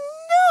 Oh,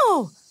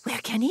 no! Where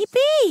can he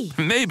be?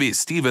 Maybe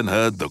Stephen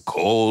heard the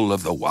call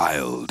of the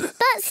wild.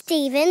 But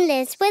Stephen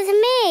lives with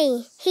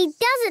me. He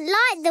doesn't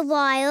like the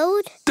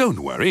wild. Don't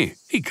worry,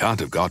 he can't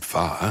have got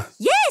far.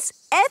 Yes!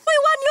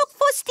 Everyone look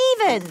for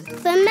Stephen.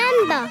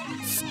 Remember,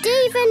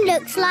 Stephen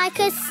looks like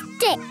a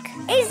stick.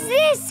 Is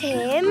this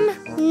him?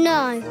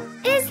 No.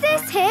 Is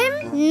this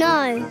him?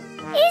 No.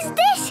 Is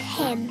this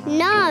him?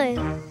 No.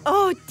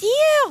 Oh,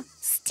 dear!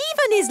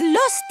 Stephen is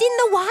lost in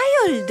the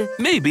wild.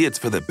 Maybe it's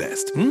for the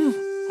best,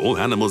 All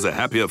animals are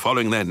happier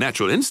following their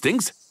natural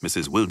instincts,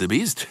 Mrs.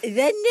 Wildebeest. The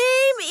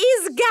name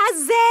is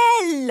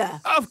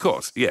Gazelle. Of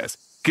course, yes,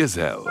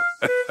 Gazelle.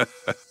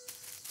 Look!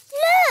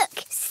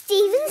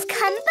 Stephen's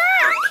come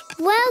back.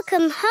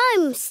 Welcome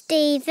home,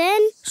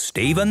 Stephen.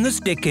 Stephen the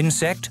stick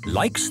insect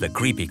likes the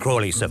creepy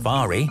crawly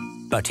safari,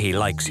 but he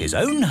likes his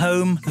own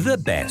home the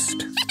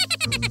best.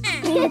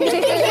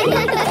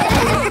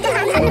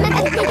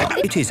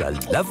 It is a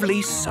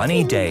lovely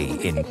sunny day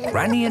in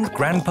Granny and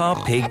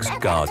Grandpa Pig's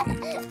garden.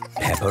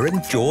 Peppa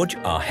and George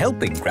are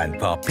helping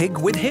Grandpa Pig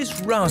with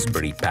his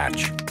raspberry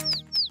patch.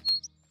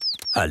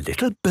 A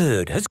little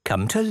bird has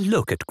come to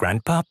look at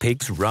Grandpa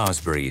Pig's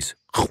raspberries.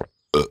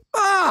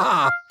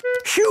 Ah!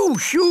 Shoo,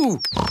 shoo!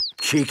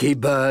 Cheeky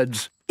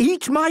birds.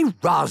 Eat my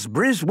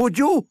raspberries, would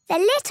you? The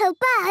little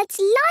birds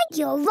like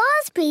your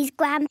raspberries,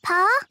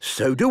 Grandpa.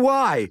 So do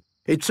I.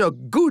 It's a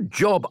good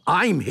job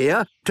I'm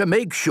here to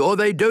make sure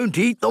they don't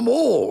eat them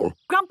all.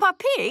 Grandpa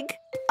Pig,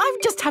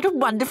 I've just had a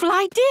wonderful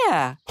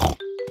idea.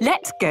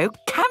 Let's go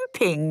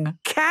camping.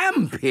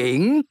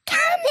 Camping?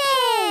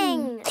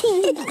 Camping!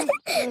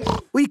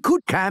 We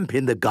could camp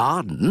in the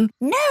garden.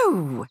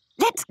 No,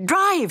 let's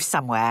drive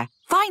somewhere.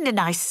 Find a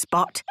nice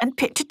spot and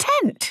pitch a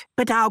tent.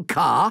 But our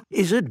car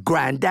is at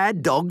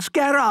Grandad Dog's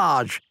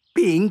garage,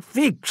 being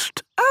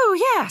fixed. Oh,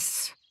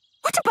 yes.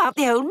 What about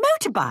the old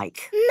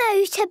motorbike?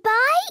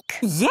 Motorbike?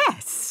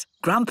 Yes.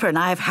 Grandpa and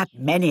I have had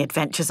many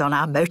adventures on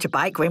our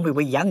motorbike when we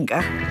were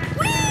younger.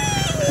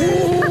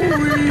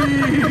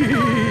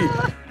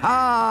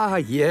 Ah,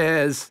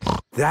 yes.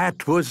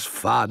 That was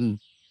fun.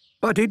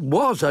 But it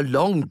was a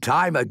long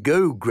time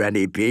ago,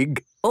 Granny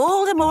Pig.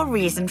 All the more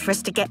reason for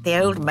us to get the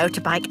old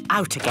motorbike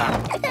out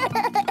again.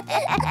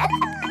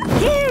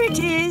 Here it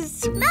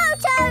is.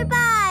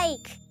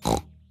 Motorbike!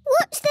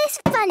 What's this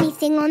funny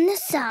thing on the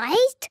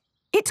side?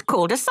 It's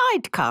called a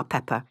sidecar,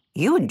 Peppa.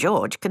 You and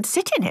George can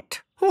sit in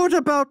it. What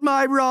about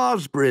my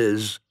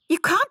raspberries? You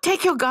can't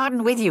take your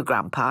garden with you,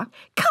 Grandpa.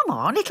 Come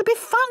on, it'll be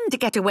fun to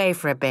get away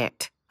for a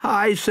bit.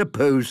 I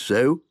suppose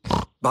so.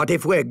 But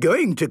if we're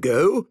going to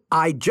go,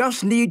 I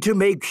just need to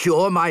make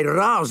sure my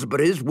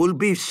raspberries will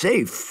be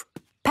safe.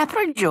 Peppa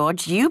and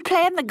George, you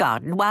play in the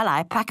garden while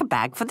I pack a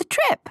bag for the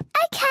trip.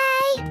 OK.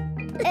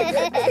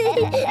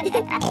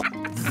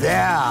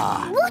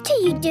 There. What are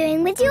you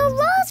doing with your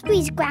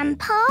raspberries,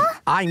 Grandpa?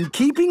 I'm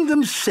keeping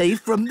them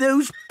safe from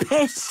those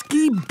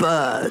pesky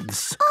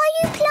birds. Are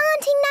you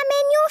planting them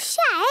in your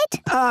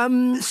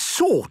shed?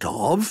 Sort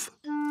of.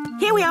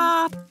 Here we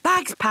are,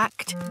 bags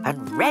packed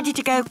and ready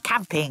to go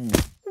camping.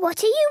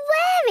 What are you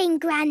wearing,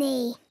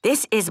 Granny?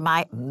 This is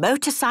my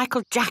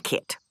motorcycle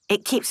jacket.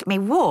 It keeps me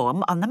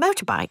warm on the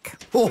motorbike.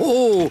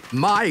 Oh,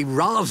 my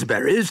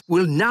raspberries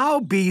will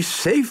now be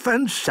safe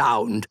and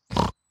sound.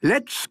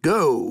 Let's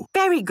go.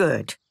 Very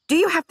good. Do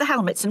you have the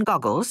helmets and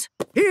goggles?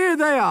 Here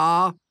they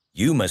are.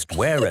 You must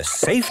wear a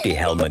safety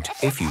helmet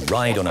if you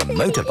ride on a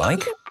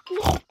motorbike.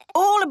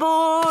 All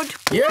aboard.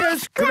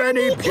 Yes,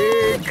 Granny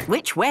Pig.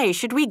 Which way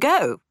should we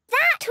go?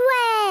 That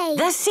way.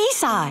 The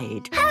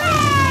seaside.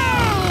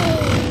 Hooray!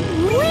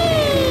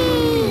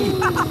 Whee!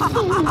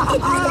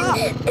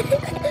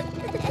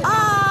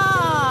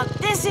 Ah,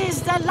 this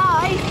is the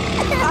life.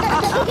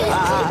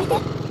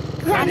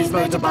 Granny's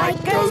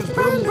motorbike goes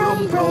brum,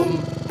 brum, brum.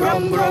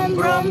 Brum, brum,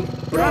 brum.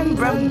 Brum,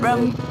 brum,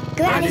 brum.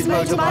 Granny's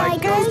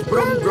motorbike goes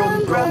brum,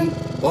 brum, brum.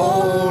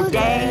 All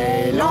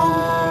day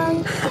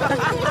long.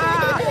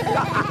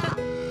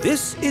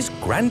 This is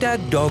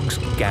Grandad Dog's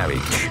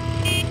garage.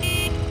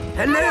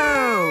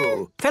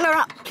 Hello. Fill her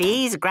up,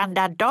 please,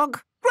 Grandad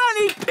Dog.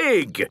 Granny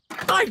Pig,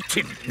 I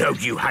didn't know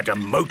you had a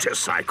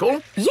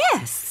motorcycle.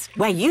 Yes,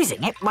 we're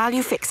using it while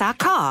you fix our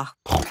car.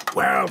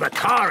 Well, the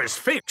car is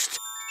fixed.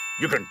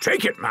 You can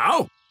take it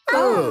now.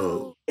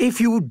 Oh. If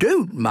you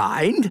don't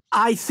mind,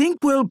 I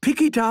think we'll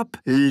pick it up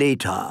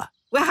later.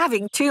 We're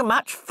having too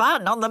much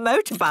fun on the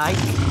motorbike.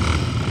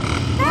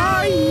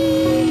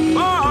 Bye!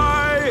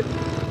 Bye!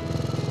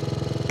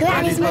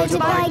 Granny's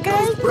motorbike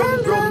goes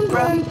brum, brum,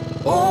 brum.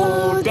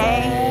 All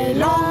day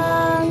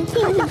long.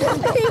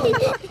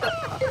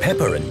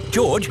 Peppa and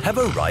George have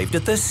arrived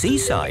at the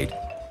seaside.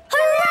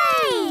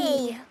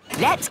 Hooray!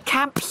 Let's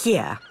camp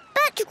here.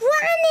 But,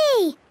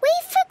 Granny,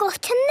 we've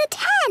forgotten the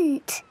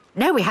tent.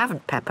 No, we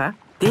haven't, Peppa.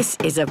 This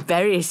is a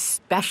very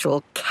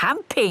special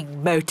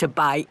camping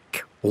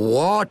motorbike.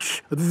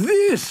 Watch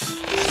this.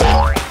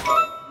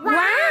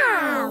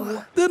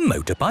 Wow! The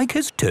motorbike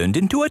has turned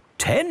into a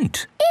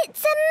tent.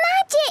 It's a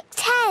magic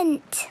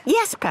tent.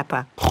 Yes,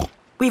 Peppa.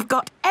 We've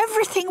got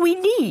everything we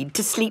need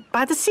to sleep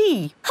by the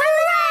sea.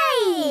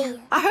 Hooray!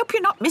 I hope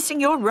you're not missing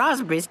your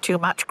raspberries too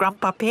much,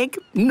 Grandpa Pig.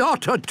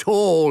 Not at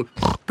all,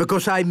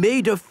 because I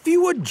made a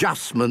few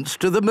adjustments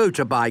to the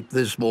motorbike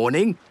this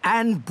morning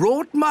and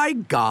brought my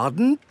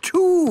garden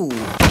too.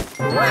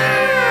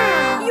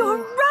 Wow! Your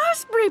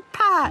raspberry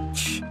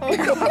patch!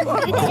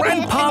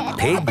 Grandpa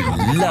Pig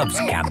loves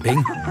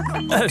camping,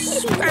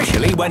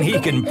 especially when he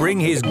can bring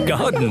his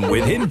garden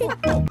with him.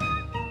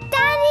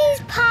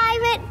 Danny's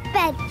pirate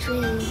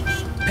bedroom.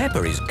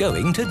 Peppa is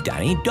going to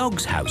Danny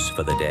Dog's house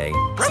for the day.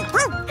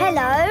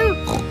 Hello.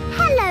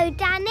 Hello,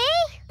 Danny.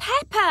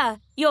 Peppa,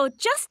 you're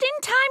just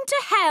in time to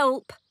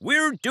help.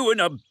 We're doing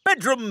a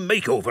bedroom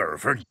makeover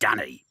for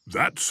Danny.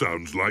 That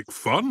sounds like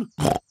fun.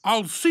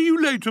 I'll see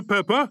you later,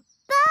 Peppa.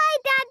 Bye,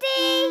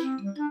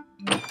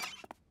 Daddy.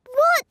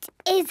 What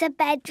is a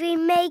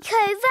bedroom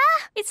makeover?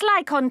 It's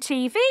like on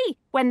TV,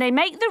 when they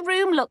make the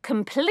room look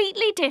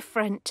completely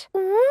different.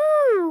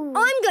 Ooh.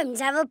 I'm going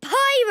to have a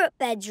pirate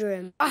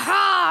bedroom.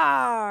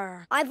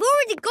 Aha! I've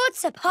already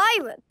got a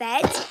pirate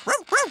bed.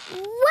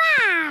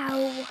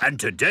 Wow! And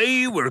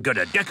today we're going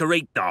to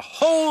decorate the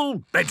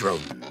whole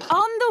bedroom.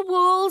 On the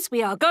walls,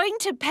 we are going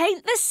to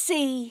paint the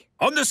sea.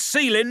 On the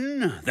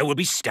ceiling, there will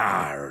be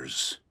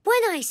stars.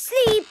 When I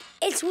sleep,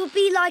 it will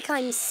be like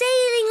I'm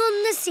sailing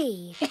on the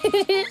sea.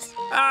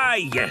 Ah,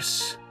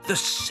 yes, the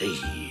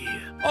sea.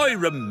 I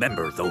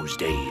remember those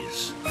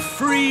days.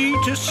 Free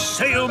to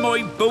sail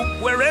my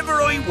boat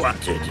wherever I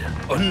wanted,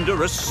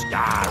 under a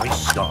starry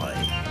sky,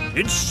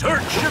 in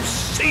search of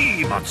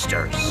sea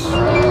monsters.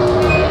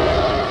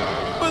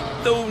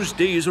 But those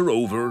days are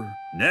over.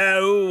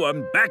 Now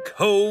I'm back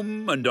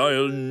home and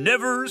I'll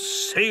never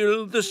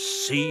sail the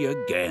sea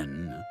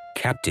again.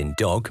 Captain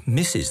Dog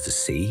misses the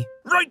sea.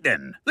 Right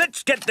then,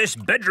 let's get this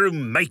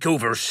bedroom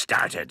makeover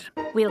started.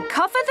 We'll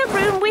cover the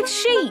room with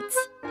sheets.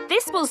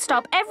 This will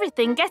stop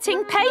everything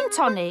getting paint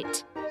on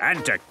it.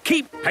 And to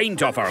keep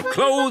paint off our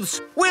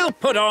clothes, we'll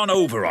put on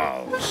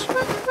overalls.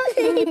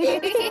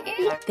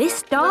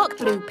 This dark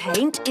blue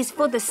paint is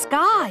for the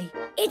sky.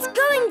 It's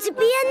going to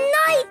be a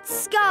night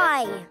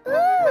sky.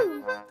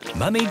 Ooh!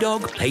 Mummy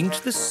Dog paints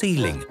the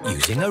ceiling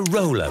using a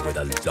roller with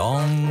a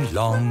long,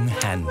 long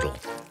handle.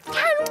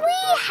 Can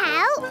we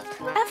help?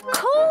 Of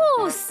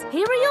course!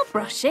 Here are your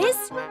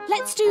brushes.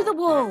 Let's do the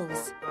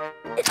walls.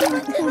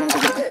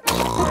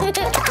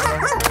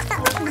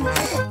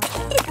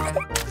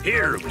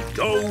 Here we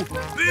go.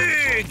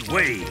 Big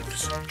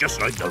waves,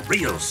 just like the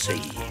real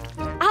sea.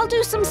 I'll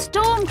do some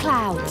storm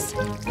clouds.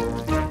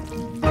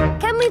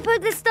 Can we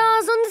put the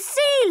stars on the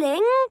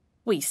ceiling?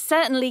 We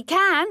certainly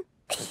can.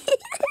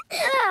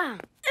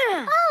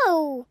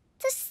 Oh,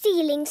 the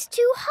ceiling's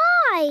too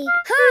high.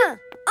 Huh,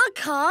 I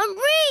can't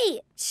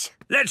reach.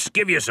 Let's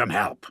give you some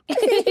help.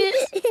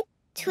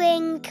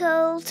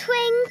 Twinkle,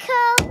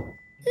 twinkle,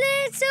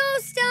 little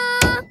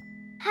star,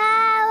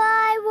 how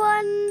I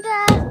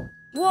wonder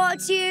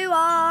what you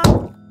are.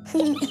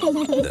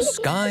 The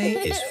sky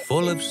is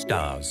full of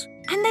stars.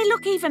 And they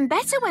look even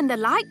better when the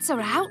lights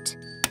are out.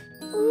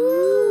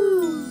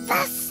 Ooh,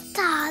 the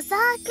stars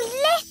are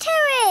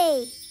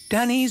glittery.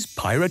 Danny's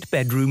pirate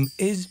bedroom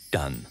is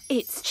done.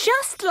 It's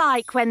just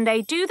like when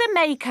they do the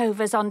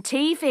makeovers on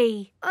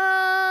TV.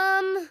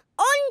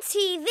 On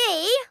TV,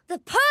 the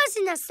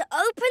person has to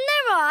open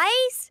their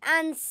eyes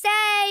and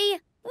say,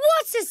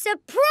 "What a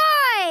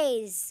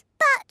surprise!"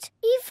 But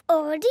you've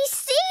already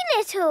seen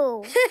it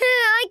all.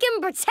 I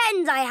can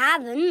pretend I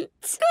haven't.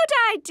 Good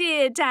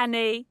idea,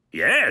 Danny.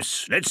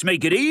 Yes, let's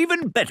make it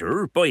even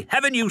better by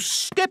having you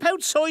step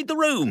outside the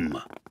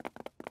room.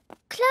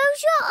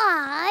 Close your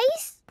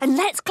eyes. And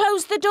let's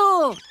close the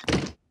door.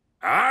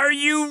 Are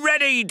you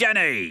ready,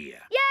 Danny?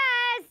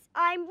 Yes,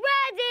 I'm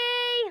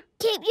ready.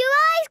 Keep your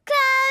eyes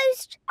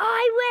closed.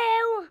 I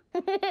will.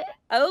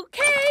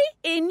 OK,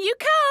 in you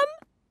come.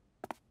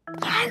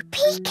 No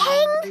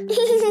peeking.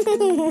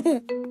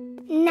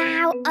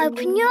 Now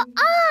open your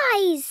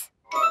eyes.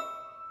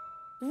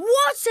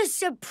 What a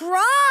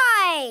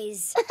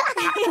surprise!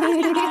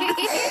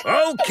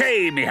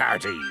 OK, me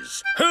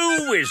hearties.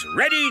 Who is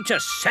ready to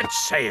set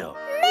sail?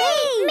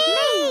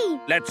 Me!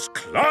 Let's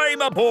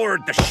climb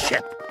aboard the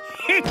ship.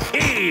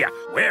 Hee-hee!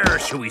 Where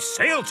shall we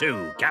sail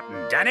to,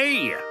 Captain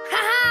Danny?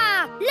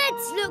 Ha-ha!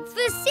 Let's look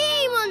for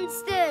sea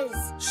monsters.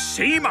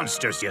 Sea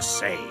monsters, you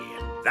say?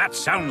 That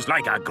sounds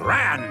like a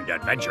grand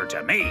adventure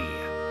to me.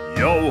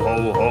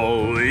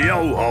 Yo-ho-ho,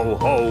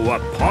 yo-ho-ho, a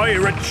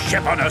pirate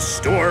ship on a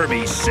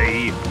stormy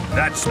sea.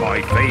 That's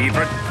my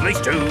favourite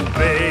place to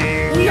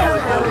be.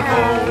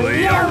 Yo-ho-ho,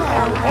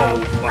 yo-ho-ho,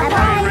 a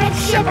pirate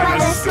ship on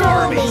a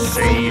stormy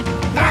sea.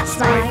 That's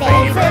my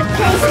favourite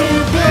place to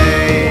be.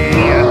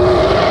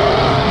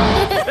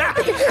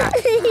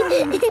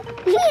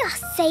 We are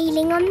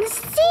sailing on the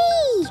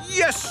sea.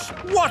 Yes,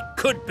 what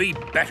could be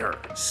better?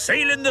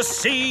 Sailing the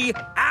sea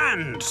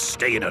and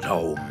staying at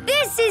home.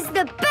 This is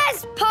the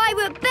best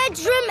pirate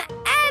bedroom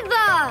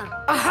ever!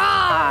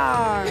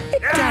 Aha!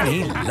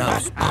 Danny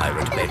loves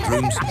pirate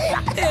bedrooms.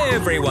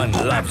 Everyone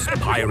loves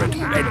pirate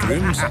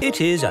bedrooms.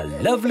 It is a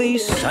lovely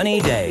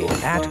sunny day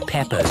at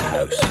Peppa's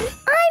house.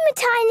 I'm a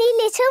tiny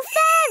little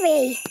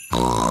fairy.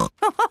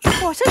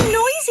 What a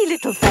noisy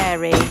little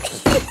fairy.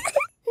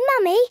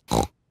 Mummy,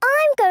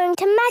 I'm going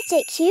to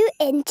magic you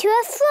into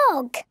a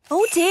frog.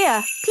 Oh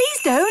dear,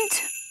 please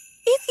don't.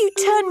 If you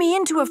turn me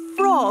into a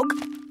frog,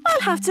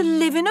 I'll have to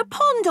live in a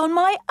pond on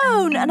my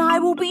own and I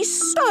will be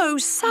so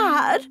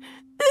sad.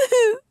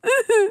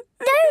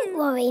 Don't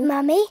worry,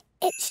 Mummy.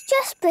 It's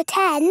just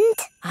pretend.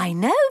 I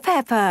know,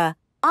 Peppa.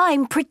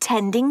 I'm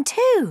pretending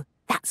too.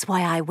 That's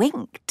why I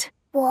winked.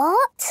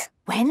 What?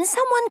 When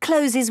someone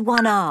closes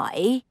one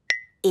eye,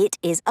 it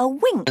is a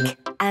wink,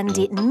 and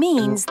it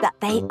means that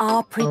they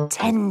are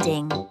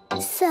pretending.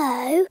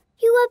 So,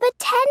 you were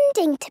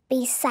pretending to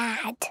be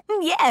sad?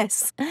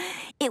 Yes,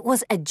 it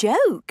was a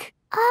joke.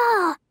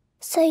 Ah,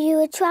 so you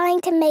were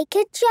trying to make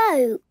a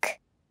joke.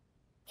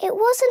 It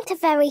wasn't a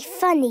very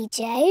funny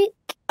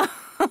joke.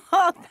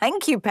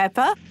 Thank you,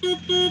 Peppa.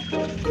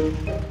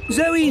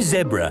 Zoe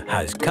Zebra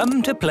has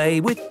come to play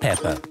with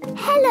Peppa.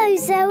 Hello,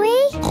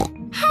 Zoe.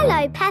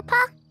 Hello,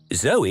 Peppa.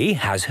 Zoe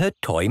has her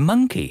toy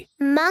monkey.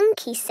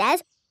 Monkey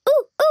says,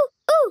 ooh, ooh,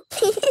 ooh.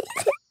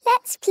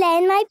 Let's play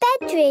in my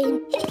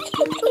bedroom.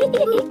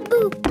 Ooh,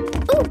 ooh,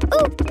 ooh,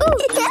 ooh.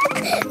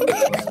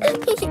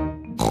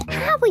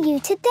 How are you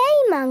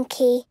today,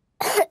 Monkey?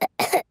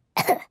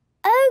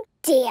 Oh,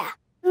 dear.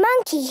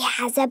 Monkey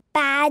has a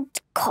bad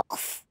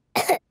cough.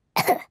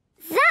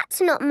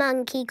 That's not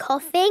Monkey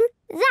coughing.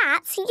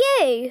 That's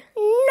you.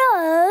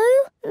 No,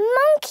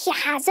 Monkey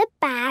has a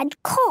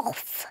bad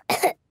cough.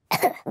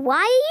 Why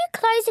are you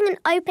closing and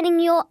opening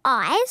your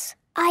eyes?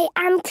 I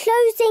am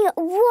closing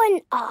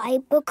one eye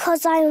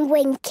because I'm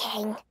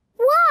winking.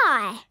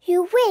 Why?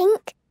 You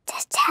wink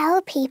to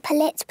tell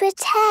people it's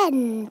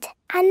pretend.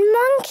 And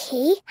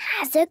Monkey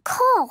has a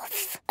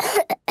cough.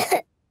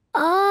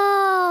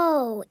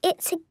 Oh,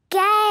 it's a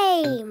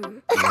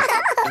game.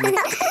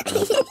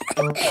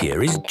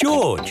 Here is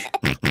George.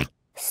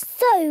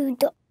 So,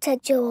 Dr.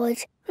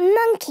 George,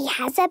 Monkey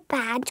has a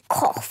bad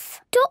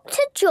cough.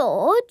 Dr.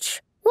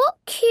 George, what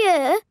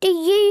cure do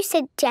you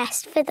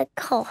suggest for the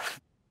cough?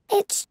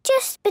 It's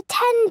just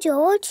pretend,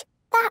 George.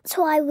 That's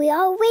why we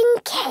are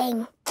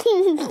winking.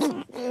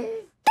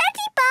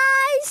 Daddy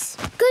Buzz!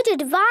 Good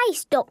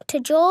advice, Dr.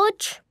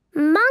 George.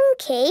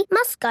 Monkey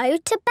must go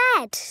to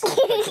bed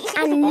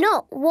and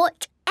not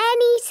watch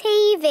any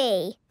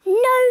TV.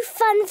 No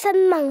fun for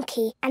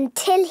Monkey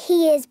until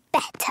he is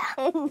better.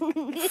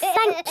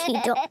 Thank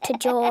you, Dr.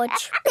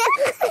 George.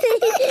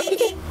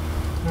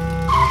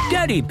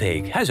 Daddy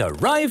Pig has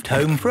arrived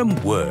home from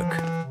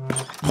work.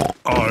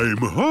 I'm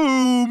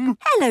home.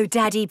 Hello,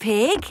 Daddy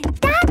Pig.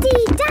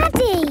 Daddy!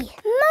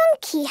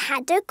 Monkey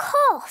had a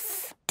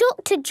cough.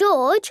 Dr.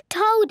 George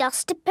told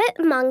us to put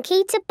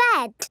Monkey to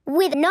bed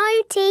with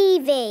no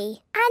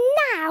TV. And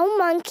now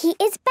Monkey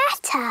is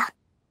better.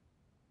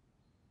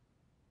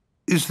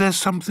 Is there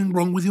something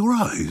wrong with your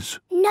eyes?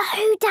 No,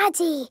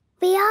 Daddy.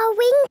 We are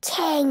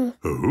winking.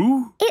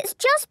 Oh? It's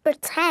just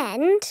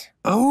pretend.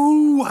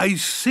 Oh, I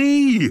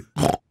see.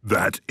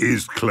 That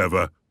is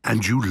clever.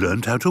 And you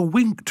learnt how to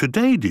wink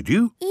today, did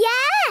you?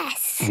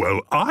 Yes.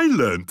 Well, I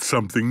learnt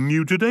something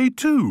new today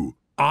too.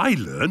 I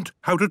learnt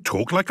how to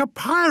talk like a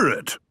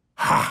pirate.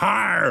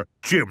 Ha-ha!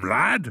 Jim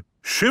lad,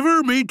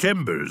 shiver me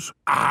timbers.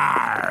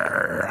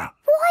 Arr!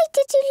 Why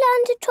did you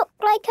learn to talk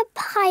like a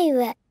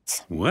pirate?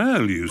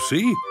 Well, you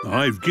see,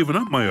 I've given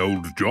up my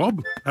old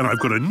job and I've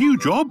got a new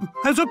job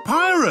as a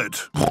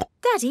pirate.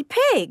 Daddy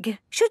Pig,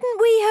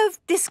 shouldn't we have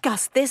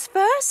discussed this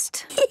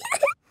first?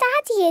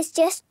 Daddy is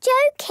just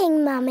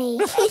joking, Mummy.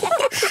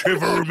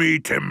 Shiver me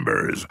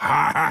timbers.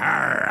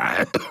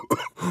 Oh,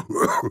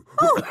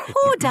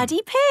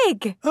 Daddy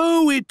Pig.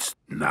 Oh, it's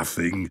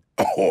nothing.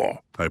 Oh,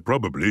 I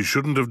probably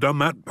shouldn't have done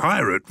that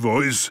pirate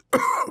voice.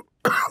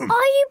 Are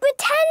you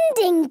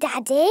pretending,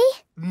 Daddy?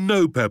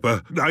 No,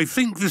 Peppa. I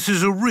think this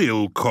is a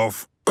real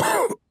cough.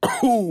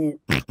 Daddy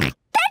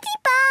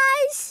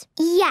Buzz!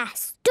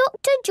 Yes,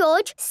 Dr.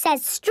 George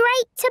says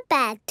straight to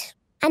bed.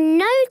 And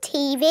no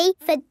TV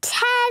for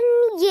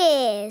 10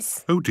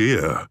 years. Oh,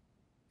 dear.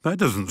 That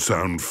doesn't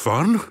sound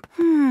fun.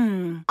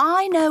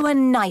 I know a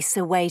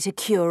nicer way to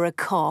cure a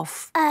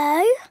cough.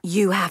 Oh?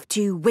 You have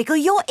to wiggle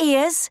your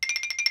ears,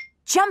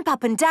 jump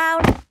up and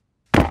down,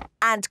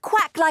 and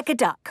quack like a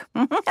duck.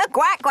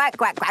 Quack, quack,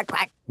 quack, quack,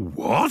 quack.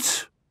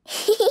 What?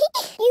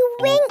 You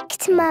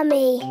winked,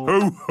 Mummy.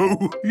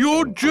 Oh,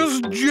 you're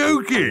just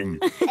joking.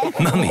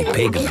 Mummy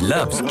Pig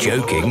loves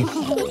joking.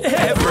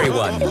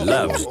 Everyone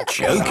loves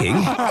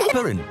joking.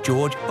 Peppa and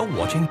George are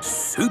watching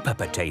Super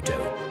Potato.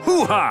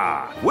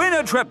 Hoo-ha! Win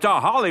a trip to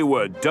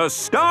Hollywood to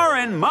star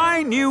in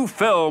my new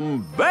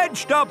film,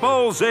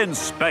 Vegetables in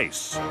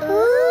Space.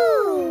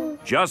 Ooh.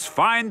 Just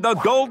find the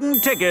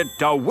golden ticket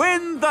to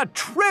win the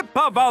trip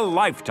of a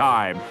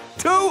lifetime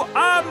to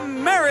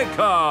America!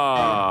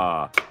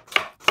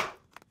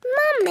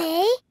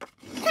 Mummy,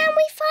 can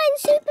we find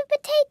Super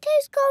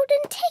Potato's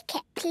golden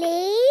ticket,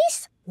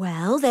 please?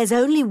 Well, there's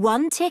only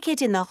one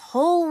ticket in the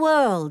whole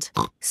world,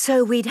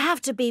 so we'd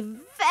have to be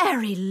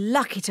very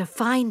lucky to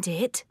find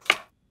it.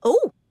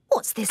 Oh,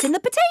 what's this in the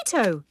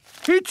potato?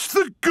 It's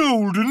the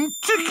golden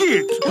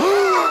ticket!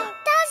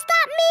 Does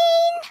that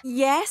mean?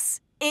 Yes,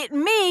 it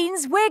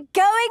means we're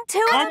going to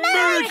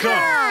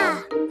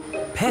America!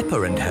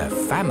 Peppa and her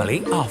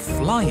family are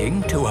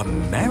flying to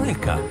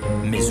America.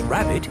 Miss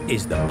Rabbit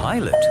is the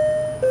pilot.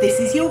 This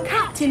is your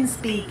captain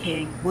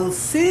speaking. We'll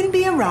soon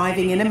be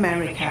arriving in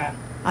America,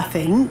 I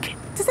think.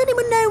 Does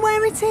anyone know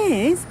where it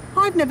is?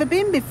 I've never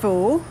been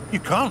before. You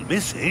can't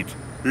miss it.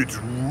 It's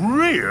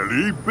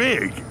really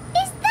big.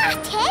 Is that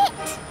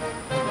it?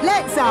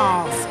 Let's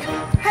ask.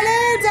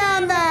 Hello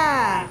down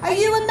there. Are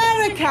you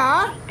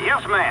America?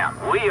 Yes, ma'am,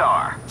 we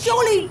are.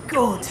 Jolly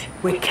good.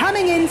 We're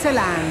coming in to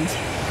land.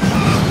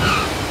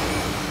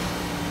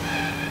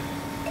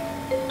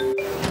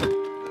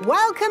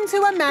 Welcome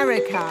to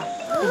America.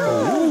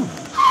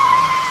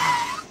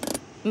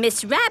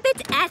 Miss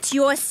Rabbit at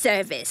your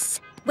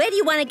service. Where do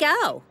you want to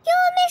go?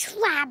 You're Miss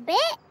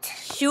Rabbit?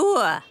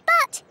 Sure.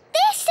 But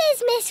this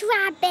is Miss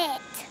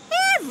Rabbit.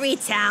 Every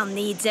town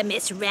needs a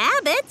Miss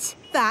Rabbit.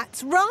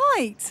 That's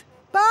right.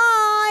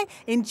 Bye.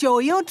 Enjoy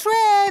your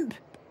trip.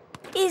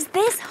 Is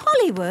this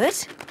Hollywood?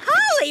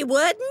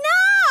 Hollywood?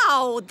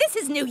 No! This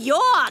is New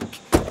York.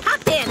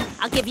 Hop in.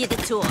 I'll give you the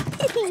tour.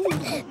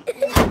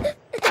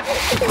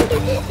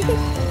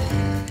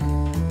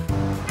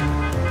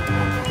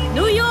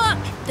 New York,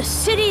 the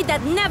city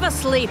that never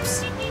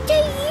sleeps. Do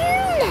you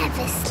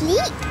never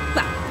sleep?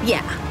 Well,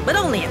 yeah, but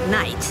only at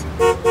night.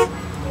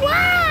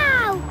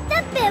 Wow!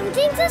 The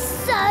buildings are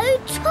so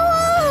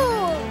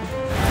tall!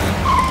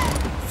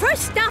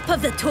 First stop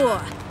of the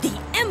tour, the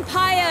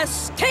Empire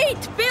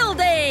State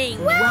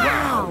Building!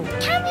 Wow!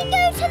 Can we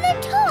go to the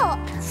top?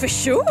 For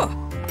sure.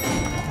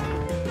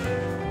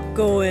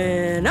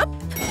 Going up.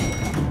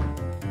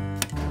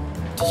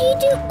 Do you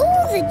do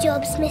all the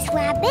jobs, Miss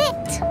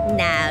Rabbit?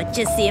 No,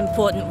 just the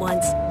important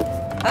ones.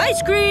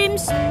 Ice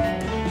creams!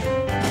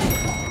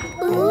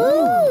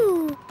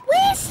 Ooh!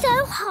 We're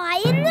so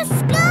high in the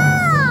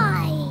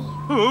sky!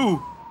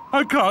 Oh,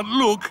 I can't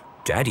look.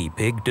 Daddy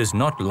Pig does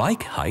not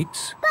like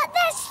heights. But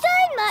there's so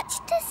much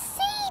to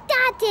see,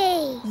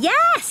 Daddy!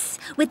 Yes!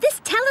 With this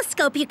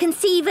telescope you can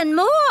see even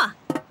more.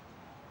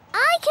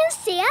 I can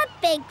see a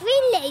big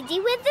green lady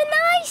with an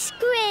ice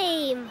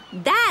cream.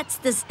 That's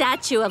the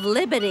Statue of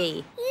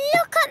Liberty.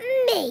 Look at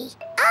me.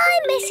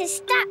 I'm Mrs.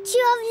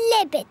 Statue of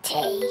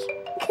Liberty.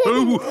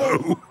 Oh.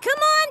 Come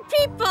on,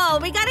 people.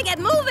 We gotta get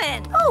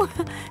moving. Oh,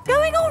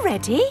 going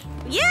already?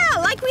 Yeah,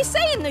 like we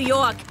say in New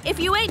York, if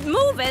you ain't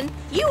moving,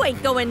 you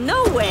ain't going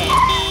nowhere.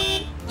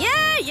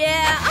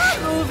 Yeah,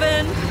 I'm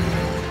moving.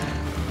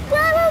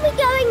 Where are we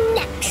going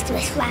next,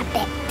 Miss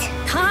Rabbit?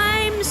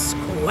 Times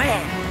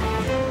Square.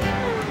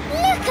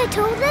 Look at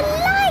all the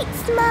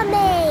lights,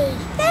 Mummy!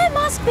 There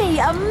must be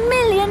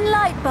 1,000,000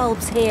 light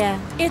bulbs here.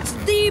 It's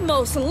the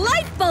most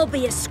light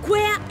bulbiest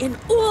square in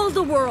all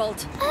the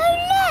world.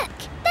 Oh, look!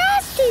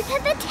 There's Super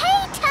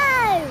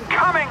Potato!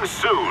 Coming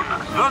soon,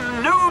 the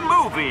new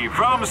movie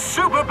from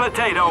Super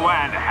Potato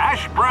and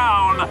Hash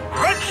Brown,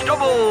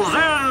 Vegetables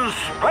in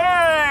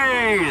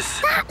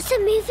Space! That's a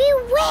movie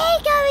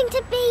we're going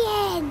to be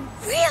in!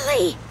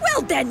 Really?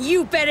 Well, then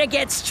you better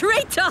get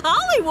straight to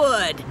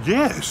Hollywood.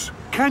 Yes.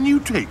 Can you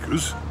take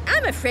us?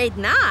 I'm afraid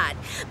not,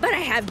 but I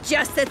have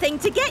just the thing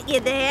to get you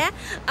there.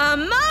 A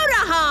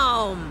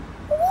motorhome.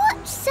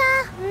 What's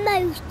a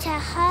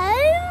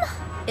motorhome?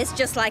 It's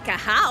just like a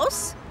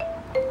house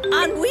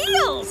on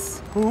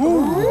wheels.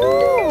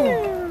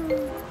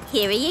 Ooh.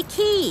 Here are your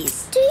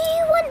keys. Do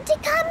you want to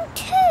come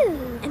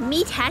too? And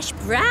meet Hash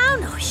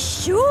Brown? Oh,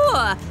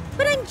 sure.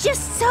 But I'm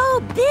just so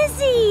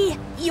busy.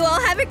 You all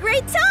have a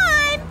great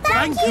time.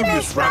 Thank you,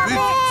 Miss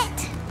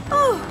Rabbit.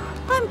 Oh,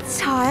 I'm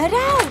tired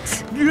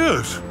out.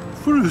 Yes,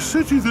 for a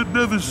city that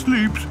never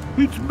sleeps,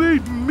 it's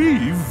made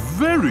me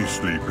very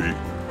sleepy.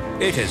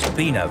 It has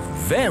been a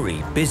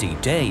very busy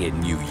day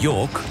in New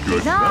York.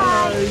 Good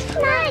night.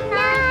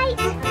 Night-night.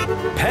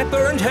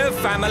 Peppa and her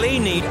family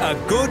need a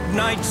good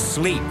night's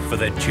sleep for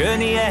the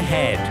journey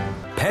ahead.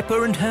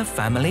 Peppa and her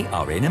family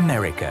are in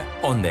America,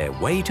 on their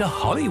way to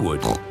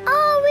Hollywood.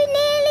 Are we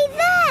nearly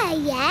there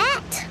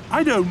yet?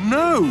 I don't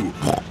know.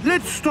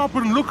 Let's stop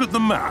and look at the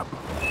map.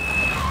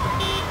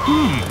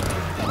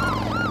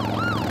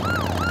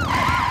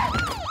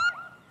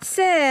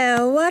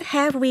 So, what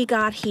have we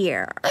got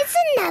here? It's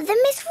another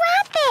Miss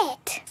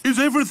Rabbit. Is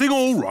everything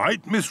all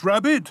right, Miss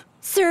Rabbit?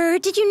 Sir,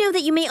 did you know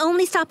that you may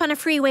only stop on a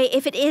freeway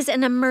if it is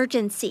an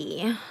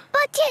emergency?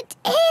 But it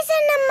is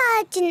an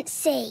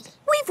emergency.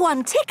 We've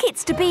won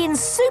tickets to be in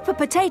Super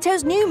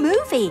Potato's new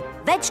movie,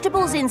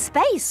 Vegetables in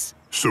Space.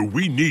 So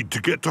we need to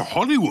get to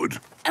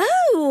Hollywood.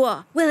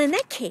 Oh, well, in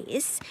that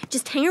case,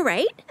 just hang a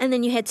right and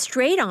then you head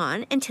straight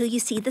on until you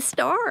see the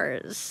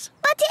stars.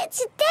 But But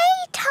it's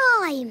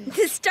daytime.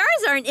 The stars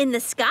aren't in the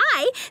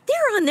sky.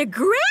 They're on the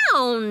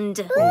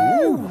ground.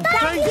 Ooh,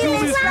 thank you,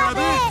 Miss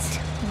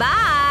Rabbit.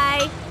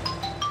 Bye.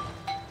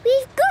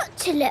 We've got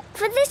to look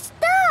for the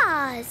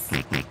stars.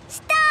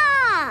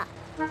 Star!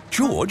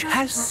 George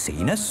has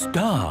seen a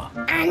star.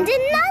 And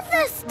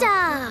another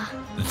star.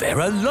 There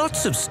are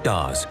lots of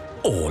stars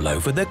all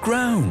over the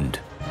ground.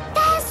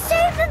 There's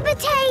Super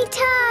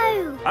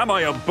Potato. Am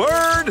I a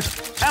bird?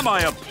 Am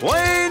I a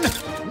plane?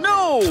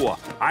 No!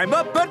 I'm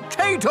a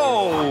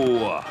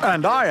potato!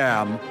 And I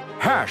am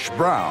Hash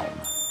Brown.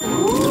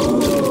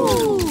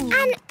 Ooh.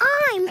 And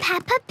I'm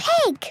Peppa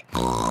Pig.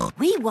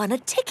 We won a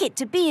ticket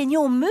to be in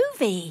your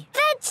movie.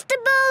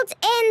 Vegetables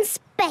in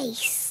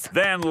space.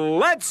 Then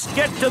let's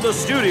get to the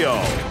studio.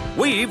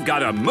 We've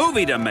got a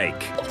movie to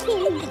make.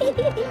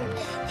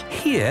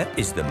 Here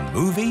is the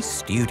movie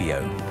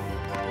studio.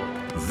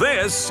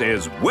 This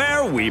is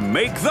where we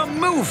make the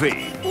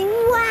movie.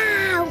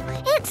 Wow!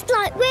 It's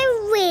like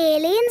we're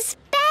really in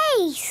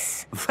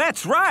space.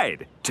 That's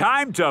right.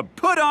 Time to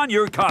put on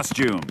your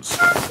costumes.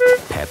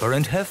 Peppa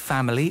and her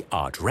family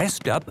are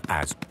dressed up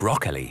as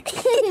broccoli.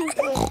 You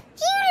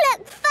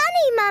look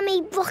funny,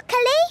 Mummy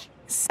Broccoli.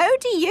 So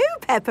do you,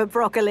 Peppa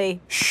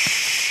Broccoli.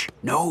 Shh!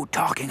 No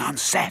talking on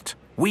set.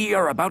 We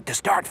are about to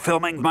start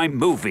filming my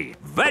movie,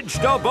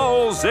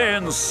 Vegetables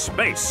in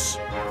Space.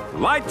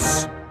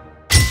 Lights,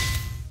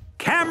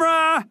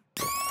 camera,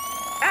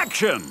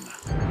 action!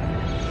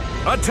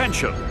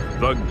 Attention!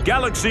 The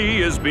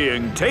galaxy is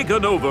being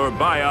taken over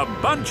by a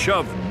bunch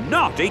of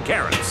naughty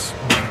carrots.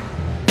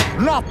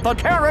 Not the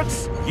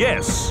carrots!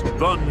 Yes,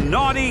 the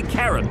naughty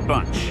carrot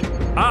bunch.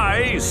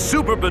 I,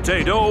 Super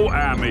Potato,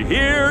 am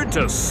here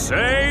to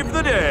save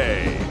the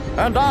day.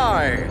 And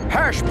I,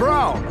 Hash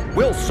Brown,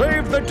 will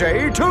save the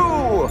day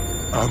too.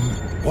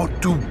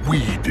 What do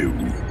we do?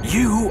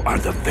 You are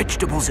the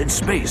vegetables in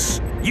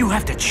space. You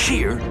have to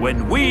cheer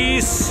when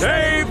we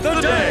save the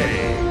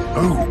day.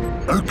 Oh,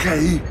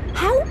 okay.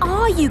 How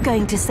are you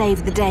going to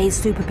save the day,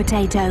 Super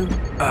Potato?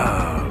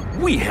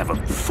 We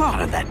haven't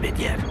thought of that bit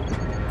yet.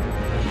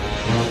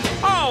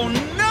 Oh,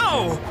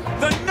 no!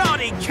 The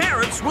naughty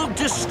carrots will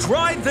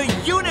destroy the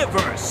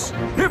universe!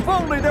 If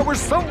only there was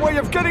some way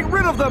of getting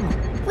rid of them!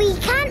 We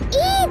can't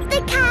eat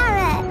the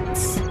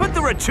carrots. But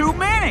there are too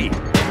many!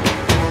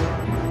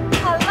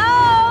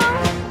 Hello?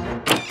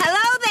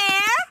 Hello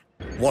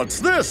there? What's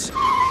this?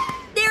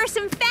 There are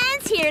some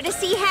fans here to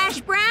see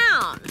Hash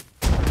Brown.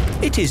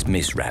 It is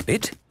Miss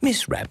Rabbit,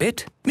 Miss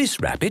Rabbit, Miss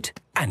Rabbit,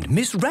 and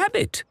Miss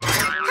Rabbit.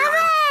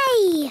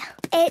 Hooray!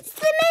 It's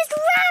the Miss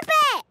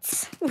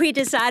Rabbit. We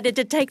decided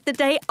to take the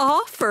day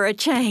off for a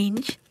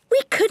change.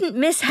 We couldn't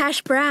miss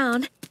Hash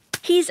Brown.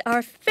 He's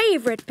our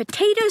favourite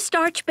potato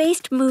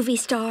starch-based movie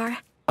star.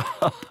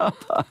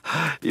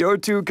 You're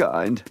too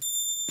kind.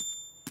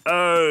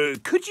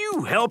 Could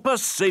you help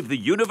us save the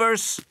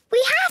universe?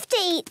 We have to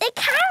eat the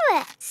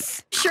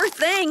carrots. Sure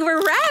thing,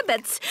 we're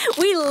rabbits.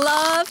 We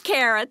love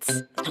carrots.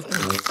 Save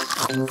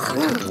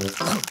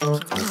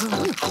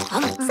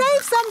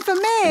some for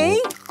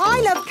me.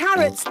 I love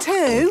carrots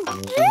too.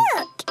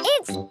 Look,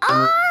 it's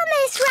our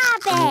Miss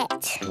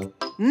Rabbit.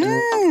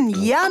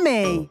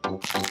 Yummy.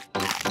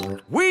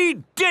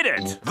 We did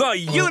it! The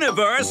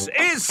universe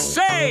is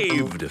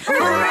saved!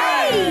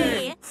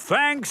 Hooray!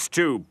 Thanks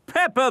to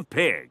Peppa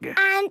Pig.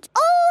 And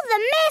all the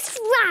Miss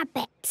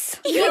Rabbits.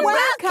 You're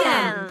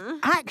welcome.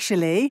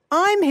 Actually,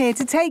 I'm here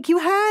to take you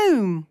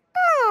home.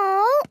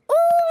 Oh,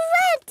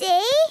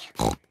 already?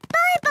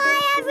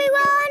 Bye-bye,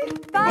 everyone.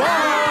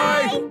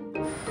 Bye!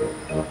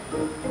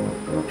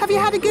 Have you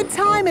had a good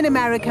time in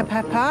America,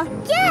 Peppa?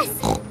 Yes,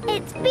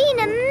 it's been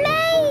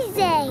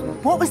amazing.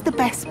 What was the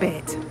best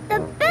bit? The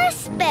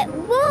best bit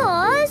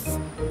was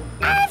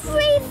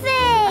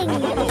everything.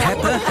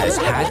 Peppa has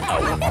had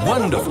a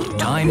wonderful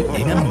time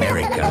in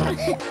America.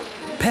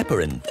 Peppa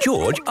and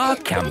George are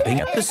camping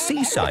at the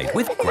seaside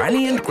with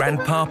Granny and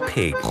Grandpa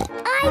Pig.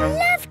 I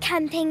love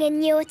camping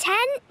in your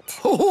tent.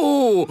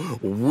 Oh,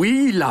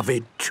 we love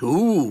it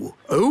too.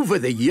 Over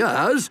the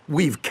years,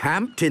 we've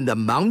camped in the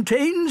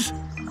mountains,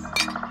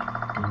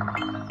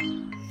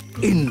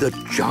 in the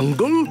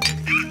jungle.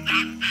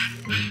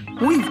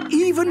 We've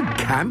even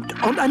camped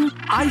on an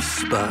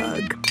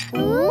iceberg.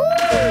 Ooh.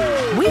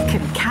 We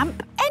can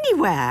camp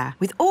anywhere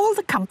with all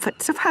the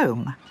comforts of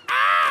home.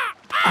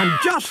 And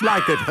just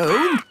like at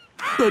home,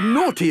 the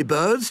naughty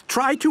birds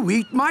try to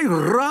eat my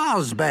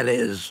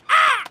raspberries.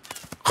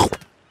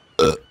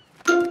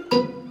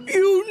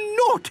 You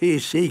naughty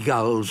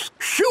seagulls!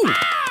 Shoo!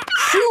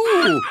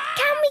 Shoo!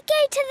 Can we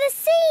go to the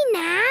sea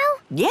now?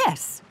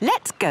 Yes,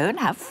 let's go and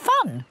have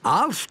fun.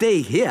 I'll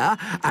stay here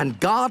and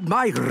guard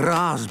my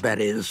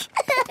raspberries.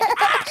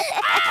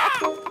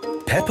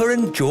 Peppa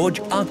and George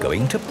are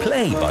going to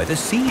play by the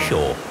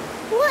seashore.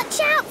 Watch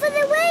out for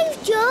the wave,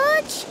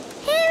 George.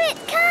 Here it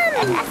comes.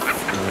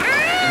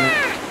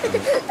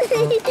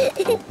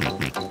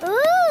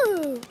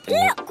 Ooh,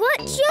 look what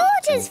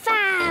George has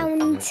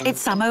found.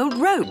 It's some old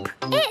rope.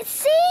 It's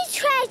sea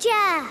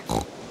treasure.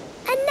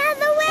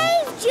 Another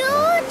wave,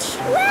 George!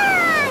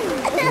 Run!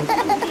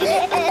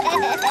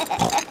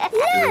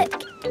 Look!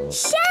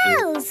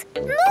 Shells!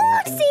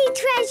 More sea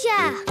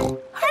treasure!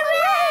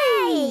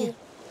 Hooray!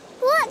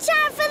 Watch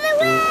out for the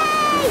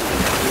wave!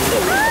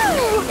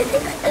 Oh!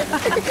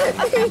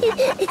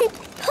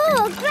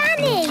 Poor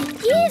Granny!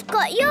 You've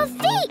got your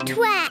feet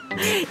wet!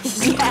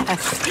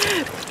 Yes.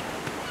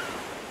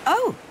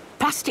 Oh,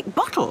 plastic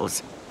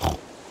bottles.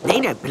 They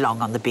don't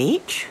belong on the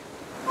beach.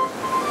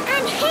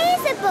 And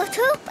here's a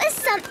bottle with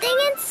something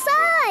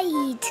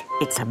inside.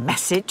 It's a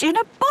message in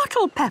a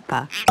bottle,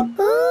 Peppa.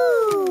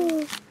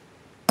 Ooh.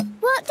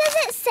 What does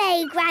it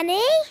say,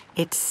 Granny?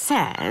 It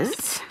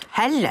says,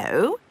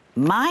 "Hello,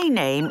 my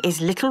name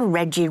is Little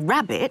Reggie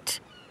Rabbit.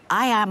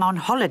 I am on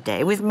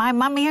holiday with my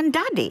mummy and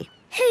daddy."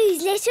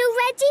 Who's Little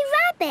Reggie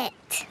Rabbit?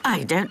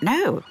 I don't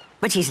know,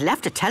 but he's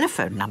left a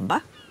telephone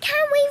number.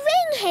 Can we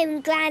ring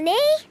him, Granny?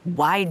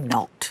 Why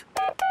not?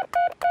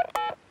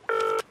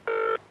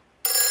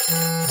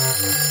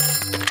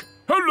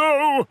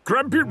 Hello,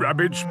 Grampy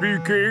Rabbit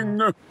speaking.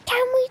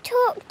 Can we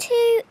talk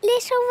to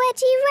Little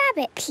Reggie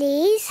Rabbit,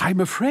 please? I'm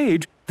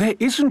afraid there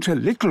isn't a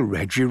little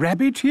Reggie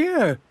Rabbit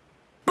here.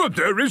 But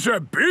there is a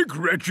big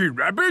Reggie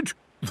Rabbit.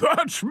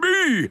 That's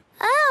me.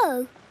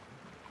 Oh.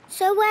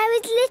 So where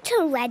is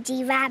Little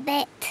Reggie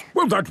Rabbit?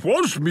 Well, that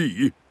was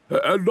me.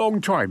 A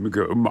long time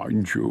ago,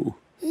 mind you.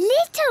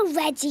 Little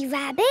Reggie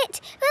Rabbit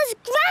was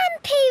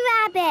Grampy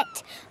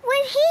Rabbit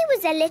when he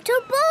was a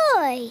little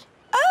boy.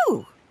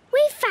 Oh.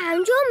 We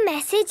found your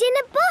message in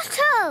a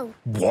bottle.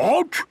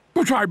 What?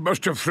 But I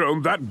must have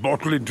thrown that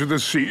bottle into the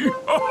sea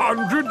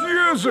 100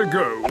 years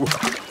ago.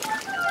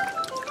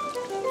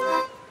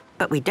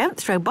 But we don't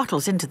throw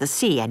bottles into the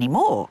sea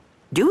anymore,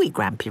 do we,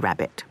 Grampy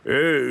Rabbit?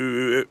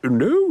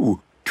 No.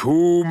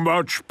 Too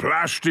much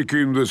plastic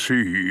in the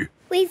sea.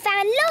 We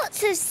found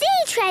lots of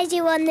sea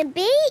treasure on the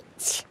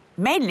beach.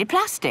 Mainly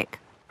plastic.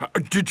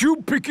 Did you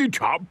pick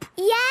it up?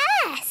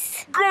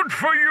 Yes. Good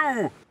for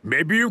you.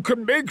 Maybe you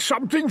can make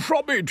something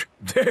from it.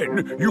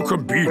 Then you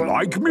can be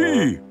like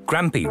me.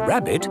 Grampy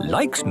Rabbit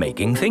likes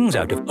making things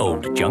out of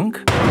old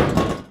junk.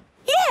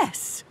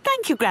 Yes.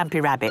 Thank you, Grampy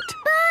Rabbit.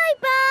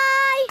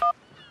 Bye-bye.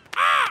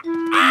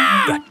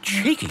 The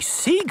cheeky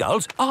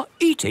seagulls are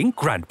eating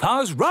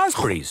Grandpa's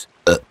raspberries.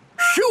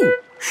 Shoo!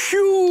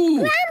 Shoo!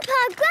 Grandpa!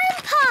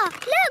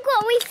 Look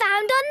what we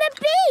found on the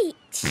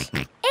beach.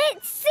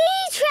 It's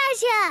sea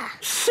treasure.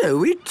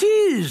 So it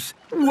is.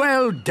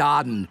 Well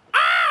done.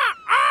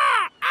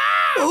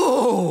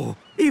 Oh,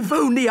 if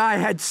only I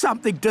had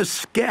something to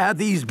scare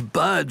these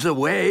birds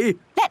away.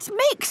 Let's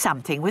make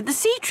something with the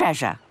sea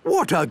treasure.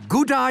 What a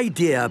good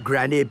idea,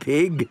 Granny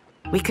Pig.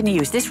 We can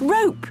use this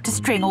rope to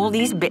string all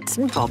these bits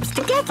and bobs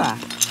together.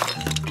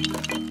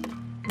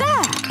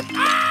 There.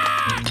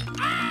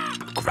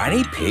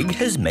 Granny Pig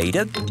has made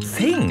a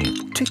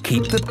thing to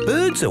keep the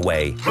birds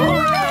away.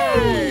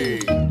 Hooray!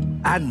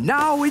 And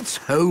now it's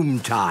home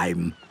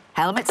time.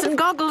 Helmets and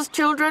goggles,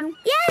 children.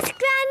 Yes,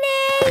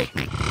 Granny.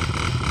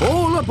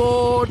 All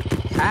aboard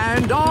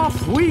and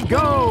off we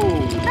go.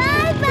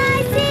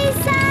 Bye-bye,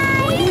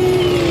 Seaside.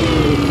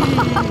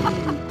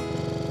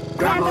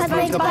 Grandpa's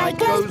motorbike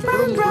goes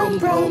brum, brum,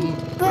 brum.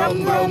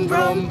 Brum, brum,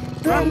 brum.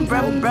 Brum,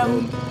 brum,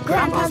 brum.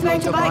 Grandpa's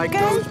motorbike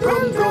goes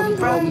brum, brum,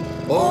 brum.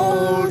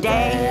 All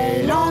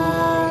day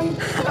long.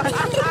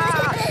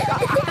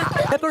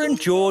 Peppa and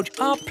George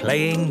are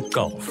playing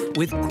golf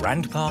with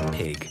Grandpa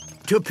Pig.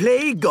 To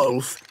play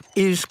golf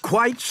is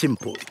quite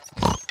simple.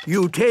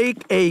 You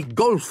take a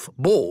golf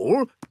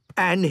ball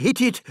and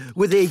hit it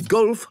with a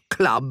golf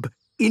club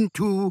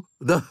into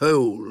the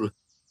hole.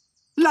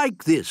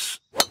 Like this.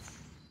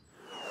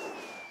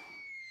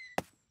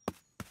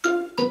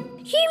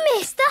 You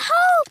missed the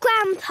hole,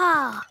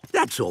 Grandpa.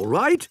 That's all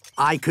right.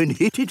 I can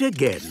hit it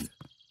again.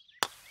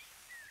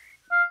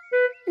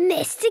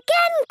 Missed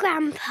again,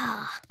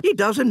 Grandpa. It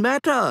doesn't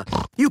matter.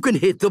 You can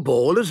hit the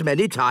ball as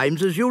many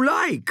times as you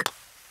like.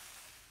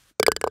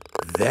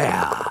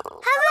 There.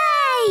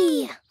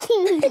 Hooray!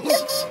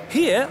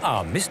 Here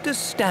are Mr.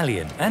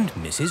 Stallion and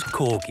Mrs.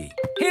 Corgi.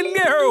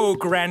 Hello,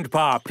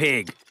 Grandpa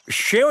Pig.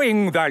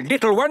 Showing the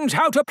little ones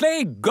how to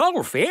play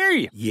golf,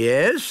 eh?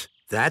 Yes,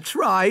 that's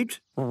right.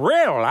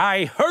 Well,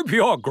 I hope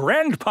your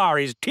grandpa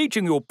is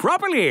teaching you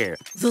properly.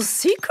 The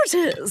secret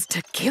is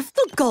to give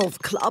the golf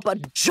club a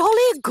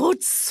jolly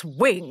good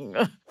swing.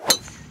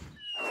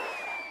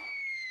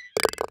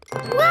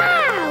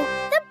 Wow!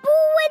 The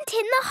ball went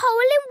in the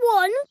hole in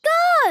one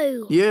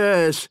go.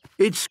 Yes,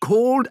 it's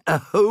called a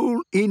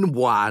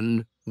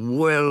hole-in-one.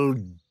 Well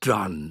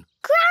done.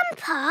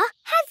 Grandpa,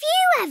 have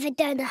you ever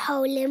done a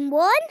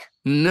hole-in-one?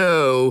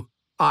 No,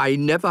 I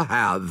never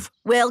have.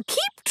 Well,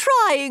 keep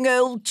trying,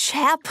 old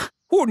chap.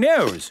 Who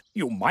knows?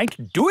 You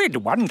might do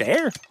it one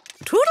day.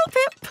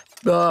 Toodle-pip.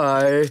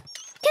 Bye.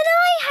 Can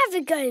I have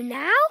a go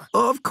now?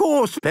 Of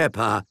course,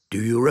 Peppa.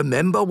 Do you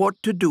remember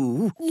what to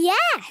do?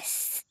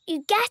 Yes.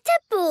 You get a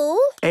ball.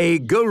 A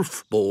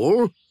golf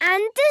ball.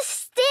 And a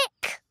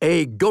stick.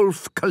 A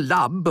golf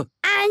club.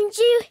 And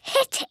you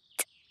hit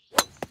it.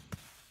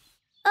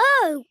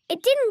 Oh,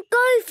 it didn't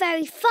go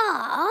very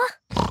far.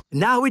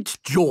 Now it's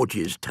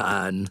George's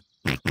turn.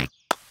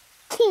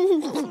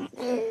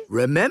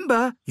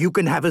 Remember, you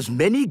can have as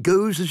many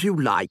goes as you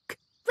like.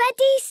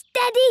 Ready,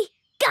 steady,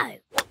 go.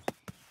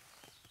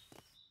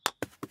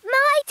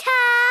 My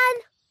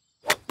turn.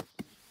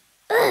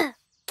 Ugh,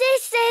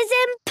 this is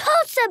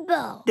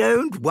impossible.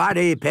 Don't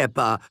worry,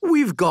 Peppa.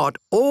 We've got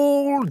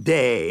all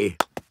day.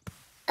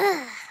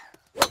 I'm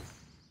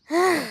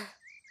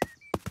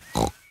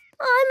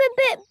a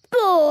bit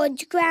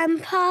bored,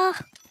 Grandpa.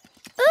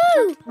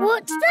 Ooh,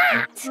 what's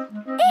that?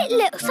 It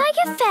looks like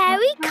a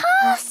fairy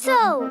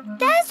castle.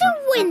 There's a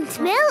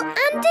windmill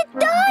and a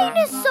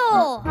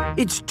dinosaur.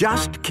 It's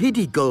just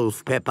kiddie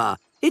golf, Peppa.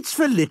 It's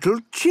for little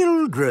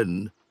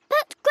children.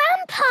 But,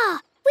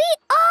 Grandpa, we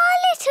are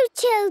little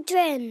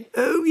children.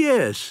 Oh,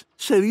 yes,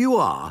 so you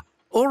are.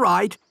 All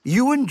right,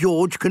 you and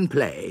George can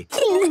play.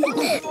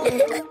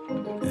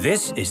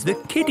 This is the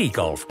kiddie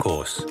golf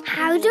course.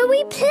 How do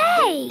we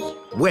play?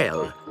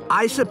 Well,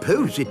 I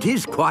suppose it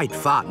is quite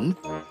fun.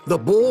 The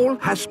ball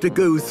has to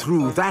go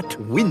through that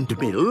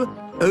windmill,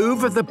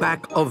 over the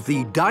back of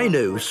the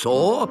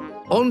dinosaur,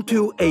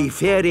 onto a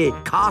fairy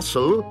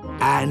castle,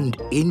 and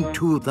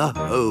into the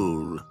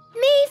hole.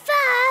 Me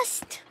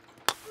first.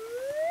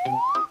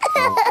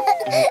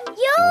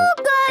 You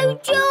go,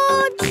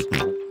 George.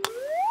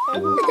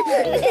 Whee!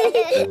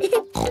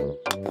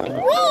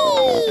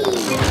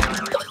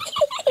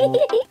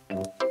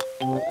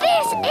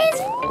 This is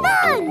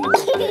fun!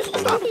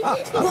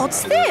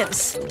 What's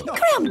this?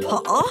 Grandpa,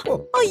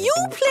 are you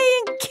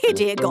playing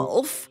kiddie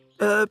golf?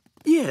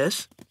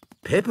 Yes.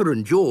 Peppa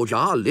and George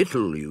are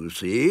little, you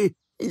see.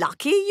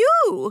 Lucky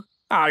you.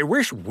 I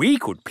wish we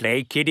could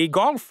play kiddie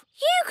golf.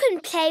 You can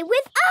play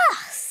with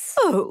us.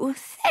 Oh,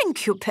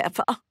 thank you,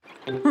 Peppa.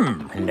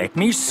 Let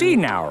me see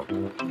now.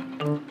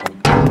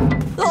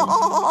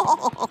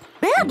 Oh,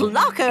 bad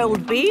luck,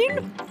 old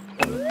bean.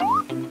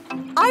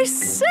 I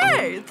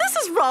say, this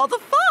is rather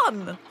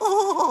fun.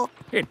 Oh.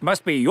 It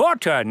must be your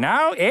turn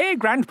now, eh,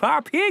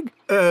 Grandpa Pig?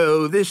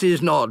 Oh, this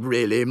is not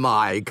really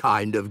my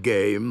kind of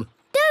game.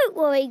 Don't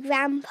worry,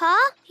 Grandpa.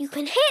 You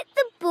can hit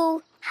the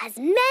ball as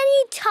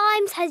many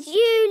times as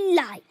you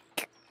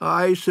like.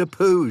 I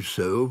suppose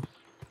so.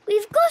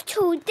 We've got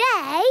all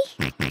day.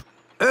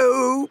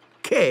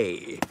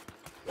 OK.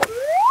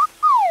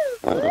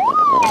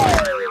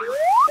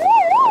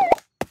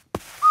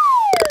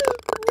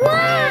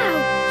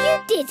 Wow!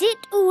 You did it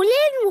all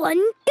in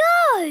one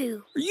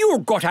go. You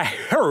got a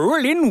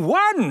hole in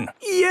one.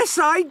 Yes,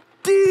 I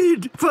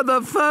did. For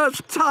the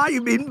first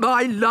time in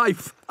my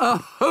life. A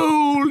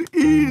hole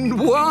in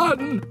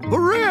one.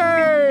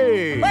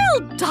 Hooray! Well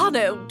done,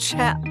 old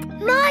chap.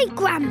 My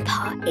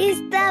grandpa is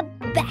the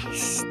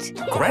best.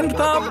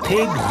 Grandpa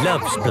Pig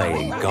loves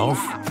playing golf.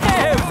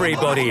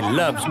 Everybody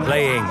loves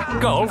playing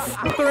golf.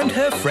 Peppa and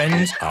her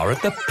friends are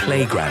at the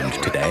playground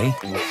today.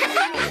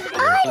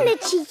 I'm a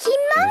cheeky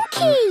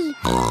monkey.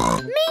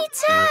 Me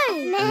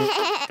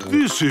too.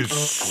 This is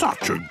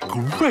such a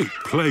great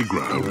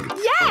playground.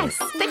 Yes,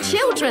 the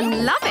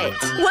children love it.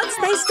 Once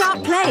they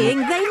start playing,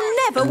 they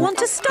never want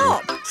to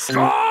stop.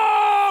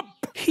 Stop!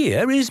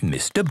 Here is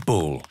Mr.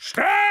 Bull.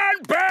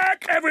 Stand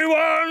back,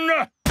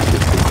 everyone!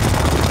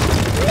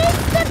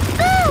 Mr.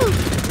 Bull,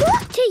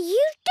 what are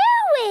you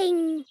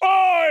doing?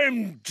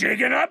 I'm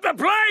digging up the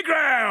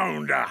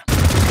playground!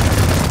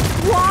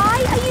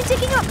 Why are you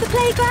digging up the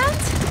playground?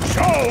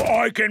 So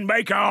I can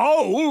make a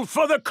hole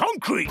for the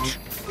concrete.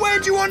 Where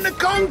do you want the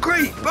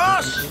concrete,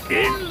 boss?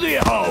 In the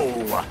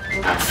hole.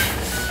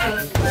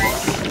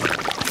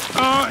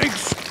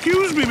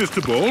 Excuse me,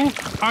 Mr. Bull.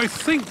 I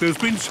think there's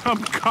been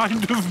some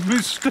kind of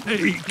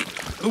mistake.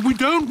 We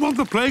don't want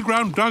the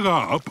playground dug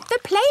up. The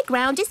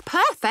playground is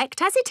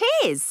perfect as it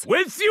is.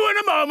 With you in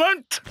a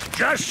moment.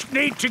 Just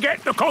need to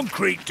get the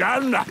concrete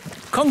done.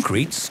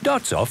 Concrete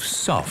starts off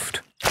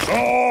soft.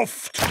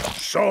 Soft,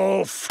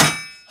 soft,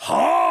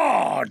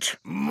 hard,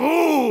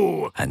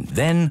 moo. And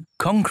then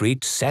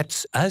concrete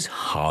sets as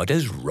hard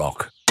as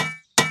rock.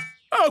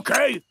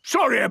 OK,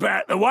 sorry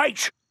about the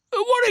wait.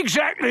 What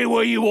exactly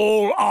were you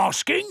all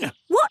asking?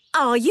 What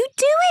are you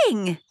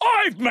doing?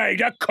 I've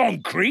made a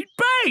concrete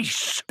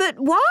base. But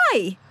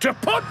why? To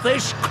put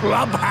this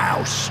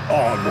clubhouse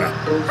on.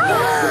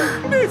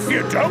 If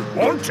you don't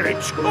want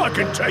it, I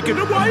can take it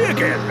away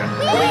again.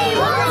 We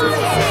want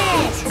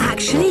it!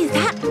 Actually,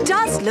 that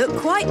does look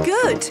quite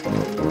good.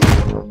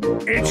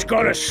 It's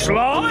got a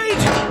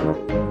slide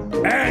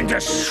and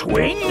a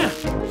swing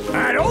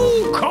and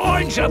all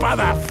kinds of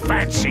other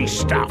fancy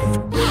stuff.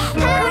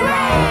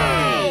 Hooray!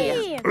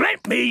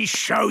 Let me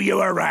show you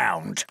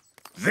around.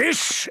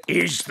 This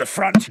is the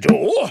front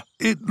door.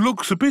 It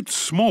looks a bit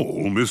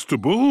small, Mr.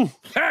 Bull.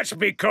 That's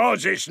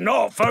because it's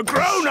not for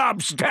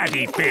grown-ups,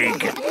 Daddy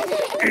Pig.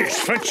 It's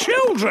for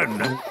children.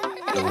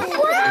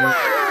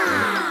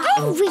 Wow!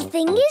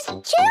 Everything is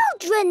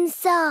children's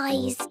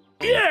size.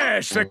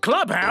 Yes, the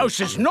clubhouse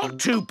is not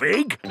too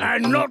big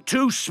and not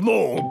too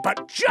small,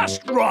 but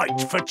just right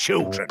for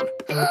children.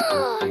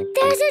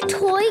 There's a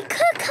toy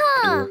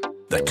cooker.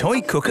 The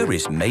toy cooker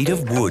is made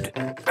of wood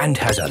and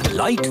has a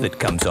light that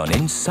comes on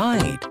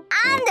inside.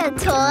 And a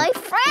toy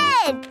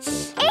fridge.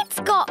 It's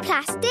got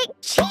plastic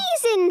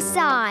cheese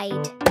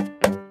inside.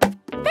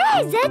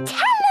 There's a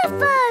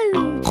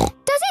telephone.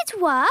 Does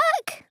it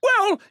work?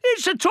 Well,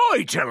 it's a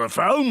toy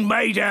telephone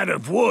made out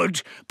of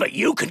wood, but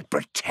you can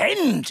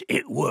pretend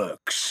it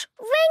works.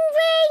 Ring,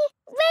 ring,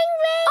 ring,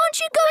 ring. Aren't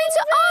you going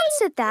to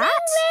answer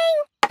that? Ring,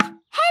 ring.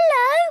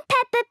 Hello,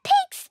 Peppa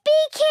Pig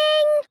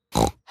speaking.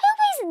 Who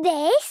is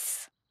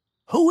this?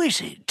 Who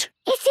is it?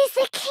 It is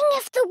the King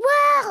of the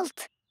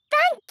World.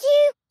 Thank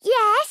you.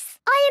 Yes,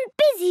 I am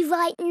busy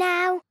right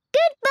now.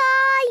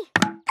 Goodbye.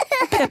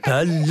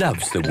 Peppa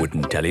loves the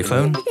wooden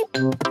telephone.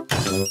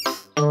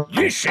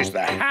 This is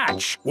the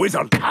hatch with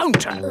a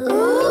counter.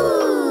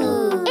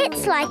 Ooh.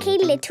 It's like a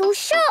little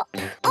shop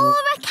or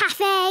a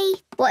cafe.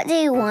 What do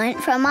you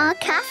want from our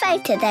cafe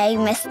today,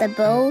 Mr.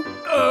 Bull?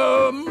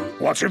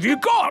 What have you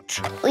got?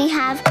 We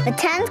have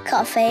pretend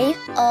coffee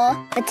or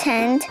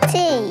pretend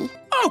tea.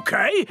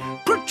 OK,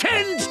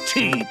 pretend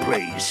tea,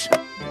 please.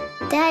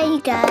 There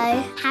you go.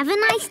 Have a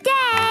nice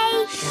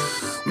day.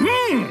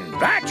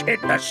 That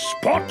hit the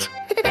spot.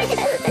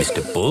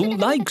 Mr. Bull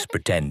likes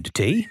pretend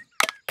tea.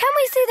 Can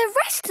we see the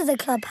rest of the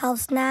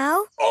clubhouse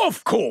now?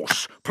 Of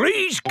course.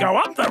 Please go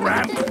up the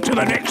ramp to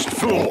the next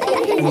floor.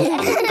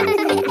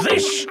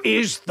 This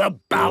is the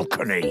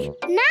balcony.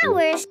 Now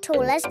we're as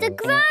tall as the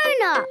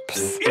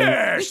grown-ups.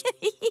 Yes.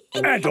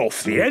 And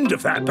off the end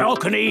of that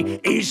balcony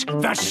is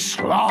the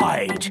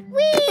slide.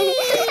 Whee!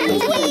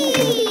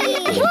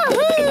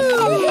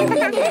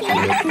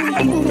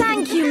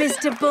 Thank you,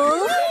 Mr.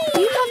 Bull.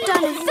 You have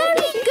done a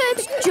very good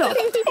job.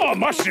 I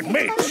must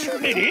admit,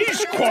 it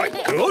is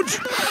quite good.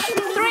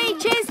 3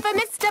 cheers for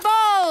Mr.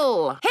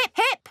 Bull. Hip,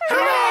 hip,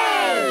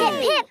 Hooray!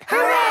 Hip, hip,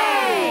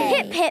 hooray!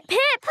 Hip, hip,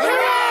 hip,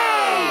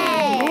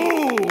 hooray!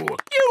 Ooh,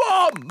 you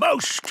are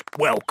most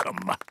welcome.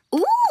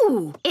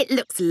 Ooh, it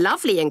looks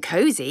lovely and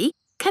cosy.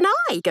 Can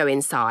I go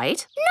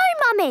inside? No,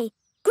 Mummy.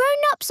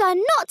 Grown-ups are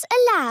not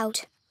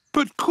allowed.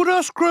 But could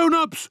us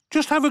grown-ups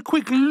just have a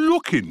quick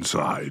look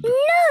inside?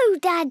 No,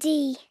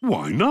 Daddy.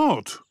 Why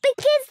not?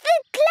 Because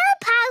the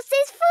clubhouse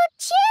is for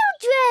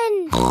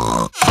children.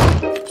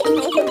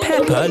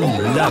 Peppa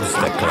loves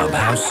the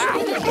clubhouse.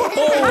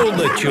 All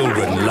the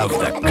children love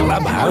the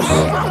clubhouse.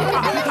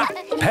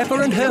 Peppa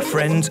and her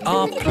friends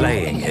are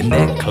playing in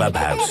their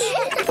clubhouse.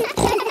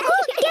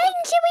 What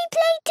game shall we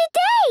play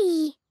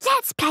today?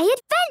 Let's play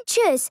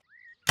adventures.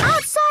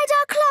 Outside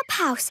our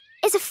clubhouse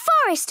is a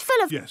forest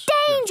full of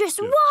dangerous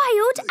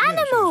wild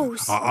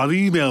animals. I'll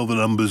email the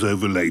numbers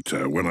over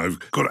later when I've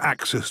got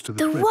access to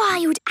the The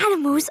wild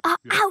animals are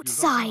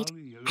outside.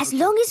 As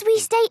long as we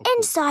stay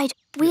inside,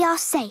 we are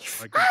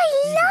safe. I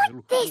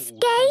love this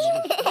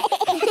game.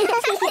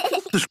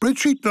 The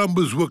spreadsheet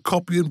numbers were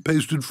copy and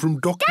pasted from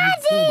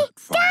document format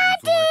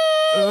files.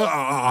 Daddy!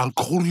 I'll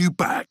call you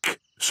back.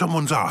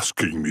 Someone's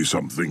asking me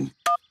something.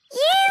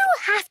 You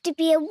have to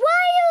be a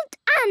wild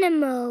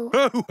animal.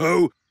 Ho,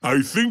 ho!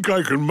 I think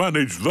I can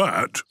manage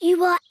that.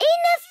 You are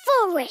in a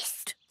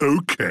forest.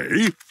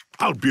 OK.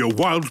 I'll be a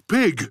wild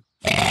pig.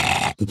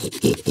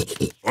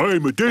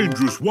 I'm a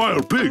dangerous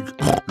wild pig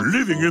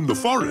living in the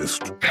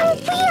forest. And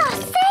we are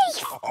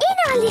safe in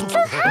our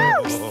little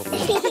house.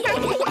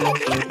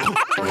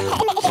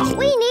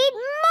 We need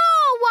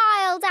more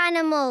wild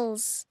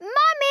animals.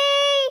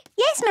 Mummy!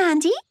 Yes,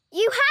 Mandy?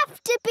 You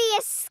have to be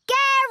a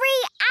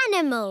scary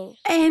animal.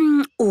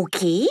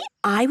 OK.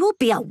 I will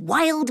be a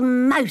wild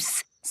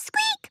mouse.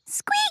 Squeak,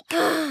 squeak.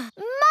 Mummy,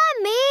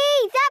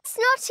 that's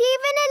not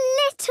even a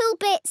little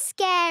bit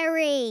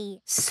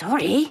scary.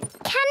 Sorry.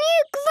 Can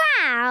you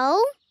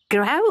growl?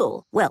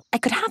 Growl? Well, I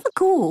could have a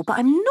go, but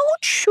I'm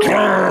not sure.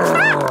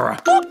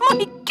 Oh, my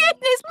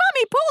goodness,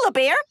 Mummy Polar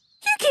Bear!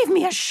 You gave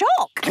me a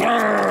shock.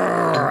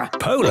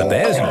 Polar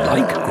bears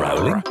like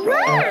growling.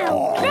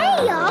 Wow,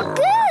 they are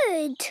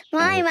good.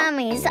 My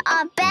mummies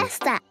are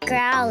best at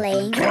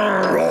growling.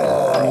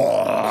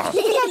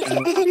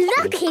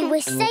 Lucky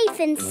we're safe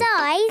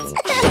inside.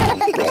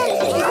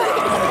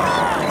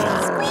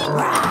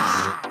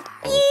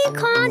 You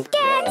can't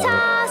get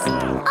us.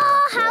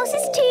 Our house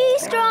is too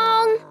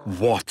strong.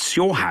 What's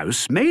your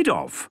house made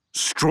of?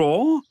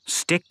 Straw,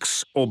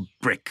 sticks or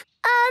brick?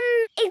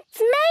 It's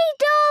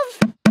made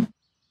of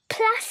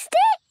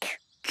plastic.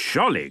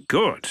 Jolly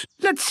good.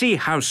 Let's see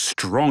how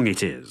strong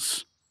it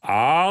is.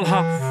 I'll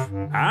huff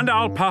and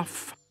I'll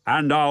puff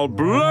and I'll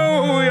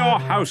blow your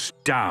house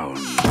down.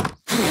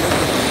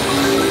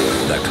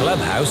 The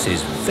clubhouse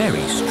is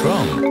very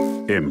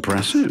strong.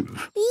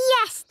 Impressive.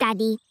 Yes,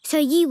 Daddy. So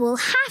you will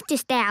have to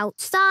stay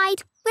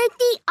outside with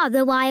the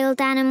other wild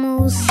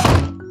animals.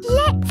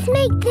 Let's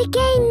make the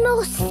game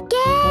more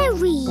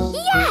scary.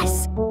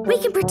 Yes! We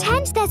can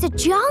pretend there's a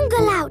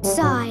jungle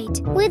outside.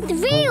 With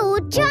real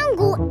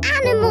jungle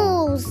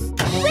animals.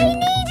 We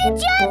need a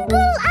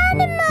jungle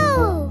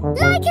animal.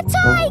 Like a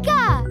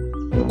tiger.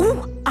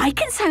 Ooh, I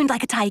can sound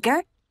like a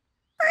tiger.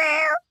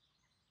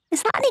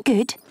 Is that any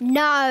good?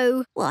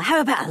 No. Well, how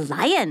about a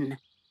lion?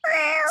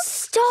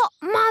 Stop,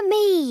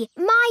 Mummy.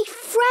 My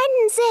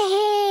friends are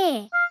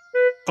here.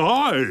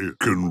 I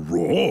can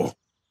roar.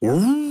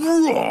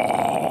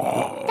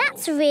 Roar! That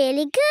That's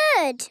really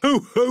good. Ho,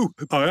 ho!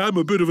 I am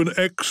a bit of an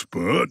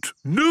expert.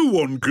 No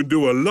one can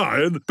do a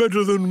lion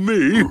better than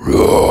me.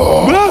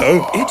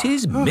 Well, it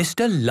is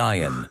Mr.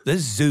 Lion, the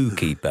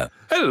zookeeper.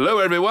 Hello,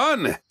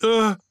 everyone.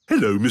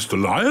 Hello,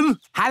 Mr. Lion.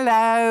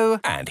 Hello.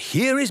 And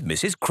here is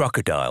Mrs.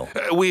 Crocodile.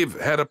 We've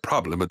had a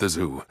problem at the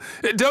zoo.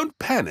 Don't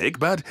panic,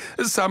 but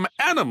some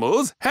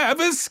animals have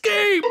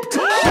escaped.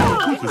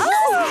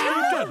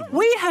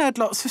 We heard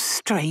lots of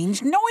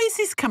strange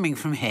noises coming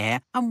from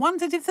here and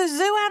wondered if the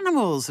zoo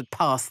animals had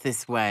passed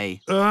this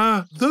way.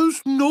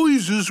 Those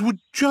noises were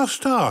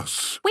just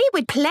us. We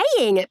were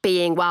playing at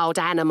being wild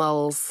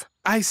animals.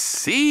 I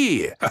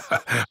see.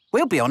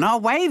 We'll be on our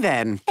way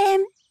then.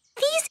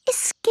 These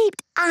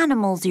escaped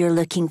animals you're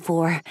looking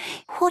for,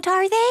 what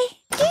are they?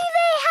 Do they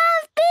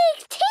have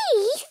big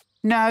teeth?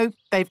 No,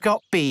 they've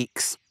got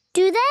beaks.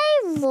 Do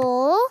they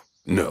roar?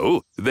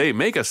 No, they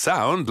make a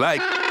sound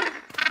like...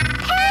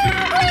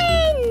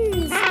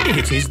 Penguins!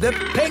 It is the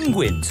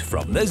penguins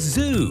from the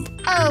zoo.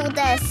 Oh,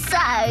 they're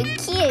so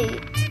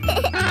cute.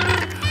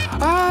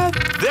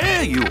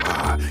 There you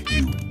are,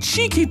 you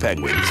cheeky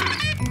penguins.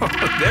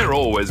 They're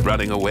always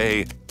running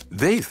away.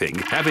 They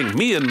think having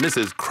me and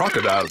Mrs.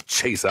 Crocodile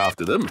chase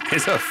after them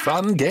is a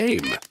fun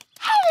game.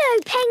 Hello,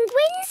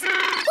 penguins.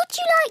 Would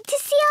you like to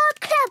see our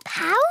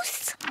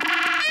clubhouse?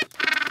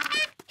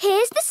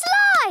 Here's the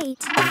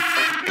slide.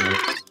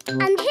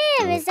 And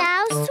here is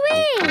our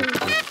swing.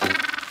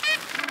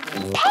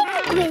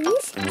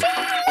 Penguins, do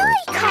you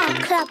like our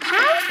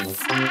clubhouse?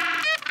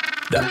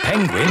 The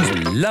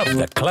penguins love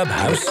the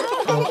clubhouse.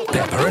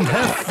 Peppa and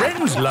her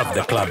friends love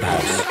the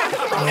clubhouse.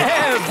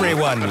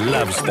 Everyone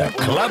loves the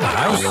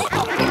clubhouse.